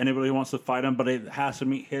challenge to anybody who wants to fight him, but it has to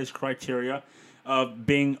meet his criteria of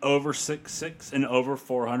being over 6'6" and over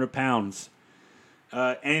 400 pounds.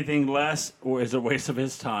 Anything less is a waste of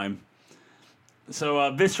his time.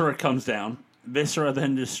 So Viscera comes down. Viscera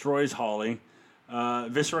then destroys Holly.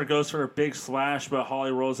 Viscera goes for a big slash, but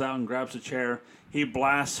Holly rolls out and grabs a chair. He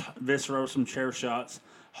blasts Viscera with some chair shots.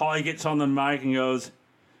 Holly gets on the mic and goes,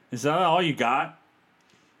 "Is that all you got?"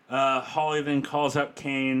 Holly then calls out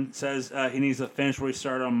Kane, says he needs to finish what he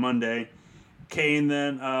started on Monday. Kane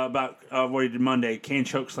then, about what he did Monday, Kane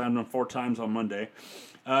chokeslammed him 4 times on Monday.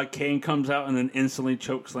 Kane comes out and then instantly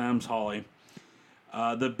chokeslams Holly.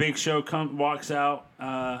 The Big Show walks out,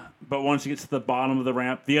 but once he gets to the bottom of the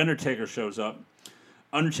ramp, The Undertaker shows up.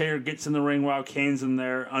 Undertaker gets in the ring while Kane's in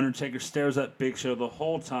there. Undertaker stares at Big Show the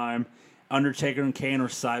whole time. Undertaker and Kane are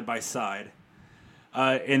side by side.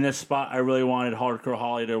 In this spot, I really wanted Hardcore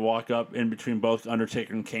Holly to walk up in between both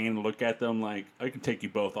Undertaker and Kane and look at them like, I can take you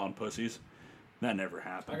both on, pussies. That never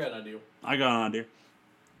happened. I got an idea.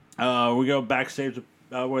 We go backstage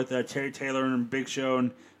with Terry Taylor and Big Show,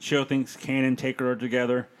 and Show thinks Kane and Taker are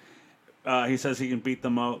together. He says he can beat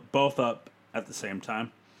them both up at the same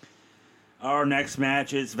time. Our next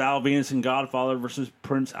match is Val Venus and Godfather versus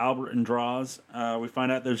Prince Albert Andrade. We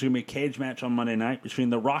find out there's going to be a cage match on Monday night between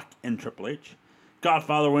The Rock and Triple H.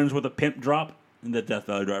 Godfather wins with a pimp drop in the Death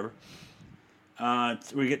Valley Driver.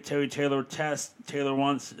 We get Terry Taylor Test. Taylor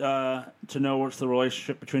wants to know what's the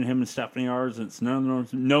relationship between him and Stephanie Ours. It's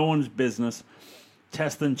no one's business.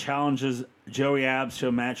 Test then challenges Joey Abs to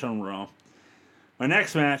a match on Raw. My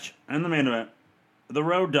next match and the main event, the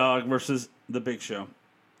Road Dogg versus the Big Show.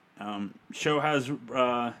 Show has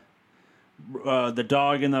the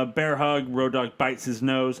dog in the bear hug. Road Dogg bites his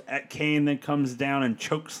nose. Kane then comes down and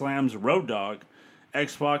choke slams Road Dogg.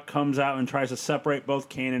 X-Pac comes out and tries to separate both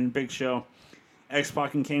Kane and Big Show.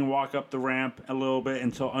 X-Pac and Kane walk up the ramp a little bit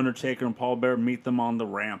until Undertaker and Paul Bearer meet them on the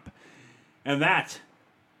ramp. And that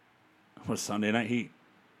was Sunday Night Heat.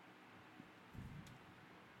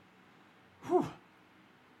 Whew.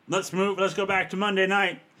 Let's go back to Monday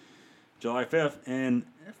night, July 5th. And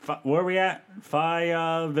where are we at?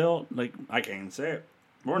 Fayetteville? I can't even say it.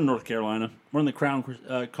 We're in North Carolina. We're in the Crown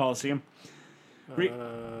Coliseum.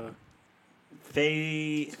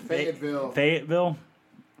 Fayetteville. Fayetteville.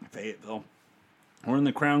 We're in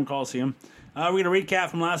the Crown Coliseum. We're going to recap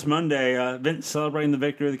from last Monday. Vince celebrating the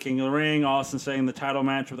victory of the King of the Ring. Austin saying the title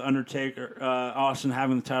match with Undertaker. Austin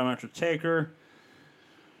having the title match with Taker.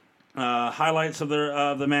 Highlights of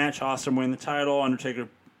the match: Austin winning the title. Undertaker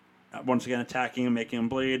once again attacking and making him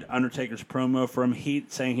bleed. Undertaker's promo from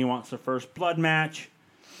Heat saying he wants the first blood match.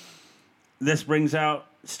 This brings out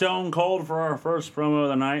Stone Cold for our first promo of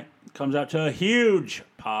the night. Comes out to a huge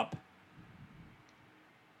pop.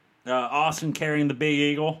 Austin carrying the Big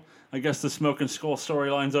Eagle. I guess the Smoking Skull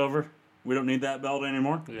storyline's over. We don't need that belt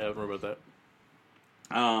anymore. Yeah, I don't know about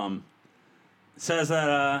that. Says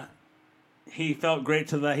that he felt great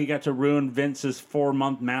that he got to ruin Vince's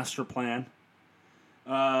 4-month master plan.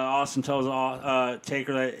 Austin tells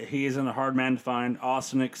Taker that he isn't a hard man to find.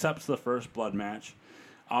 Austin accepts the first blood match.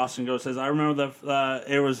 Austin says, I remember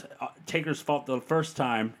it was Taker's fault the first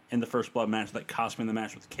time in the first blood match that cost me the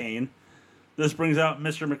match with Kane. This brings out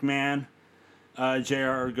Mr. McMahon.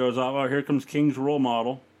 JR goes off, oh, here comes King's role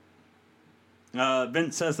model.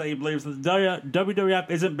 Vince says that he believes that the WWF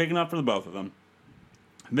isn't big enough for the both of them.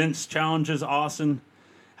 Vince challenges Austin,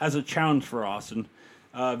 has a challenge for Austin.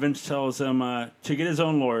 Vince tells him to get his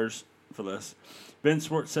own lawyers for this. Vince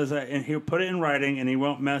says that, and he'll put it in writing, and he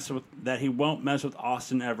won't mess with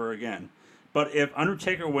Austin ever again. But if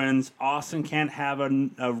Undertaker wins, Austin can't have a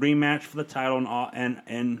rematch for the title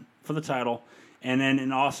and for the title, and then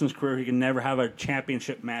in Austin's career, he can never have a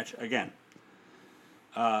championship match again.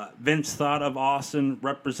 Vince thought of Austin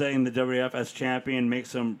representing the WWF as champion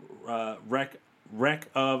makes him wreck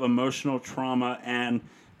of emotional trauma, and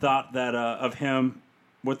thought that of him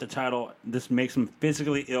with the title, this makes him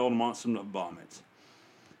physically ill and wants him to vomit.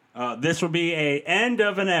 This will be an end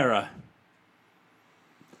of an era.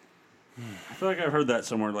 I feel like I've heard that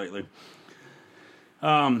somewhere lately.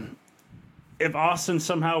 If Austin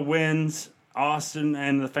somehow wins, Austin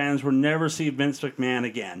and the fans will never see Vince McMahon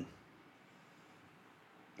again.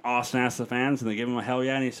 Austin asks the fans, and they give him a hell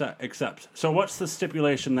yeah, and he accepts. So what's the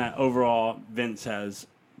stipulation that overall Vince has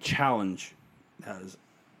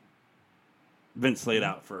Vince laid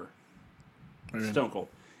out for Stone Cold?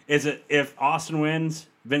 Is it if Austin wins,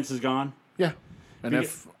 Vince is gone? Yeah. And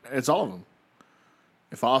if it's all of them.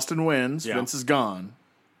 If Austin wins, Vince is gone.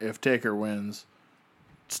 If Taker wins,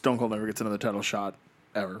 Stone Cold never gets another title shot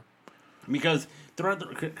ever. Because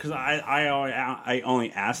I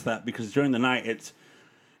only ask that because during the night it's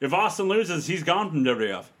if Austin loses, he's gone from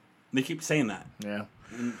WWF. They keep saying that. Yeah.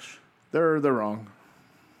 They're wrong.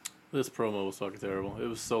 This promo was fucking terrible. It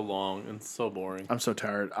was so long and so boring. I'm so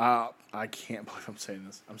tired. I can't believe I'm saying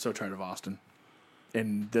this. I'm so tired of Austin.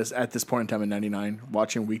 And at this point in time in '99,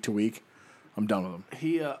 watching week to week, I'm done with him.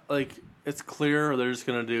 He it's clear they're just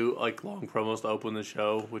gonna do long promos to open the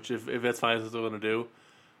show, which if that's fine, that's what they're gonna do.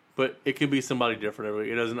 But it could be somebody different every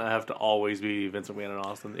week. It doesn't have to always be Vince McMahon and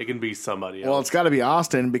Austin. It can be somebody else. Well, it's got to be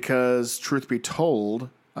Austin because, truth be told,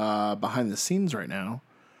 behind the scenes right now,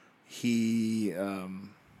 they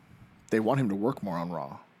want him to work more on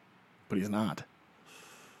Raw, but he's not.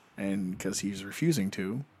 And because he's refusing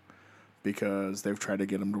to, because they've tried to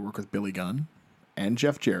get him to work with Billy Gunn and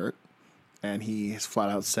Jeff Jarrett, and he has flat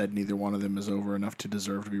out said neither one of them is over enough to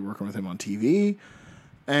deserve to be working with him on TV.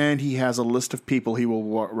 And he has a list of people he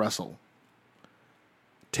will wrestle.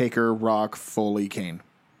 Taker, Rock, Foley, Kane.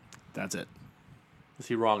 That's it. Is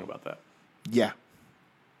he wrong about that? Yeah.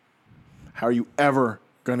 How are you ever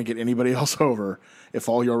going to get anybody else over if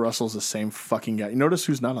all your wrestles the same fucking guy? You notice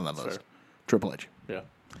who's not on that list? Triple H. Yeah.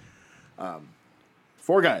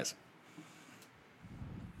 4 guys.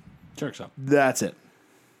 Jerks up. That's it.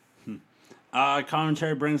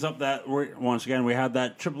 Commentary brings up that once again we had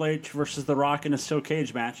that Triple H versus The Rock in a steel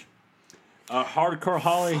cage match. Hardcore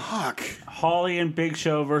Holly. Fuck. Holly and Big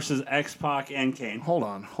Show versus X-Pac and Kane. Hold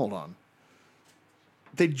on.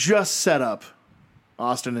 They just set up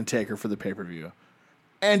Austin and Taker for the pay-per-view.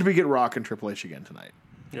 And we get Rock and Triple H again tonight.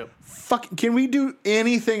 Yep. Fuck, can we do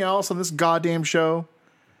anything else on this goddamn show?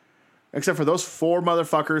 Except for those 4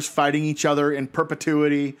 motherfuckers fighting each other in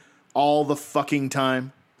perpetuity all the fucking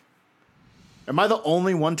time. Am I the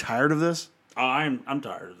only one tired of this? I'm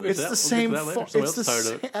tired of this. It's the same. It's the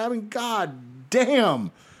same. I mean, god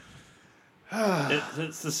damn.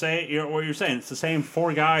 It's the same. What you're saying? It's the same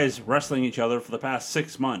 4 guys wrestling each other for the past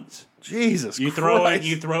 6 months. Jesus You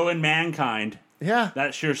Christ. throw in Mankind. Yeah.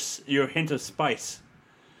 That's your hint of spice.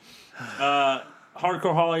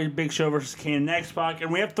 Hardcore Holly, Big Show versus Kane and X-Pac,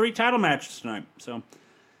 and we have 3 title matches tonight. So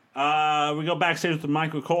we go backstage with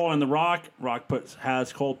Michael Cole and The Rock. Rock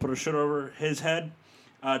has Cole put a shirt over his head,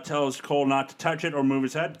 tells Cole not to touch it or move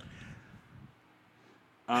his head.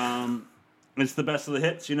 It's the best of the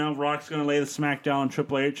hits, Rock's going to lay the smackdown on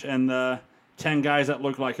Triple H and the 10 guys that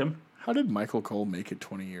look like him. How did Michael Cole make it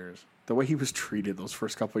 20 years? The way he was treated those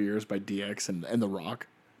first couple of years by DX and The Rock.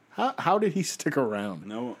 How did he stick around?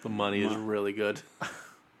 No, The money is really good.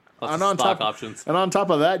 Lots And of on stock options. And on top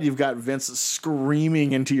of that, you've got Vince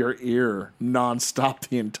screaming into your ear nonstop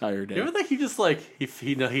the entire day. You ever think he just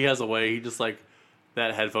he has a way, he just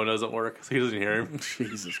that headphone doesn't work, so he doesn't hear him?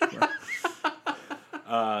 Jesus Christ.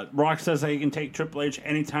 Rock says that he can take Triple H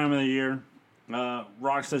any time of the year.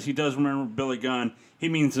 Rock says he does remember Billy Gunn. He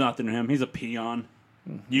means nothing to him. He's a peon.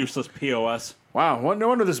 Useless POS. Wow, no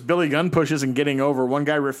wonder this Billy Gunn push isn't getting over. One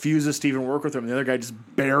guy refuses to even work with him. The other guy just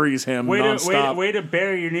buries him nonstop. Way to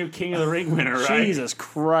bury your new King of the Ring winner, right? Jesus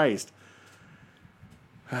Christ.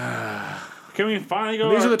 Can we finally go?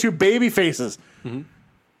 These are the 2 baby faces. Can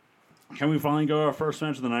we finally go to our first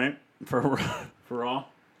match of the night for Raw?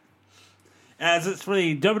 As it's for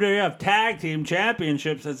the WWF Tag Team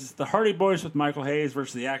Championships, as it's the Hardy Boys with Michael Hayes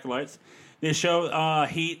versus the Acolytes. They show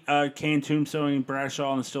Heat, Kane tombstoning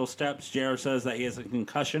Bradshaw on the steel steps. JR says that he has a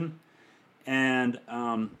concussion. And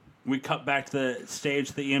we cut back to the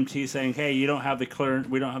stage, the EMT saying, hey, you don't have the clearance.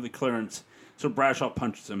 We don't have the clearance. So Bradshaw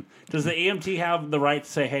punches him. Does the EMT have the right to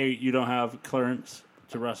say, hey, you don't have clearance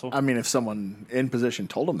to wrestle? I mean, if someone in position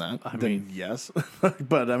told him that, then yes.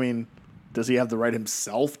 But, I mean, does he have the right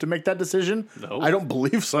himself to make that decision? No. I don't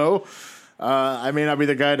believe so. I may not be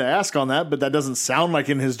the guy to ask on that, but that doesn't sound like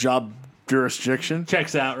in his job jurisdiction.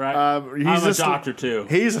 Checks out, right? I'm a doctor, too.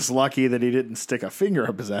 He's just lucky that he didn't stick a finger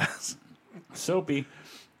up his ass. Soapy.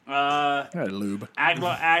 Lube.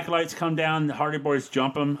 Acolytes come down. The Hardy Boys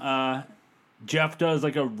jump him. Jeff does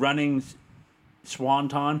like a running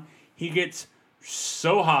swanton. He gets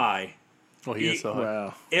so high. Well, he is so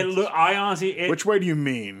high. Wow. Which way do you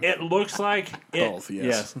mean? It looks like Both,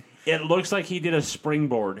 yes. It looks like he did a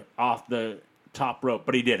springboard off the top rope,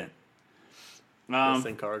 but he didn't.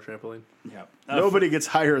 Wrestling car trampoline. Yeah. Nobody gets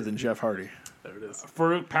higher than Jeff Hardy. There it is.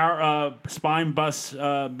 Farouk power spine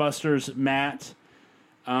busters Matt.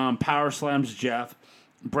 Power slams Jeff.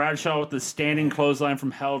 Bradshaw with the standing clothesline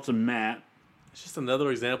from hell to Matt. It's just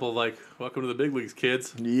another example of welcome to the big leagues,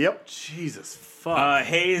 kids. Yep. Jesus fuck.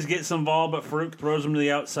 Hayes gets involved, but Farouk throws him to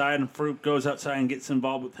the outside, and Farouk goes outside and gets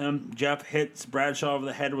involved with him. Jeff hits Bradshaw over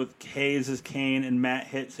the head with Hayes' cane, and Matt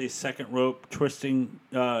hits a second rope twisting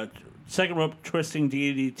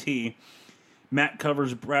DDT. Matt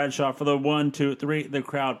covers Bradshaw for the 1, 2, 3. The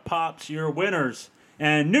crowd pops. Your winners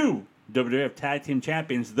and new WWF Tag Team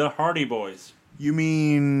Champions, the Hardy Boys. You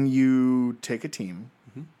mean you take a team,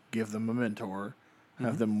 give them a mentor,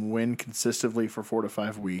 have them win consistently for 4 to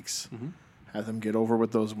 5 weeks, have them get over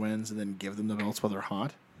with those wins, and then give them the belts while they're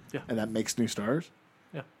hot? Yeah. And that makes new stars?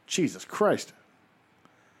 Yeah. Jesus Christ.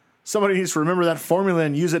 Somebody needs to remember that formula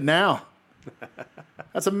and use it now.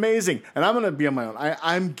 That's amazing. And I'm going to be on my own.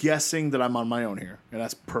 I'm guessing that I'm on my own here, and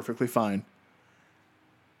that's perfectly fine.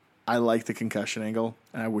 I like the concussion angle,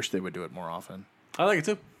 and I wish they would do it more often. I like it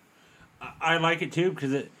too. I like it too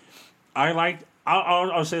because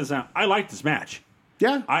I'll say this now. I like this match.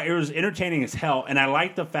 Yeah. It was entertaining as hell, and I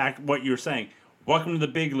like the fact what you were saying. Welcome to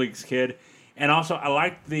the big leagues, kid. And also, I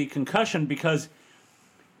like the concussion because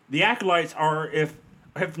the Acolytes are, if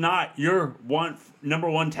not, you're number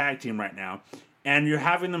one tag team right now, and you're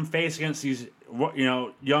having them face against these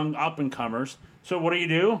young up and comers. So what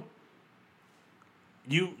do?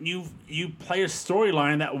 You play a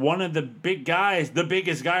storyline that one of the big guys, the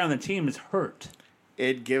biggest guy on the team, is hurt.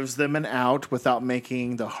 It gives them an out without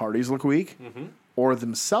making the Hardys look weak or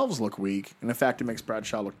themselves look weak. And in fact, it makes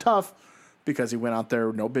Bradshaw look tough because he went out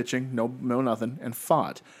there, no bitching, no nothing, and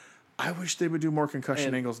fought. I wish they would do more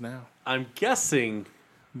concussion angles now. I'm guessing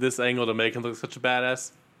this angle to make him look such a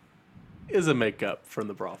badass is a makeup from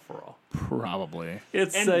the Brawl for All. Probably.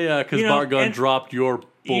 It's because Bart Gunn dropped your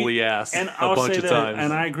bully ass a bunch of times.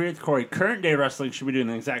 And I agree with Corey. Current day wrestling should be doing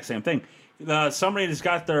the exact same thing. Somebody that's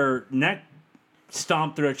got their neck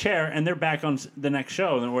stomp through a chair, and they're back on the next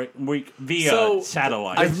show the week via So,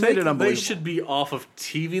 satellite. I made think it they unbelievable. should be off of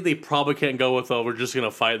TV. They probably can't go with, we're just going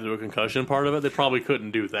to fight through a concussion part of it. They probably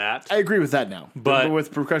couldn't do that. I agree with that now. But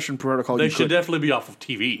with percussion protocol, They you should could. definitely be off of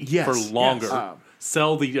TV Yes, for longer. yes.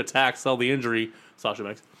 Sell the attack, sell the injury. Sasha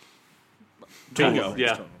Banks. Bingo.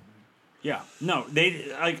 Yeah. Yeah, no,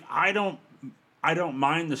 they like. I don't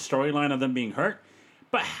mind the storyline of them being hurt,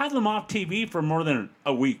 but have them off TV for more than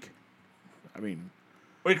a week, I mean,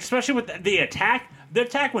 especially with the attack. The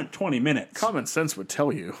attack went 20 minutes. common sense would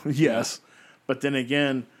tell you yes, but then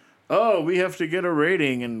again, we have to get a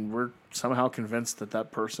rating, and we're somehow convinced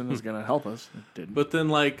that person is going to help us. It didn't. But then,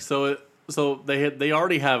 so they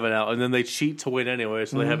already have it out, and then they cheat to win anyway,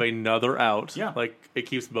 so they have another out. Yeah. Like, it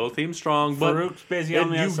keeps both teams strong. But Farouk's busy on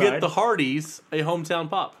and the you outside. get the Hardys a hometown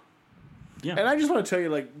pop. Yeah, And I just want to tell you,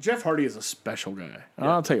 like, Jeff Hardy is a special guy. And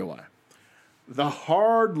I'll tell you why. The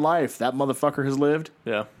hard life that motherfucker has lived,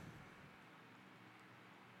 Yeah.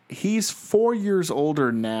 he's 4 years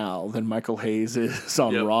older now than Michael Hayes is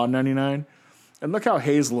on Yep. Raw 99. And look how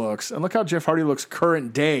Hayes looks. And look how Jeff Hardy looks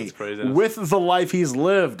current day crazy. with the life he's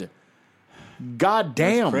lived. God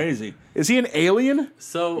damn. crazy. Is he an alien?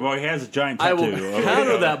 So Well, he has a giant I tattoo. will over counter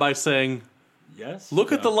there. that by saying, Yes.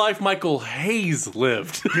 look at the life Michael Hayes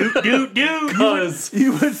lived. dude. Because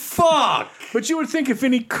You would fuck. But you would think if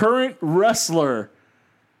any current wrestler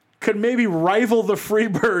could maybe rival the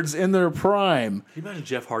Freebirds in their prime. Can you imagine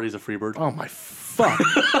Jeff Hardy's a Freebird? Oh my fuck.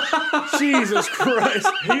 Jesus Christ.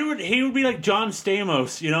 He would be like John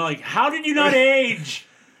Stamos. You know, like how did you not age?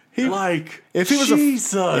 If he was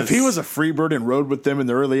Jesus. if he was a Freebird and rode with them in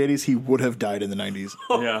the early 80s, he would have died in the 90s.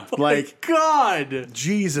 Yeah. Like God.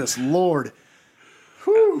 Jesus Lord.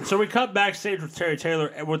 So we cut backstage with Terry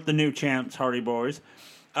Taylor with the new champs, Hardy Boys.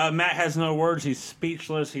 Matt has no words. He's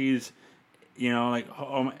speechless. He's, like,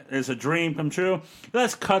 oh, it's a dream come true.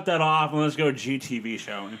 Let's cut that off and let's go GTV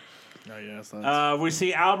showing. Oh, yes, We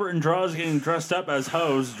see Albert and Draws getting dressed up as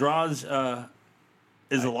hoes. Draws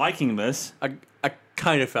is liking this. I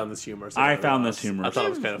kind of found this humorous. I found this humorous. I thought it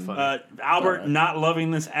was kind of funny. Albert not loving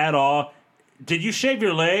this at all. Did you shave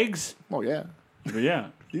your legs? Oh yeah. Yeah.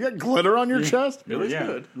 You got glitter on your chest? It looks yeah.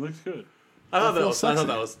 good. It looks good. I thought that sexy.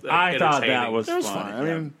 was I thought that entertaining, was It was funny. fine. I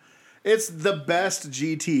mean, it's the best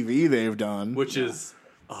GTV they've done. which is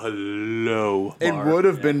a low It bar. would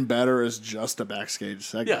have been better as just a backstage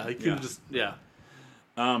segment. Yeah, you could just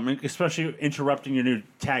Especially interrupting your new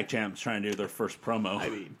tag champs trying to do their first promo. I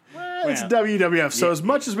mean, It's Yeah. WWF, so as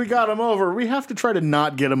much as we got them over, we have to try to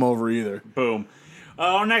not get them over either. Boom.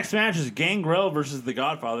 Our next match is Gangrel versus The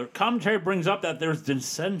Godfather. Commentary brings up that there's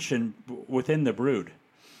dissension within the Brood.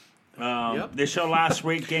 They showed last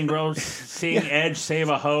week Gangrel seeing Edge save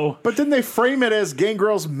a hoe. But then they frame it as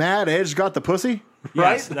Gangrel's mad Edge got the pussy.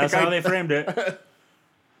 Yes, Right? that's how they framed it.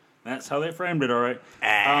 That's how they framed it, all right.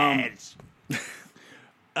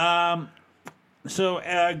 So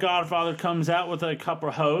Godfather comes out with a couple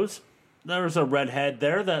of hoes. There's a redhead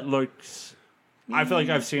there that looks... I feel like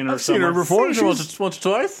I've seen her I've seen her somewhere. before. once She's, or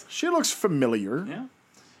twice. she looks familiar.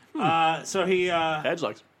 Yeah. So he... Edge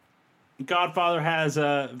likes. Godfather has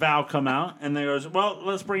Val come out, and they goes, well,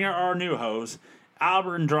 let's bring out our new hoes.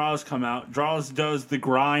 Albert and Draws come out. Draws does the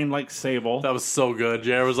grind like Sable. That was so good.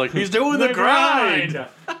 Jared was like, he's doing the grind.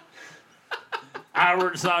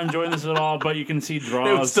 Albert's not enjoying this at all, but you can see It was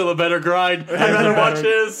Draws. still a better grind. I'd rather watch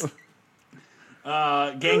his.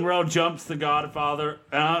 Gangrel jumps the Godfather,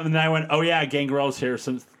 and then I went, oh yeah, Gangrel's here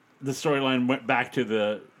since the storyline went back to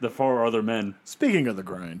the four other men. Speaking of the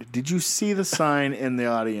grind, did you see the sign in the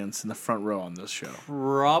audience in the front row on this show?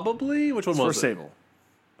 Probably. Which one For was it? Sable.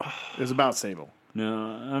 It was about Sable.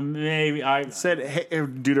 No, maybe I Said, hey,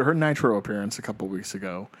 due to her Nitro appearance a couple weeks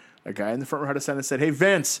ago, a guy in the front row had a sign that said, hey,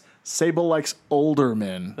 Vince, Sable likes older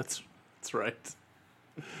men. That's right.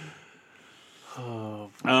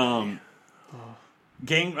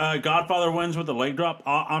 Godfather wins with a leg drop.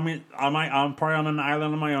 I'm probably on an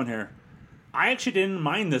island on my own here. I actually didn't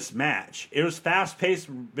mind this match. It was fast paced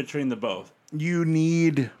between the both. You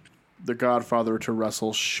need the Godfather to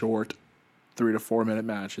wrestle short 3 to 4 minute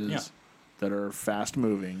matches that are fast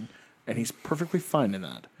moving, and he's perfectly fine in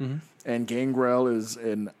that. Mm-hmm. And Gangrel is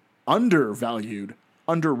an undervalued,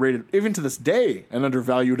 underrated, even to this day, an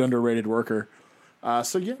undervalued, underrated worker.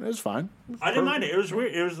 So yeah, it was fine. I didn't mind it. It was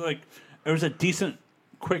weird. It was a decent,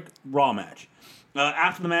 quick Raw match.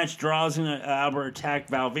 After the match, Draws and Albert attack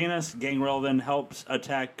Val Venus. Gangrel then helps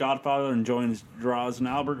attack Godfather and joins Draws and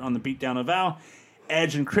Albert on the beatdown of Val.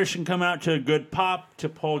 Edge and Christian come out to a good pop to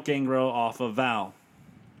pull Gangrel off of Val.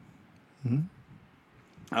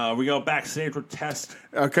 We go backstage with Test.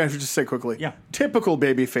 Can I just say quickly? Yeah. Typical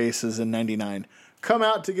baby faces in '99 come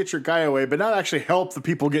out to get your guy away, but not actually help the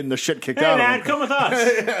people getting the shit kicked Hey, out man, of them. come with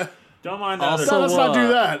us. Don't mind that. Also- No, let's not do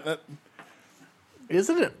that.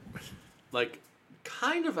 Isn't it like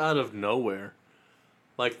kind of out of nowhere,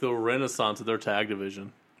 like the renaissance of their tag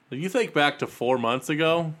division? If you think back to 4 months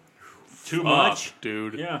ago, Too much.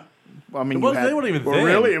 dude. Yeah. I mean, It wasn't- they weren't even well, then.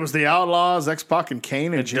 really, it was the Outlaws, X-Pac and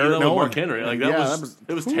Kane, and Jarrett D'Lo and Nolan. Mark Henry, like that Yeah, was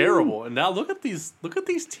it was terrible. And now look at these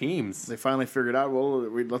teams. They finally figured out. Well,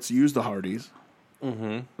 let's use the Hardys.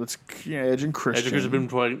 Mm-hmm. Let's Edge and Christian. Edgers have been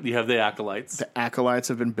playing. You have the acolytes. The acolytes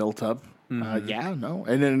have been built up. And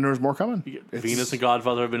then there's more coming. Venus and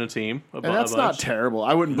Godfather have been a team. And that's not terrible.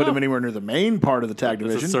 I wouldn't put them anywhere near the main part of the tag It's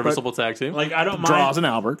division. a serviceable tag team. Like, I don't mind. Draws and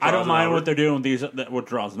Albert. I don't Draws and mind Albert. what they're doing with these, with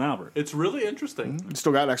Draws and Albert. It's really interesting. You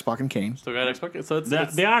still got X-Pac and Kane. Still got expected. So it's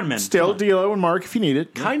The Iron Men. Still D'Lo and Mark if you need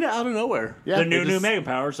it. kind of out of nowhere. Yeah. The they new mega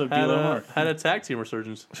powers of Had D'Lo and a, Mark. had a tag team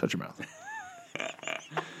resurgence. Shut your mouth.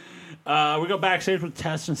 We go backstage with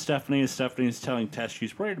Test and Stephanie. And Stephanie's telling Test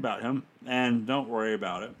she's worried about him, and don't worry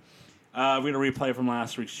about it. We got a replay from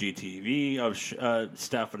last week's GTV of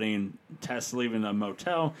Stephanie and Test leaving the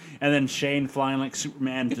motel, and then Shane flying like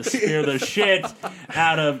Superman to spear the shit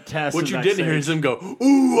out of Test. What you backstage. didn't hear is him go,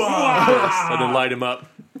 ooh, ah, and then light him up.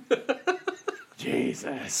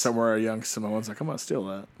 Jesus. Somewhere a young Samoan's like, I'm going to steal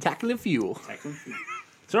that. Tackling fuel.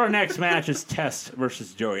 So our next match is Test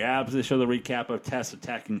versus Joey Abs. They show the recap of Test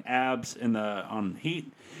attacking Abs on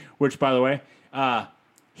Heat, which, by the way,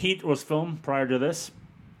 Heat was filmed prior to this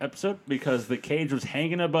episode because the cage was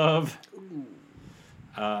hanging above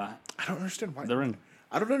I don't understand why. the ring.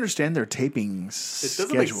 I don't understand their taping It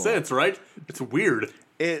schedule. doesn't make sense, right? It's weird.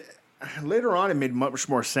 Later on, it made much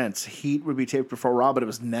more sense. Heat would be taped before Raw, but it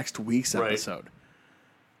was next week's Right. episode.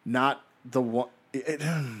 Not the one.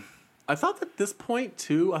 I thought at this point,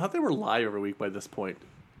 too, I thought they were live every week by this point.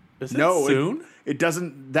 Is it No, soon? It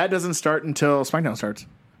doesn't. That doesn't start until SmackDown starts.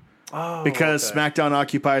 Oh, Because okay. SmackDown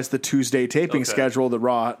occupies the Tuesday taping Okay. schedule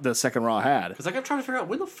that the second Raw had. Because like, I'm trying to figure out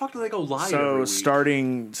when the fuck do they go live every So week?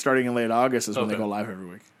 starting in late August is when they Okay. go live every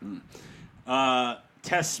week.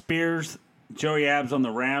 Test spears Joey Abs on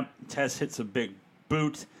the ramp. Test hits a big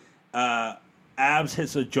boot. Abs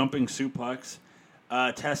hits a jumping suplex.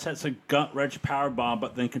 Test hits a gut wrench power bomb,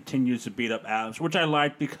 but then continues to beat up Abs, which I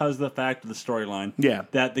liked because of the fact of the storyline. Yeah.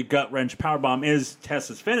 That the gut wrench power bomb is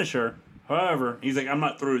Test's finisher. However, he's like, I'm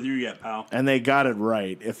not through with you yet, pal. And they got it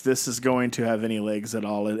right. If this is going to have any legs at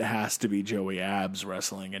all, it has to be Joey Abs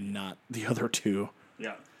wrestling and not the other two.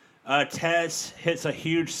 Yeah. Test hits a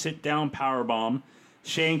huge sit-down power bomb.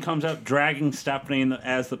 Shane comes up dragging Stephanie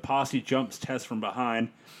as the posse jumps Test from behind.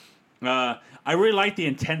 I really like the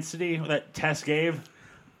intensity that Test gave.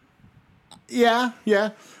 Yeah.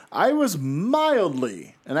 I was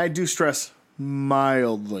mildly, and I do stress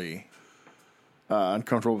mildly,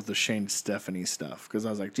 uncomfortable with the Shane Stephanie stuff because I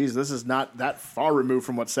was like, geez, this is not that far removed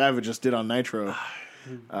from what Savage just did on Nitro.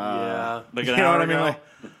 Yeah. Like You an know hour what I mean? ago.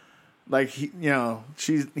 Like he,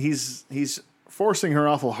 he's forcing her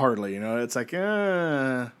awful hardly. It's like,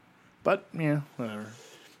 but yeah, whatever.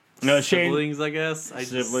 No, Shane. Siblings, I guess.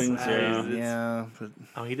 Siblings, yeah. Yeah, but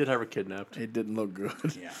Oh, he did have her kidnapped. it didn't look good.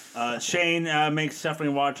 Yeah. Shane makes Stephanie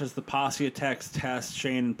watch as the posse attacks Test.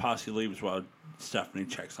 Shane and posse leaves while Stephanie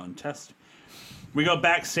checks on Test. We go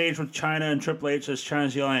backstage with Chyna and Triple H as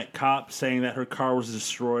Chyna's yelling at cops, saying that her car was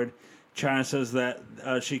destroyed. Chyna says that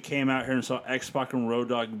she came out here and saw X-Pac and Road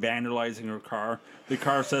Dogg vandalizing her car. The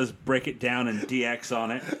car says "Break it down" and DX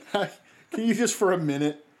on it. Can you just for a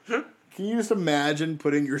minute? Can you just imagine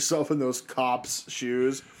putting yourself in those cops'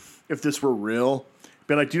 shoes if this were real?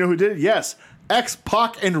 Be like, do you know who did it? Yes,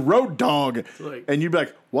 X-Pac and Road Dogg. Like- And you'd be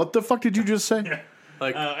like, what the fuck did you just say?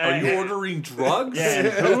 Like, are you ordering drugs? And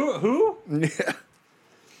who? Yeah.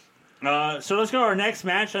 So let's go to our next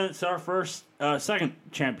match. And it's our second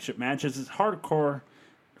championship match. It's hardcore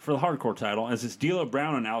for the hardcore title. As it's D'Lo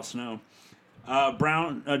Brown and Al Snow.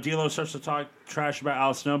 D'Lo starts to talk trash about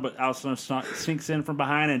Al Snow, but Al Snow sneaks in from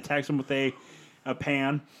behind and attacks him with a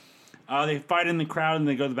pan. They fight in the crowd and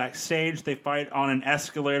they go to the backstage. They fight on an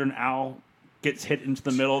escalator and Al gets hit into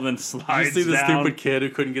the middle, then slides Did you see the down. stupid kid who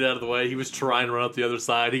couldn't get out of the way? He was trying to run up the other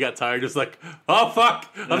side. He got tired, just like, oh, fuck,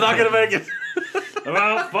 I'm not going to make it.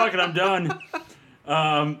 Well, fuck it, I'm done.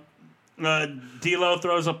 D'Lo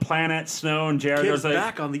throws a plant at Snow, and JR Kid's goes like,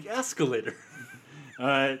 back on the escalator.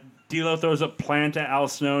 D'Lo throws a plant at Al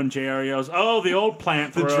Snow, and JR yells, "Oh, the old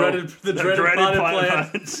plant throw." The dreaded potted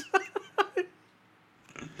plant. plants.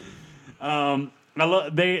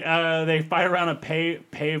 They fight around a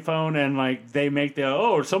payphone and like they make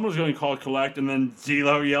someone's going to call collect, and then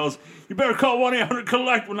D'Lo yells, "You better call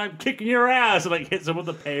 1-800-collect when I'm kicking your ass," and like hits him with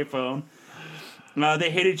a payphone. They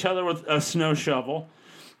hit each other with a snow shovel.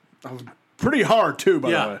 Pretty hard too,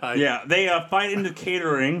 by the way. They fight into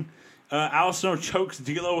catering. Al Snow chokes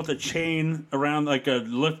D'Lo with a chain around like a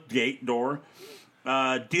lift gate door.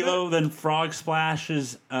 D'Lo then frog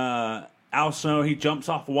splashes Al Snow. He jumps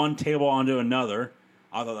off one table onto another.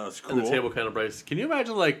 I thought that was cool. And the table kind of breaks. Can you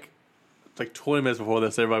imagine like 20 minutes before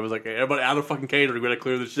this, everybody was like, hey, everybody out of fucking catering, we gotta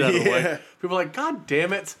clear this shit out of the way. People are like, God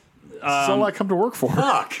damn it. That's all I come to work for.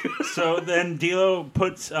 Fuck. So then D'Lo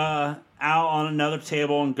puts Al on another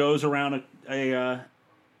table and goes around a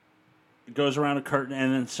curtain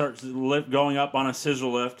and then starts going up on a scissor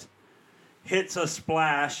lift. Hits a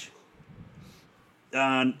splash.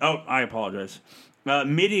 I apologize.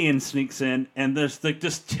 Midian sneaks in and there's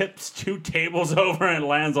just tips 2 tables over and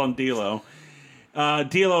lands on D'Lo.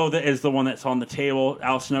 D'Lo is the one that's on the table.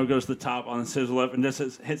 Al Snow goes to the top on the scissor lift and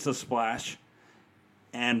just hits a splash.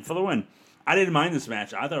 And for the win. I didn't mind this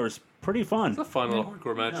match. I thought it was pretty fun. It's a fun little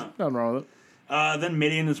hardcore match. Yeah. Nothing wrong with it. Then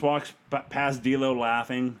Midian just walks past D'Lo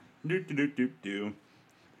laughing. We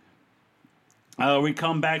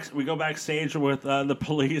go backstage with the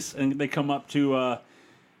police, and they come up to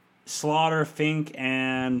Slaughter, Fink,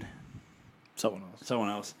 and Someone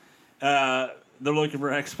else. They're looking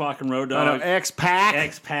for X-Pac and Road Dogg. X-Pac.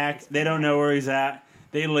 X-Pac. They don't know where he's at.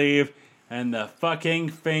 They leave, and the fucking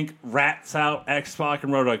Fink rats out X-Pac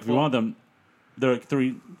and Road Dogg. If you want them, they're like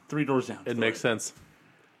three doors down. It makes sense.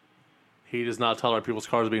 He does not tolerate people's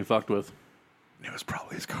cars being fucked with. It was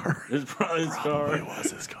probably his car. It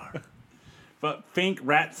was his car. But Fink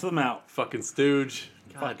rats them out. Fucking stooge.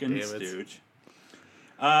 Fucking stooge.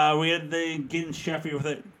 We had the getting Sheffy with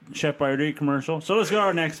a Chef Boyardee commercial. So let's go to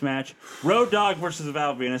our next match. Road Dogg versus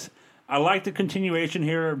Val Venus. I like the continuation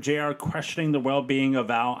here of JR questioning the well-being of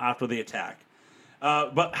Val after the attack.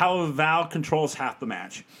 But how Val controls half the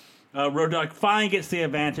match. Road Dogg finally gets the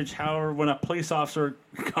advantage. However, when a police officer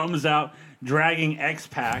comes out dragging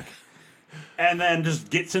X-Pac and then just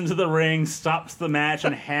gets into the ring, stops the match,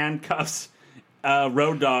 and handcuffs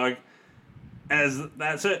Road Dogg, as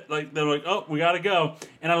that's it. Like they're like, oh, we gotta go.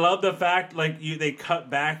 And I love the fact they cut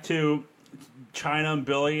back to China and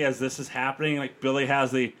Billy as this is happening. Like Billy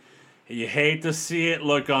has the you hate to see it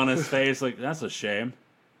look on his face. Like that's a shame.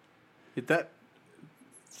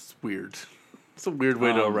 It's weird. It's a weird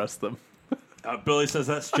way to arrest them. Billy says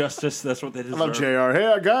that's justice. That's what they deserve. I love JR.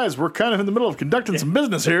 Hey, guys, we're kind of in the middle of conducting some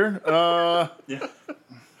business here. Yeah.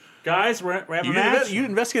 Guys, we have a match. You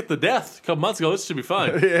investigate the death a couple months ago. This should be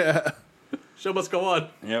fine. Yeah. Show must go on.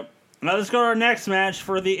 Yep. Now let's go to our next match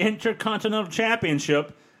for the Intercontinental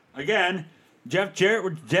Championship. Again, Jeff Jarrett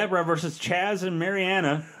with Deborah versus Chaz and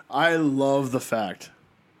Mariana. I love the fact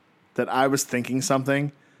that I was thinking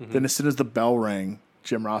something. Then as soon as the bell rang,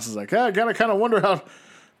 Jim Ross is like, hey, I gotta kind of wonder how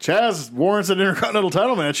Chaz warrants an Intercontinental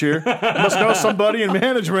title match here. Must know somebody in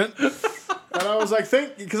management. And I was like,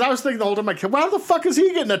 because I was thinking the whole time, like, how the fuck is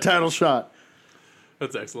he getting a title shot?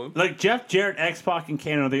 That's excellent. Like Jeff Jarrett, X-Pac, and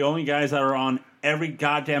Kane are the only guys that are on every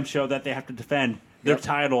goddamn show that they have to defend their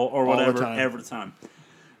title or whatever every time.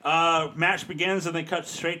 Match begins and they cut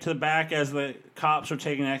straight to the back as the cops are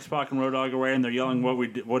taking X-Pac and Road Dogg away and they're yelling, "What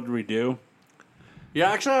did we do?" Yeah,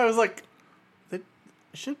 actually, I was like, they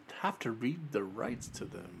should have to read the rights to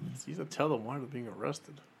them. You have to tell them why they're being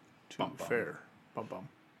arrested. To be fair. Bum bum.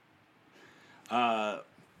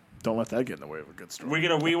 Don't let that get in the way of a good story. We get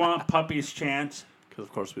a "We Want Puppies" chant. Because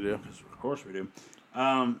of course we do. Of course we do.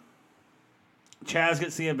 Chaz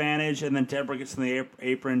gets the advantage, and then Deborah gets in the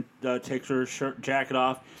apron, takes her jacket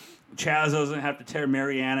off. Chaz doesn't have to tear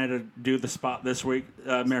Mariana to do the spot this week.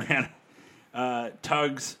 Mariana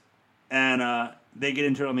tugs, and they get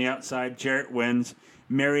into it on the outside. Jarrett wins.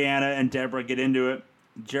 Mariana and Deborah get into it.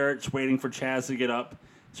 Jarrett's waiting for Chaz to get up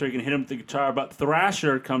so he can hit him with the guitar, but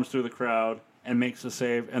Thrasher comes through the crowd and makes the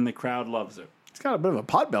save, and the crowd loves it. He's got a bit of a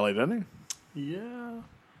pot belly, doesn't he? Yeah.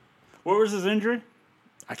 What was his injury?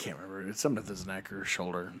 I can't remember. It's something with his neck or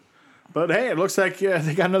shoulder. But hey, it looks like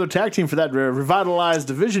they got another tag team for that revitalized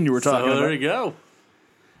division you were talking about. So there you go.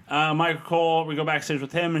 Michael Cole, we go backstage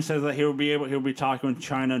with him and says that he'll be talking with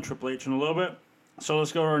China and Triple H in a little bit. So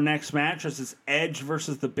let's go to our next match. This is Edge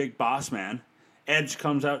versus the Big Boss Man. Edge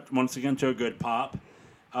comes out once again to a good pop.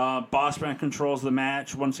 Boss Man controls the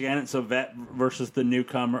match. Once again, it's a vet versus the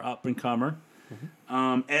newcomer, up-and-comer.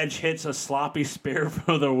 Edge hits a sloppy spear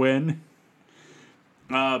for the win.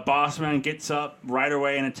 Bossman gets up right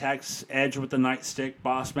away and attacks Edge with the nightstick.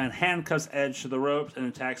 Bossman handcuffs Edge to the ropes and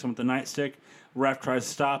attacks him with the nightstick. Ref tries to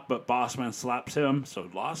stop, but Bossman slaps him, so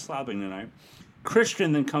lost slapping tonight.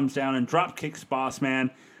 Christian then comes down and drop kicks Bossman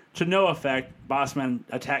to no effect. Bossman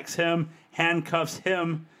attacks him, handcuffs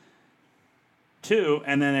him too,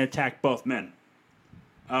 and then they attack both men.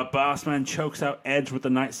 Bossman chokes out Edge with the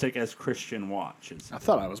nightstick as Christian watches. I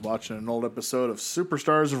thought I was watching an old episode of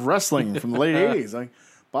Superstars of Wrestling from the late 80s. Like,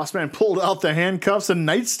 Bossman pulled out the handcuffs and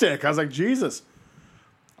nightstick. I was like, Jesus.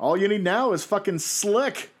 All you need now is fucking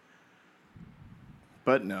Slick.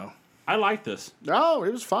 But no. I like this. No,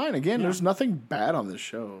 it was fine. Again, there's nothing bad on this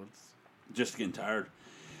show. Just getting tired.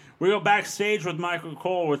 We go backstage with Michael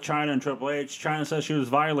Cole with Chyna and Triple H. Chyna says she was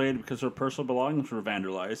violated because her personal belongings were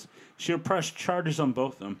vandalized. She would press charges on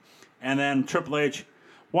both of them. And then Triple H,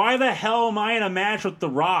 why the hell am I in a match with The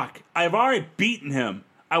Rock? I've already beaten him.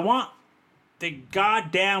 I want the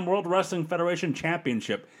goddamn World Wrestling Federation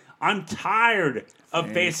Championship. I'm tired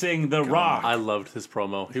of facing The Rock. I loved his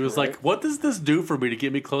promo. He was like, what does this do for me to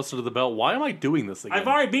get me closer to the belt? Why am I doing this again? I've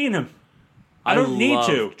already beaten him. I don't need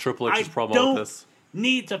to. Triple H's promo with don't this.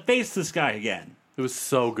 Need to face this guy again. It was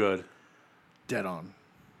so good. Dead on.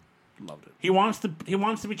 Loved it. He wants to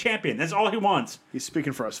be champion. That's all he wants. He's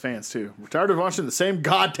speaking for us fans, too. We're tired of watching the same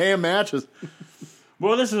goddamn matches.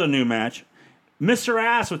 Well, this is a new match. Mr.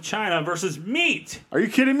 Ass with Chyna versus Meat Are you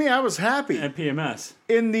kidding me? I was happy. at PMS.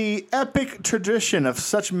 In the epic tradition of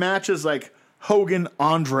such matches like Hogan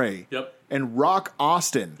Andre Yep. and Rock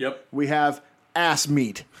Austin, Yep. we have Ass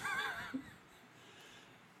Meat.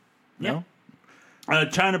 No?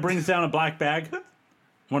 Chyna brings down a black bag.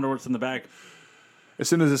 Wonder what's in the bag. As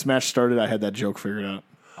soon as this match started, I had that joke figured out.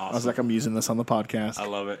 I was like, I'm using this on the podcast. I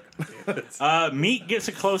love it. Meat gets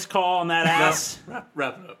a close call on that ass.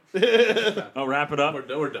 Wrap it up. Oh, wrap it up.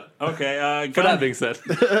 We're done. Okay. For that being said.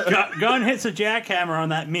 Gunn hits a jackhammer on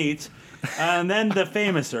that Meat, and then the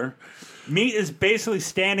Famouser. Meat is basically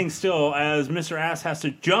standing still as Mr. Ass has to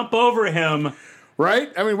jump over him.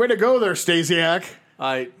 Right? I mean, way to go there, Stasiak.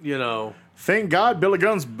 Thank God Billy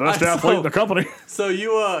Gunn's best athlete in the company. So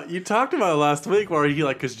you talked about it last week where he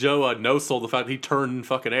because Joe no-sold the fact that he turned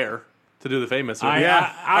fucking air to do the famous.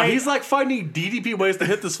 He's like finding DDP ways to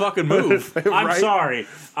hit this fucking move. I'm sorry.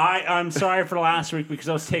 I'm sorry for last week because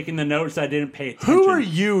I was taking the notes. I didn't pay attention. Who are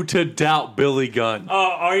you to doubt Billy Gunn?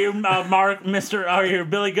 Are you Mark, Mister? Are you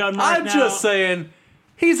Billy Gunn? I'm just saying.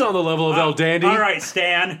 He's on the level of El Dandy. All right,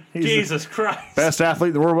 Stan. Jesus Christ. Best athlete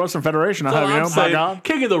in the World Wrestling Federation. I'll have you know, by God.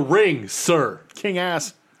 King of the ring, sir. King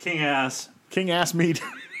Ass. King Ass. King Ass Meat.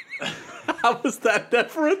 How was that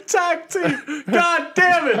never a tag team? God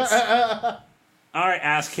damn it. All right,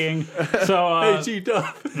 Ass King. So, Hey, G-Dub.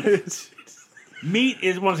 Meat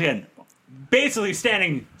is, once again, basically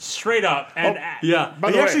standing straight up. And Yeah. By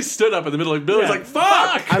He the way- actually stood up in the middle. Like, Billy was like,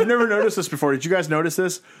 fuck! I've never noticed this before. Did you guys notice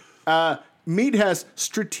this? Meat has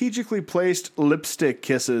strategically placed lipstick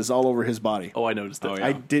kisses all over his body. Oh, I noticed it.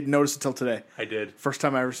 I didn't notice it till today. I did. First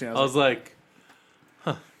time I ever seen it. I was like,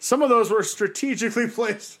 Some of those were strategically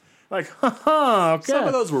placed. Like, okay. some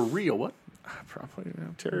of those were real. What? Probably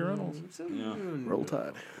Terry Reynolds. Roll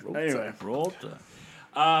Tide. anyway, rolled.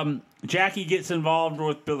 Jackie gets involved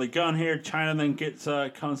with Billy Gunn here. Chyna then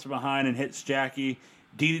comes from behind and hits Jackie.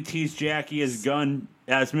 DDTs Jackie as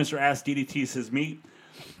Mr. Ass DDTs his Meat.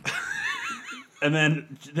 And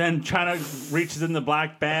then Chyna reaches in the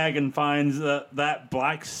black bag and finds that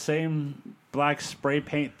black spray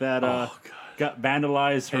paint that got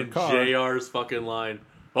vandalized her And car. JR's fucking line.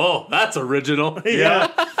 Oh, that's original. Yeah,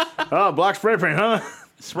 Oh, black spray paint, huh?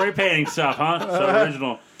 spray painting stuff, huh? So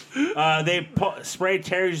original. They spray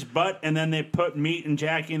Terry's butt, and then they put Meat and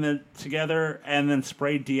Jackie together, and then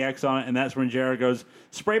spray DX on it, and that's when JR goes,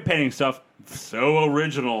 spray painting stuff, so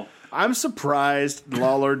original. I'm surprised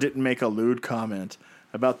Lawler didn't make a lewd comment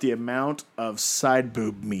about the amount of side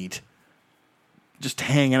boob meat just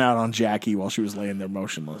hanging out on Jackie while she was laying there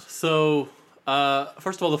motionless. So,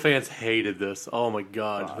 first of all, the fans hated this. Oh my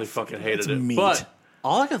god, they fucking hated it. meat. But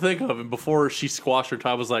all I could think of, and before she squashed her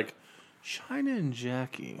tie, was like, Chyna and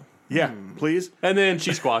Jackie. Yeah, please. And then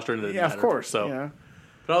she squashed her, and it didn't Yeah, of matter. course. So, Yeah.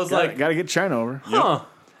 but I was like, Got to get China over. huh?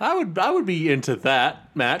 I would be into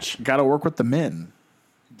that match. Got to work with the men.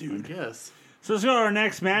 Dude, yes. So let's go to our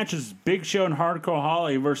next match is Big Show and Hardcore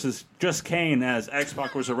Holly versus Just Kane as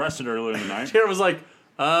X-Pac was arrested earlier in the night. Tara was like,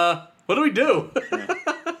 what do we do?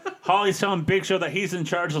 Holly's telling Big Show that he's in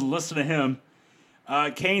charge of listening to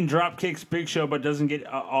him. Kane drop kicks Big Show but doesn't get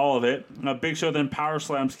all of it. Big Show then power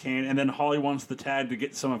slams Kane, and then Holly wants the tag to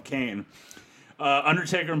get some of Kane.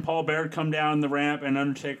 Undertaker and Paul Bearer come down the ramp, and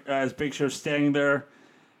Undertaker, as Big Show's standing there,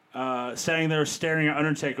 standing there staring at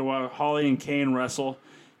Undertaker while Holly and Kane wrestle.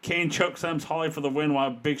 Kane chokeslams Holly for the win while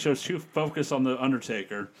Big Show's too focused on the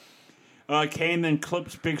Undertaker. Kane then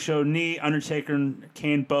clips Big Show knee. Undertaker and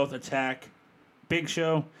Kane both attack Big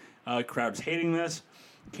Show. Crowd's hating this.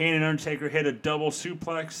 Kane and Undertaker hit a double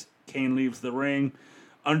suplex. Kane leaves the ring.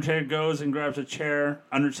 Undertaker goes and grabs a chair.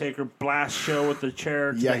 Undertaker blasts Show with the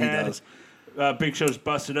chair to the head. He does. Big Show's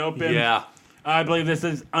busted open. Yeah. I believe this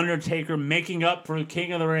is Undertaker making up for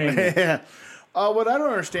King of the Ring. Yeah. What I don't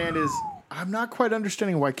understand is I'm not quite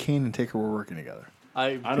understanding why Kane and Taker were working together.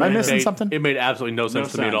 Am I missing something? It made absolutely no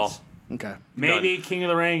sense to me at all. Okay. Maybe King of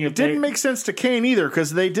the Ring. It didn't make sense to Kane either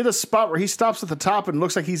because they did a spot where he stops at the top and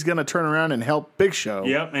looks like he's going to turn around and help Big Show.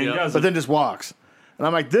 Yep, and he does. But then just walks. And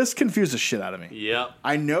I'm like, this confused the shit out of me. Yep.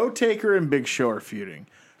 I know Taker and Big Show are feuding.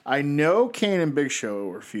 I know Kane and Big Show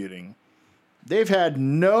are feuding. They've had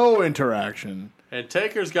no interaction. And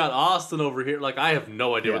Taker's got Austin over here. Like, I have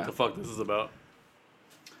no idea what the fuck this is about.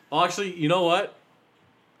 Oh, actually, you know what?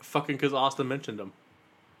 Fucking because Austin mentioned him.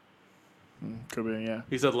 Could be, yeah.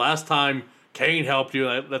 He said last time Kane helped you.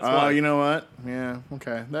 That's why. Oh, you know what? Yeah,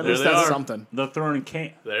 okay. There That's they are. something. The throwing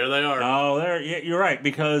Kane. There they are. Oh, there. Yeah, you're right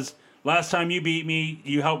because last time you beat me,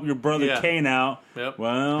 you helped your brother Kane out. Yep.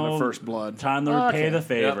 Well, First blood. time to repay the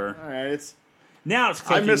favor. All right, it's. Now it's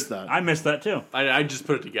clicking. I missed that. I missed that too. I just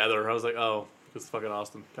put it together. I was like, oh, it's fucking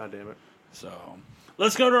Austin. God damn it. So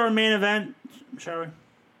let's go to our main event, shall we?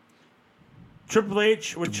 Triple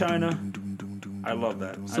H with China. I love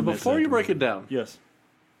that. So before you break it down, yes,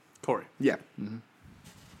 Corey, Yeah.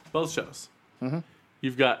 both shows.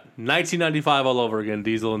 You've got 1995 all over again,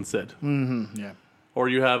 Diesel and Sid. Yeah. Or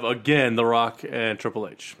you have, again, The Rock and Triple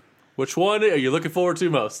H. Which one are you looking forward to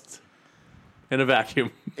most? In a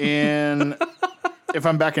vacuum. And if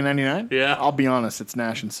I'm back in 99, Yeah. I'll be honest, it's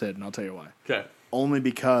Nash and Sid, and I'll tell you why. Okay. Only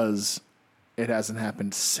because it hasn't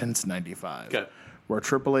happened since 95. Okay. Where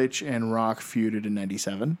Triple H and Rock feuded in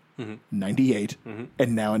 97, 98,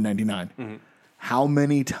 and now in 99. How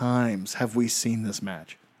many times have we seen this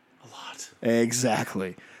match? A lot.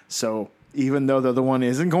 Exactly. So even though the other one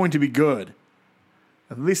isn't going to be good,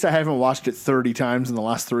 at least I haven't watched it 30 times in the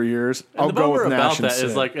last 3 years. And I'll the go bummer with Nash about and that Sid.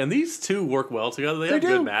 is like, and these two work well together. They have do.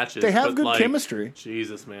 good matches. They have but good like, chemistry.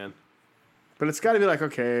 Jesus, man. But it's got to be like,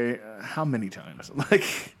 okay, how many times?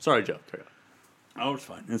 Like, Sorry, Joe. Carry on. Oh, it's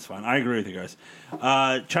fine. It's fine. I agree with you guys.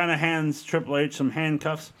 China hands Triple H some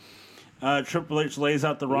handcuffs. Triple H lays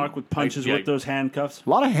out The Rock with punches yeah. with those handcuffs. a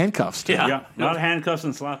lot of handcuffs. Too. Yeah. Yeah, a lot of handcuffs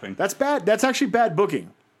and slapping. That's bad. That's actually bad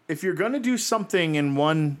booking. If you're going to do something in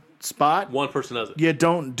one spot, One person does it. you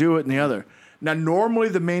don't do it in the other. Now, normally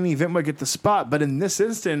the main event would get the spot, but in this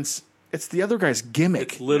instance, it's the other guy's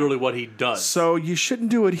gimmick. It's literally what he does. So you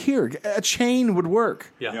shouldn't do it here. A chain would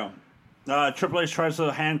work. Yeah. Triple H tries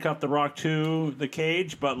to handcuff The Rock to the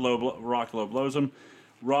cage, but Rock low blows him.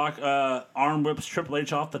 Rock arm whips Triple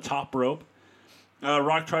H off the top rope.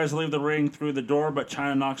 Rock tries to leave the ring through the door, but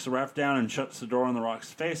China knocks the ref down and shuts the door on The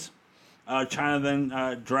Rock's face. China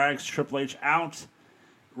then drags Triple H out.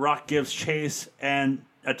 Rock gives chase and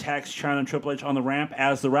attacks China and Triple H on the ramp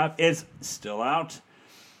as the ref is still out.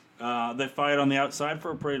 They fight on the outside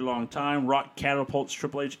for a pretty long time. Rock catapults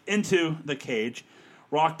Triple H into the cage.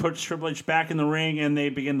 Rock puts Triple H back in the ring, and they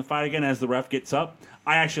begin the fight again as the ref gets up.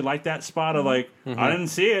 I actually like that spot of I didn't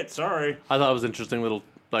see it, sorry. I thought it was an interesting little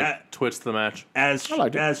twist to the match. As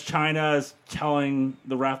liked it. as China is telling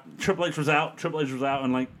the ref, Triple H was out,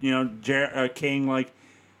 and King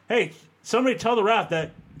hey, somebody tell the ref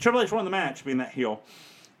that Triple H won the match, being that heel.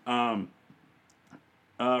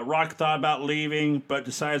 Rock thought about leaving, but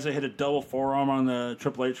decides to hit a double forearm on the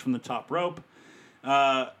Triple H from the top rope.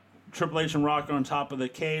 Triple H and Rock are on top of the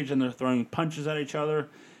cage, and they're throwing punches at each other.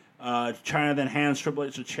 China then hands Triple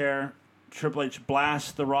H a chair. Triple H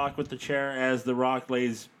blasts The Rock with the chair as The Rock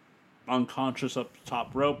lays unconscious up the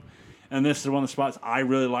top rope. And this is one of the spots I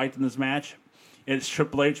really liked in this match. It's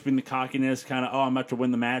Triple H being the cockiness, kind of, I'm about to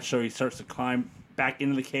win the match, so he starts to climb back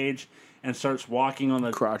into the cage and starts walking on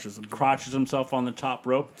the Crotches himself on the top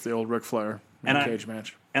rope. It's the old Ric Flair cage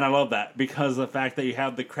match. And I love that because of the fact that you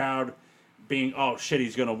have the crowd being, oh shit,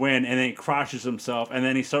 he's going to win, and then he crotches himself, and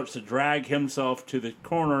then he starts to drag himself to the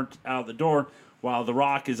corner out of the door while The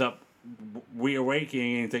Rock is up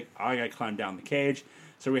reawakening, and he's like, I got to climb down the cage.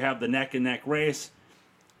 So we have the neck and neck race.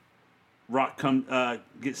 Rock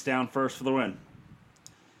gets down first for the win.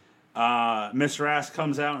 Mr. Ass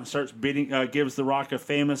comes out and starts gives The Rock a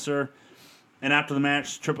famouser. And after the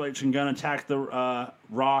match, Triple H and Gunn attack the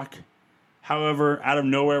Rock. However, out of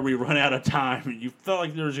nowhere, we run out of time. You felt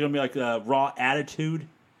like there was going to be like a Raw attitude,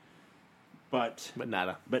 but But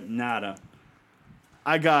nada. nada.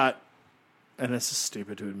 I got and this is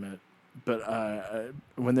stupid to admit, but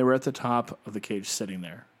when they were at the top of the cage sitting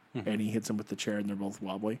there, and he hits him with the chair and they're both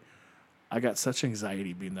wobbly, I got such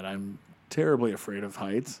anxiety being that I'm terribly afraid of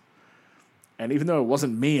heights. And even though it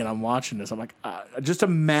wasn't me and I'm watching this, I'm like, just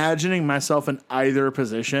imagining myself in either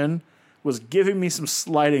position was giving me some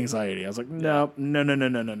slight anxiety. I was like, no.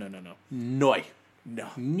 Noi. No.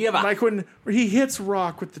 Never. Like when he hits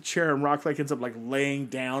Rock with the chair and Rock like ends up like laying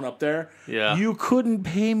down up there. Yeah. You couldn't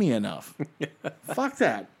pay me enough. Fuck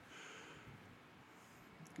that.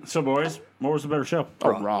 So, boys, what was the better show?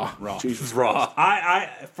 Oh, Raw. Jesus. Raw.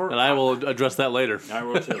 And I will address that later. I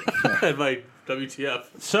will too. At my WTF.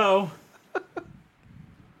 So,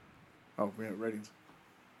 We have ratings.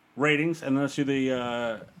 ratings, and let's do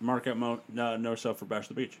the markup no sub for Bash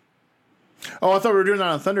the Beach. Oh, I thought we were doing that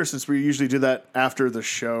on Thunder since we usually do that after the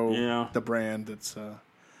show. Yeah. The brand that's.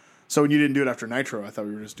 So when you didn't do it after Nitro, I thought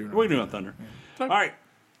we were just doing it. We can do it on Thunder. Yeah. All right.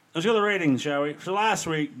 Let's go to the ratings, shall we? So last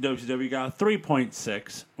week, WCW got a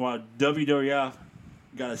 3.6, while WWF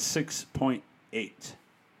got a 6.8.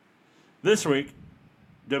 This week,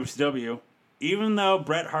 WCW, even though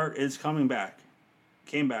Bret Hart is came back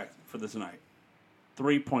for this night,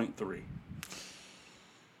 3.3.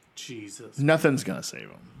 Jesus. Nothing's gonna save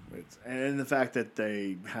them. And the fact that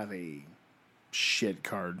they have a shit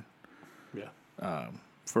card Yeah.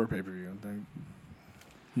 for a pay per view.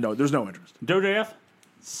 No, there's no interest. WWF,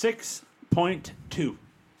 6.2.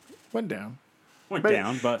 Went down. Went But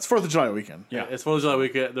down, but It's 4th of July weekend. yeah. It's 4th of July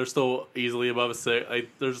weekend. They're still easily above a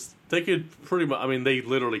 6. They could pretty much. I mean, they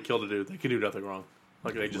literally killed a dude. They can do nothing wrong.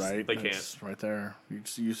 Like they just Right. they can't. It's right there.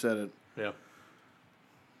 You said it. Yeah.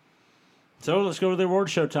 So let's go to the award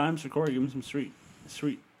show times. So Corey, give him some sweet.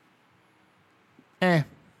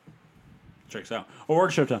 Checks out.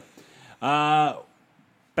 Award show time.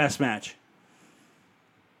 Best match.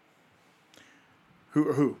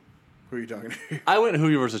 Who are you talking to? I went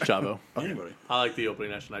Huey versus Chavo. Anybody. I like the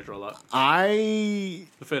opening match of Nitro a lot. The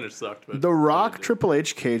The finish sucked. But Rock Triple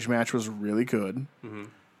H cage match was really good.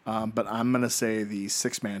 But I'm going to say the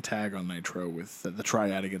 6-man tag on Nitro with the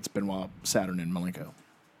triad against Benoit, Saturn, and Malenko.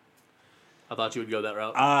 I thought you would go that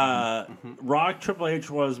route. Rock Triple H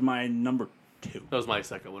was my number 2. That was my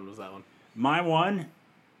second one. Was that one? My one,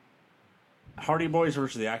 Hardy Boys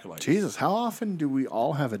versus the Acolytes. Jesus, how often do we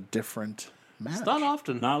all have a different match? It's not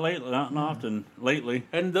often. Not lately. Not often. Lately.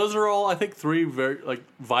 And those are all, I think, 3 very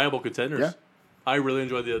viable contenders. Yeah. I really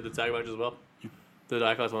enjoyed the tag match as well. The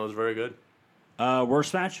Acolytes one was very good.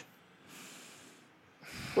 Worst match?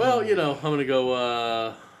 Well, I'm going to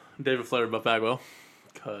go David Flair and Buff Bagwell.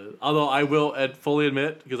 Although I will fully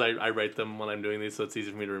admit, because I rate them when I'm doing these, so it's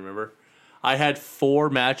easy for me to remember. I had 4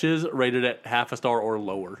 matches rated at half a star or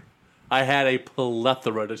lower. I had a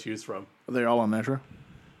plethora to choose from. Are they all on Nitro?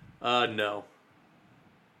 No.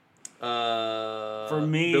 For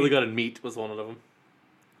me, Billy Gunn and Meat was one of them.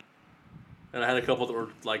 And I had a couple that were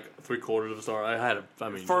like 3/4 of a star.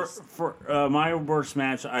 for my worst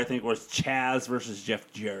match, I think was Chaz versus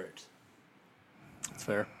Jeff Jarrett. That's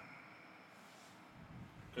fair.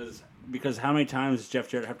 Because how many times does Jeff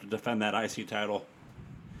Jarrett have to defend that IC title?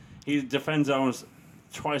 He defends almost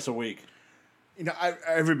twice a week.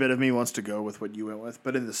 Every bit of me wants to go with what you went with,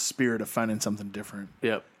 but in the spirit of finding something different,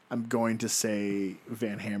 Yep. I'm going to say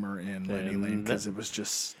Van Hammer and Lenny Lane because it was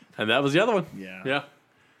just... And that was the other one. Yeah. Yeah.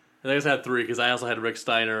 And I just had 3 because I also had Rick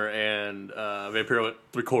Steiner and Vampiro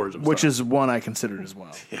at 3/4 of a Which star. is one I considered as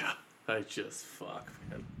well. Yeah. I just fuck,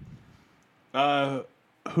 man.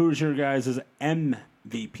 Who's your guys'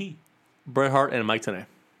 MVP? Bret Hart and Mike Tenay.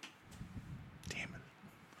 Damn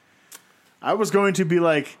it. I was going to be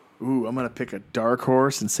like, I'm going to pick a dark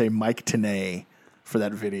horse and say Mike Tenay for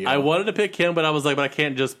that video. I wanted to pick him, but I was like, but I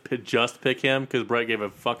can't just pick him because Bret gave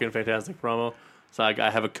a fucking fantastic promo. So I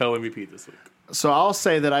have a co-MVP this week. So I'll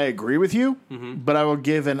say that I agree with you, but I will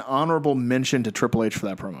give an honorable mention to Triple H for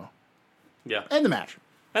that promo. Yeah. And the match.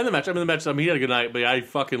 And the match. He had a good night, but I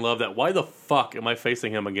fucking love that. Why the fuck am I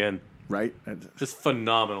facing him again? Right? Just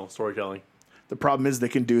phenomenal storytelling. The problem is they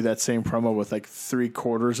can do that same promo with like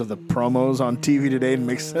 3/4 of the promos on TV today and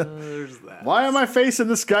make sense. There's that. Why am I facing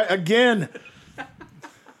this guy again?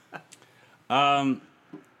 Mine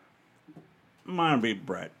would be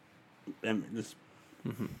Bret.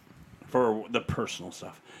 For the personal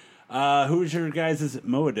stuff. Who's your guys'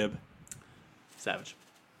 Moadib? Savage.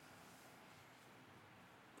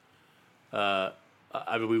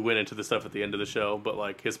 We went into the stuff at the end of the show, but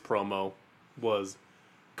like his promo was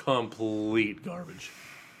complete garbage.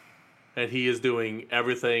 And he is doing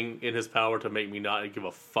everything in his power to make me not give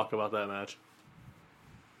a fuck about that match.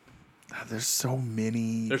 There's so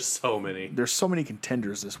many. There's so many. There's so many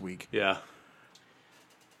contenders this week. Yeah.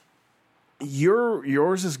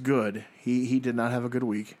 Yours is good. He did not have a good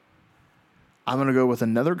week. I'm going to go with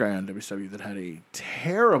another guy on WCW that had a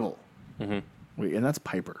terrible week, and that's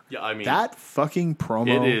Piper. Yeah, I mean, that fucking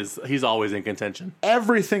promo. It is. He's always in contention.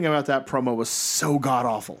 Everything about that promo was so god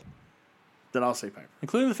awful that I'll say Piper.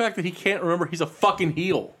 Including the fact that he can't remember he's a fucking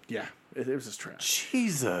heel. Yeah, it was just trash.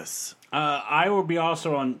 Jesus. I will be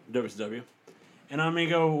also on WCW, and I'm going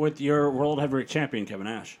to go with your World Heavyweight Champion, Kevin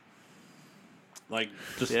Nash. Like,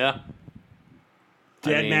 just Yeah.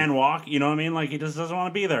 dead man walk, you know what I mean? Like, he just doesn't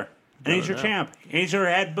want to be there. And he's your champ. He's your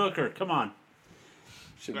head booker. Come on.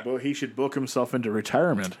 He should book himself into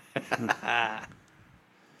retirement. I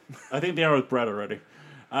think they are with Brett already.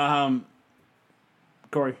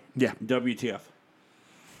 Corey. Yeah. WTF.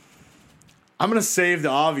 I'm going to save the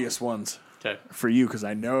obvious ones Okay. for you because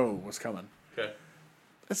I know what's coming. Okay.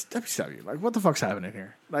 It's WCW. Like, what the fuck's happening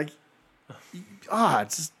here? Like,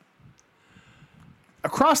 it's just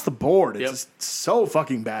across the board. It's just so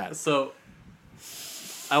fucking bad. So,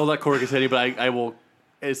 I will let Corey continue, but I will.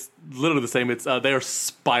 It's literally the same. It's they are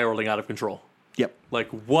spiraling out of control. Yep. Like,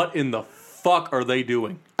 what in the fuck are they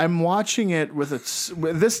doing? I'm watching it with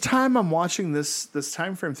this time. I'm watching this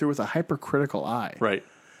time frame through with a hypercritical eye. Right.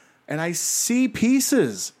 And I see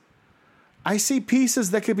pieces. I see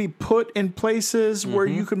pieces that could be put in places where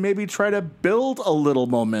you could maybe try to build a little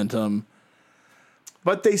momentum.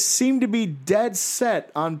 But they seem to be dead set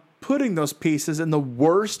on putting those pieces in the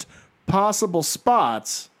worst possible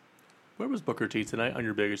spots. Where was Booker T tonight on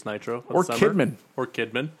your biggest Nitro? Or Kidman. Or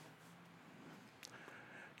Kidman.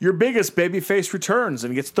 Your biggest babyface returns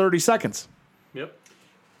and gets 30 seconds. Yep.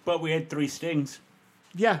 But we had 3 stings.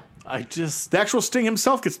 Yeah. The The actual Sting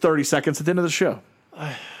himself gets 30 seconds at the end of the show.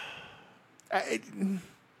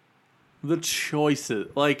 the choices.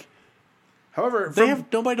 Like, However, they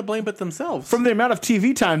have nobody to blame but themselves. from the amount of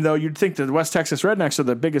TV time, though, you'd think that the West Texas Rednecks are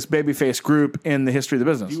the biggest babyface group in the history of the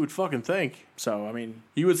business. You would fucking think. So, I mean,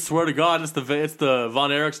 You would swear to God it's the Von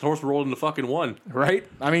Erichsen horse rolled into fucking one. right?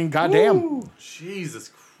 I mean, goddamn. Woo! Jesus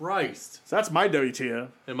Christ. So that's my WTF.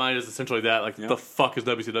 And mine is essentially that. Like, the fuck is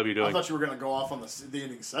WCW doing? I thought you were going to go off on the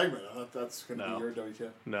ending segment. I thought that's going to No. be your WTF.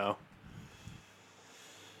 No.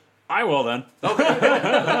 I will then.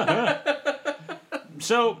 Okay.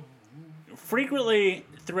 So, frequently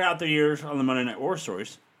throughout the years on the Monday Night War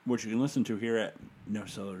Stories, which you can listen to here at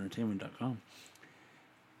NoSellerEntertainment.com,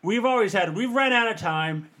 we've run out of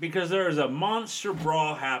time because there is a monster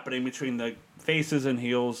brawl happening between the faces and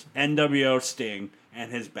heels, NWO Sting and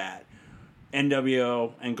his bat,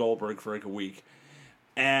 NWO and Goldberg for like a week.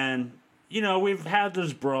 And, we've had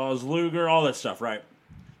those brawls, Luger, all that stuff, right?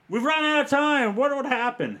 We've run out of time. What would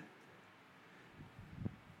happen?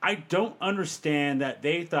 I don't understand that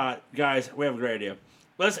they thought, guys, we have a great idea.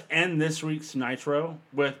 Let's end this week's Nitro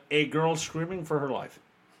with a girl screaming for her life.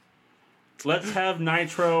 Let's have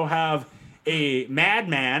Nitro have a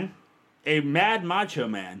madman, a mad macho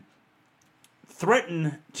man,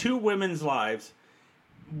 threaten 2 women's lives.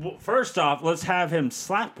 First off, let's have him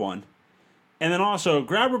slap one. And then also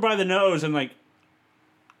grab her by the nose and,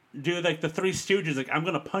 do, the Three Stooges, I'm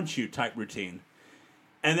going to punch you type routine.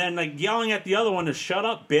 And then, yelling at the other one to shut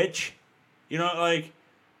up, bitch.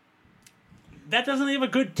 That doesn't leave a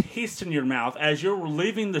good taste in your mouth as you're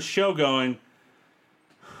leaving the show going,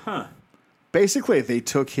 huh. Basically, they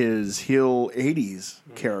took his heel 80s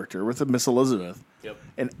character with Miss Elizabeth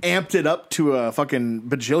and amped it up to a fucking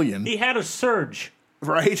bajillion. He had a surge.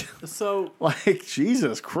 Right? So,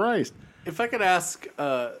 Jesus Christ. if I could ask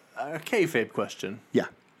a kayfabe question, Yeah,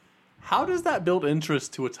 how does that build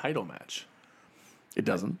interest to a title match? it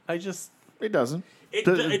doesn't. It doesn't. It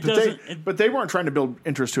But doesn't. But they weren't trying to build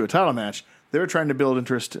interest to a title match. They were trying to build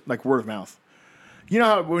interest like word of mouth. You know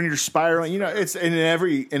how when you're spiraling, it's in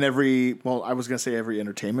every well, I was going to say every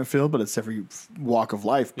entertainment field, but it's every walk of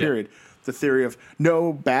life, period. Yeah. The theory of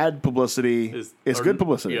no bad publicity is good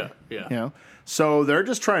publicity. Yeah. So they're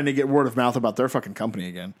just trying to get word of mouth about their fucking company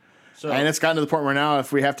again. And it's gotten to the point where now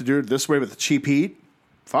if we have to do it this way with the cheap heat,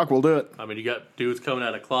 fuck, we'll do it. I mean, you got dudes coming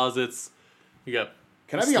out of closets. You got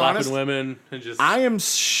Can I be slapping honest? women and just I am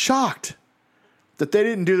shocked that they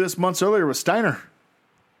didn't do this months earlier with Steiner.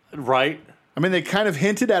 right. I mean, they kind of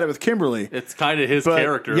hinted at it with Kimberly. It's kind of his But,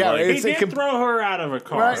 character. yeah, like, He did throw her out of a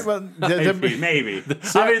car. Right? Well, Maybe. I mean,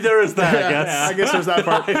 there is that. I guess. I guess there's that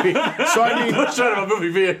part. So I mean, Pushed out of a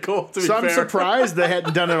movie vehicle. To be so I'm fair. surprised they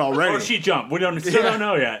hadn't done it already. Or she jumped. We still don't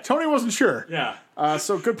know yet. Tony wasn't sure. Yeah.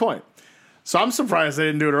 So good point. So I'm surprised they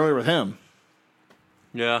didn't do it earlier with him.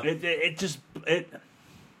 Yeah.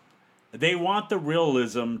 They want the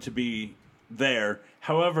realism to be there.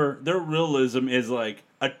 However, their realism is like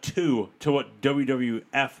a 2 to what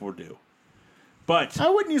WWF will do. But I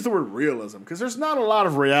wouldn't use the word realism because there's not a lot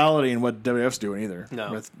of reality in what WWF's doing either.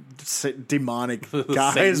 No. With demonic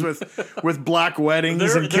guys with black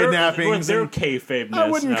weddings and kidnappings. with their and kayfabe-ness, I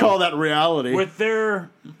wouldn't call that reality. with their.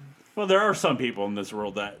 Well, there are some people in this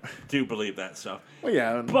world that do believe that stuff. well,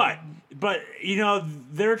 yeah, But you know,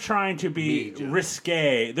 they're trying to be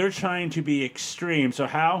risque. They're trying to be extreme. So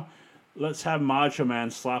how? Let's have Macho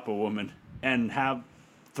Man slap a woman and have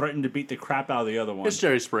threaten to beat the crap out of the other one. It's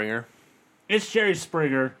Jerry Springer. It's Jerry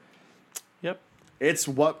Springer. Yep. it's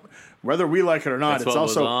what whether we like it or not. That's It's what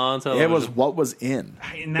was also on it television. was what was in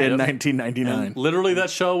And that- 1999. Literally, that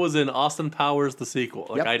show was in Austin Powers, the sequel.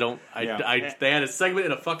 Like, Yep. they had a segment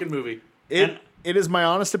in a fucking movie. It is my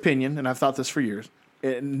honest opinion, and I've thought this for years.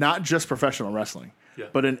 Not just professional wrestling, Yeah.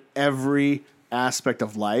 but in every aspect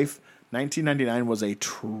of life. 1999 was a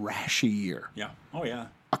trashy year Yeah. Oh yeah.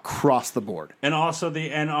 across the board. And also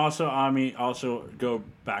also go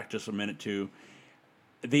back just a minute to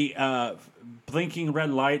the blinking red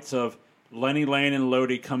lights of Lenny Lane and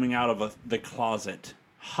Lodi coming out of the closet.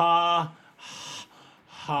 Ha,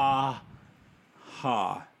 ha,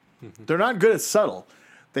 ha. They're not good at subtle.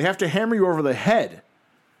 They have to hammer you over the head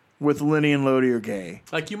with Lenny and Lodi are gay.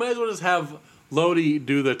 Like, you might as well just have Lodi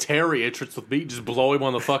do the Terry entrance with Beat, just blow him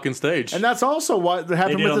on the fucking stage. And that's also what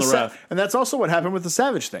happened did with on the the ref. and that's also what happened with the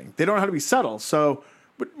Savage thing. They don't know how to be subtle, so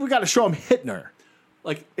we got to show them hitting her.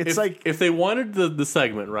 Like, It's if, like- if they wanted the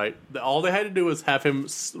segment, right, all they had to do was have him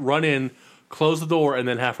run in, close the door, and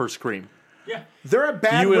then have her scream. Yeah. They're a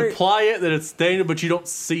bad You imply it that it's dangerous, but you don't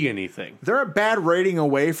see anything. they're a bad rating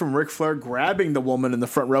away from Ric Flair grabbing the woman in the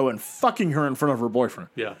front row and fucking her in front of her boyfriend.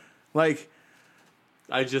 Yeah. Like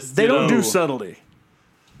I just they don't do know. subtlety.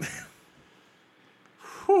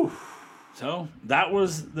 So that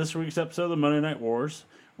was this week's episode of the Monday Night Wars.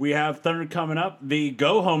 We have Thunder coming up, the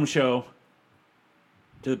go home show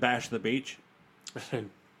to the Bash of the Beach.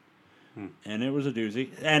 And it was a doozy.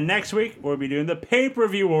 And next week, we'll be doing the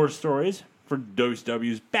pay-per-view war stories for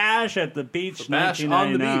WCW's Bash at the Beach Bash on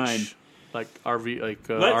the 1999. beach, like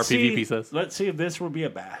RPVP says. Let's see if this will be a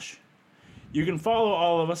bash. You can follow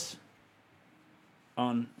all of us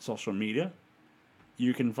on social media.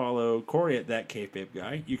 You can follow Corey at That Kayfabe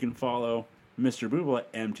Guy. You can follow Mr. Booble at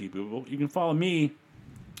MT Booble. You can follow me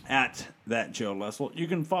at That Joe Lessel. You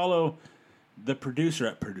can follow the producer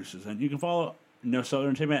at Producers. And you can follow No So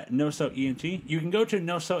Entertainment at No So ENT. You can go to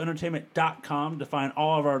NoSoEntertainment.com to find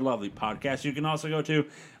all of our lovely podcasts. You can also go to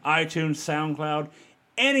iTunes, SoundCloud,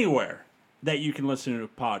 anywhere that you can listen to a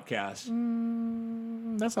podcast.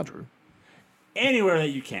 That's not true. Anywhere that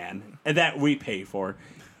you can, and that we pay for.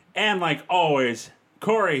 And like always,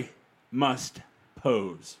 Corey must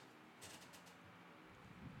pose.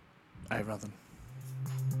 I have nothing.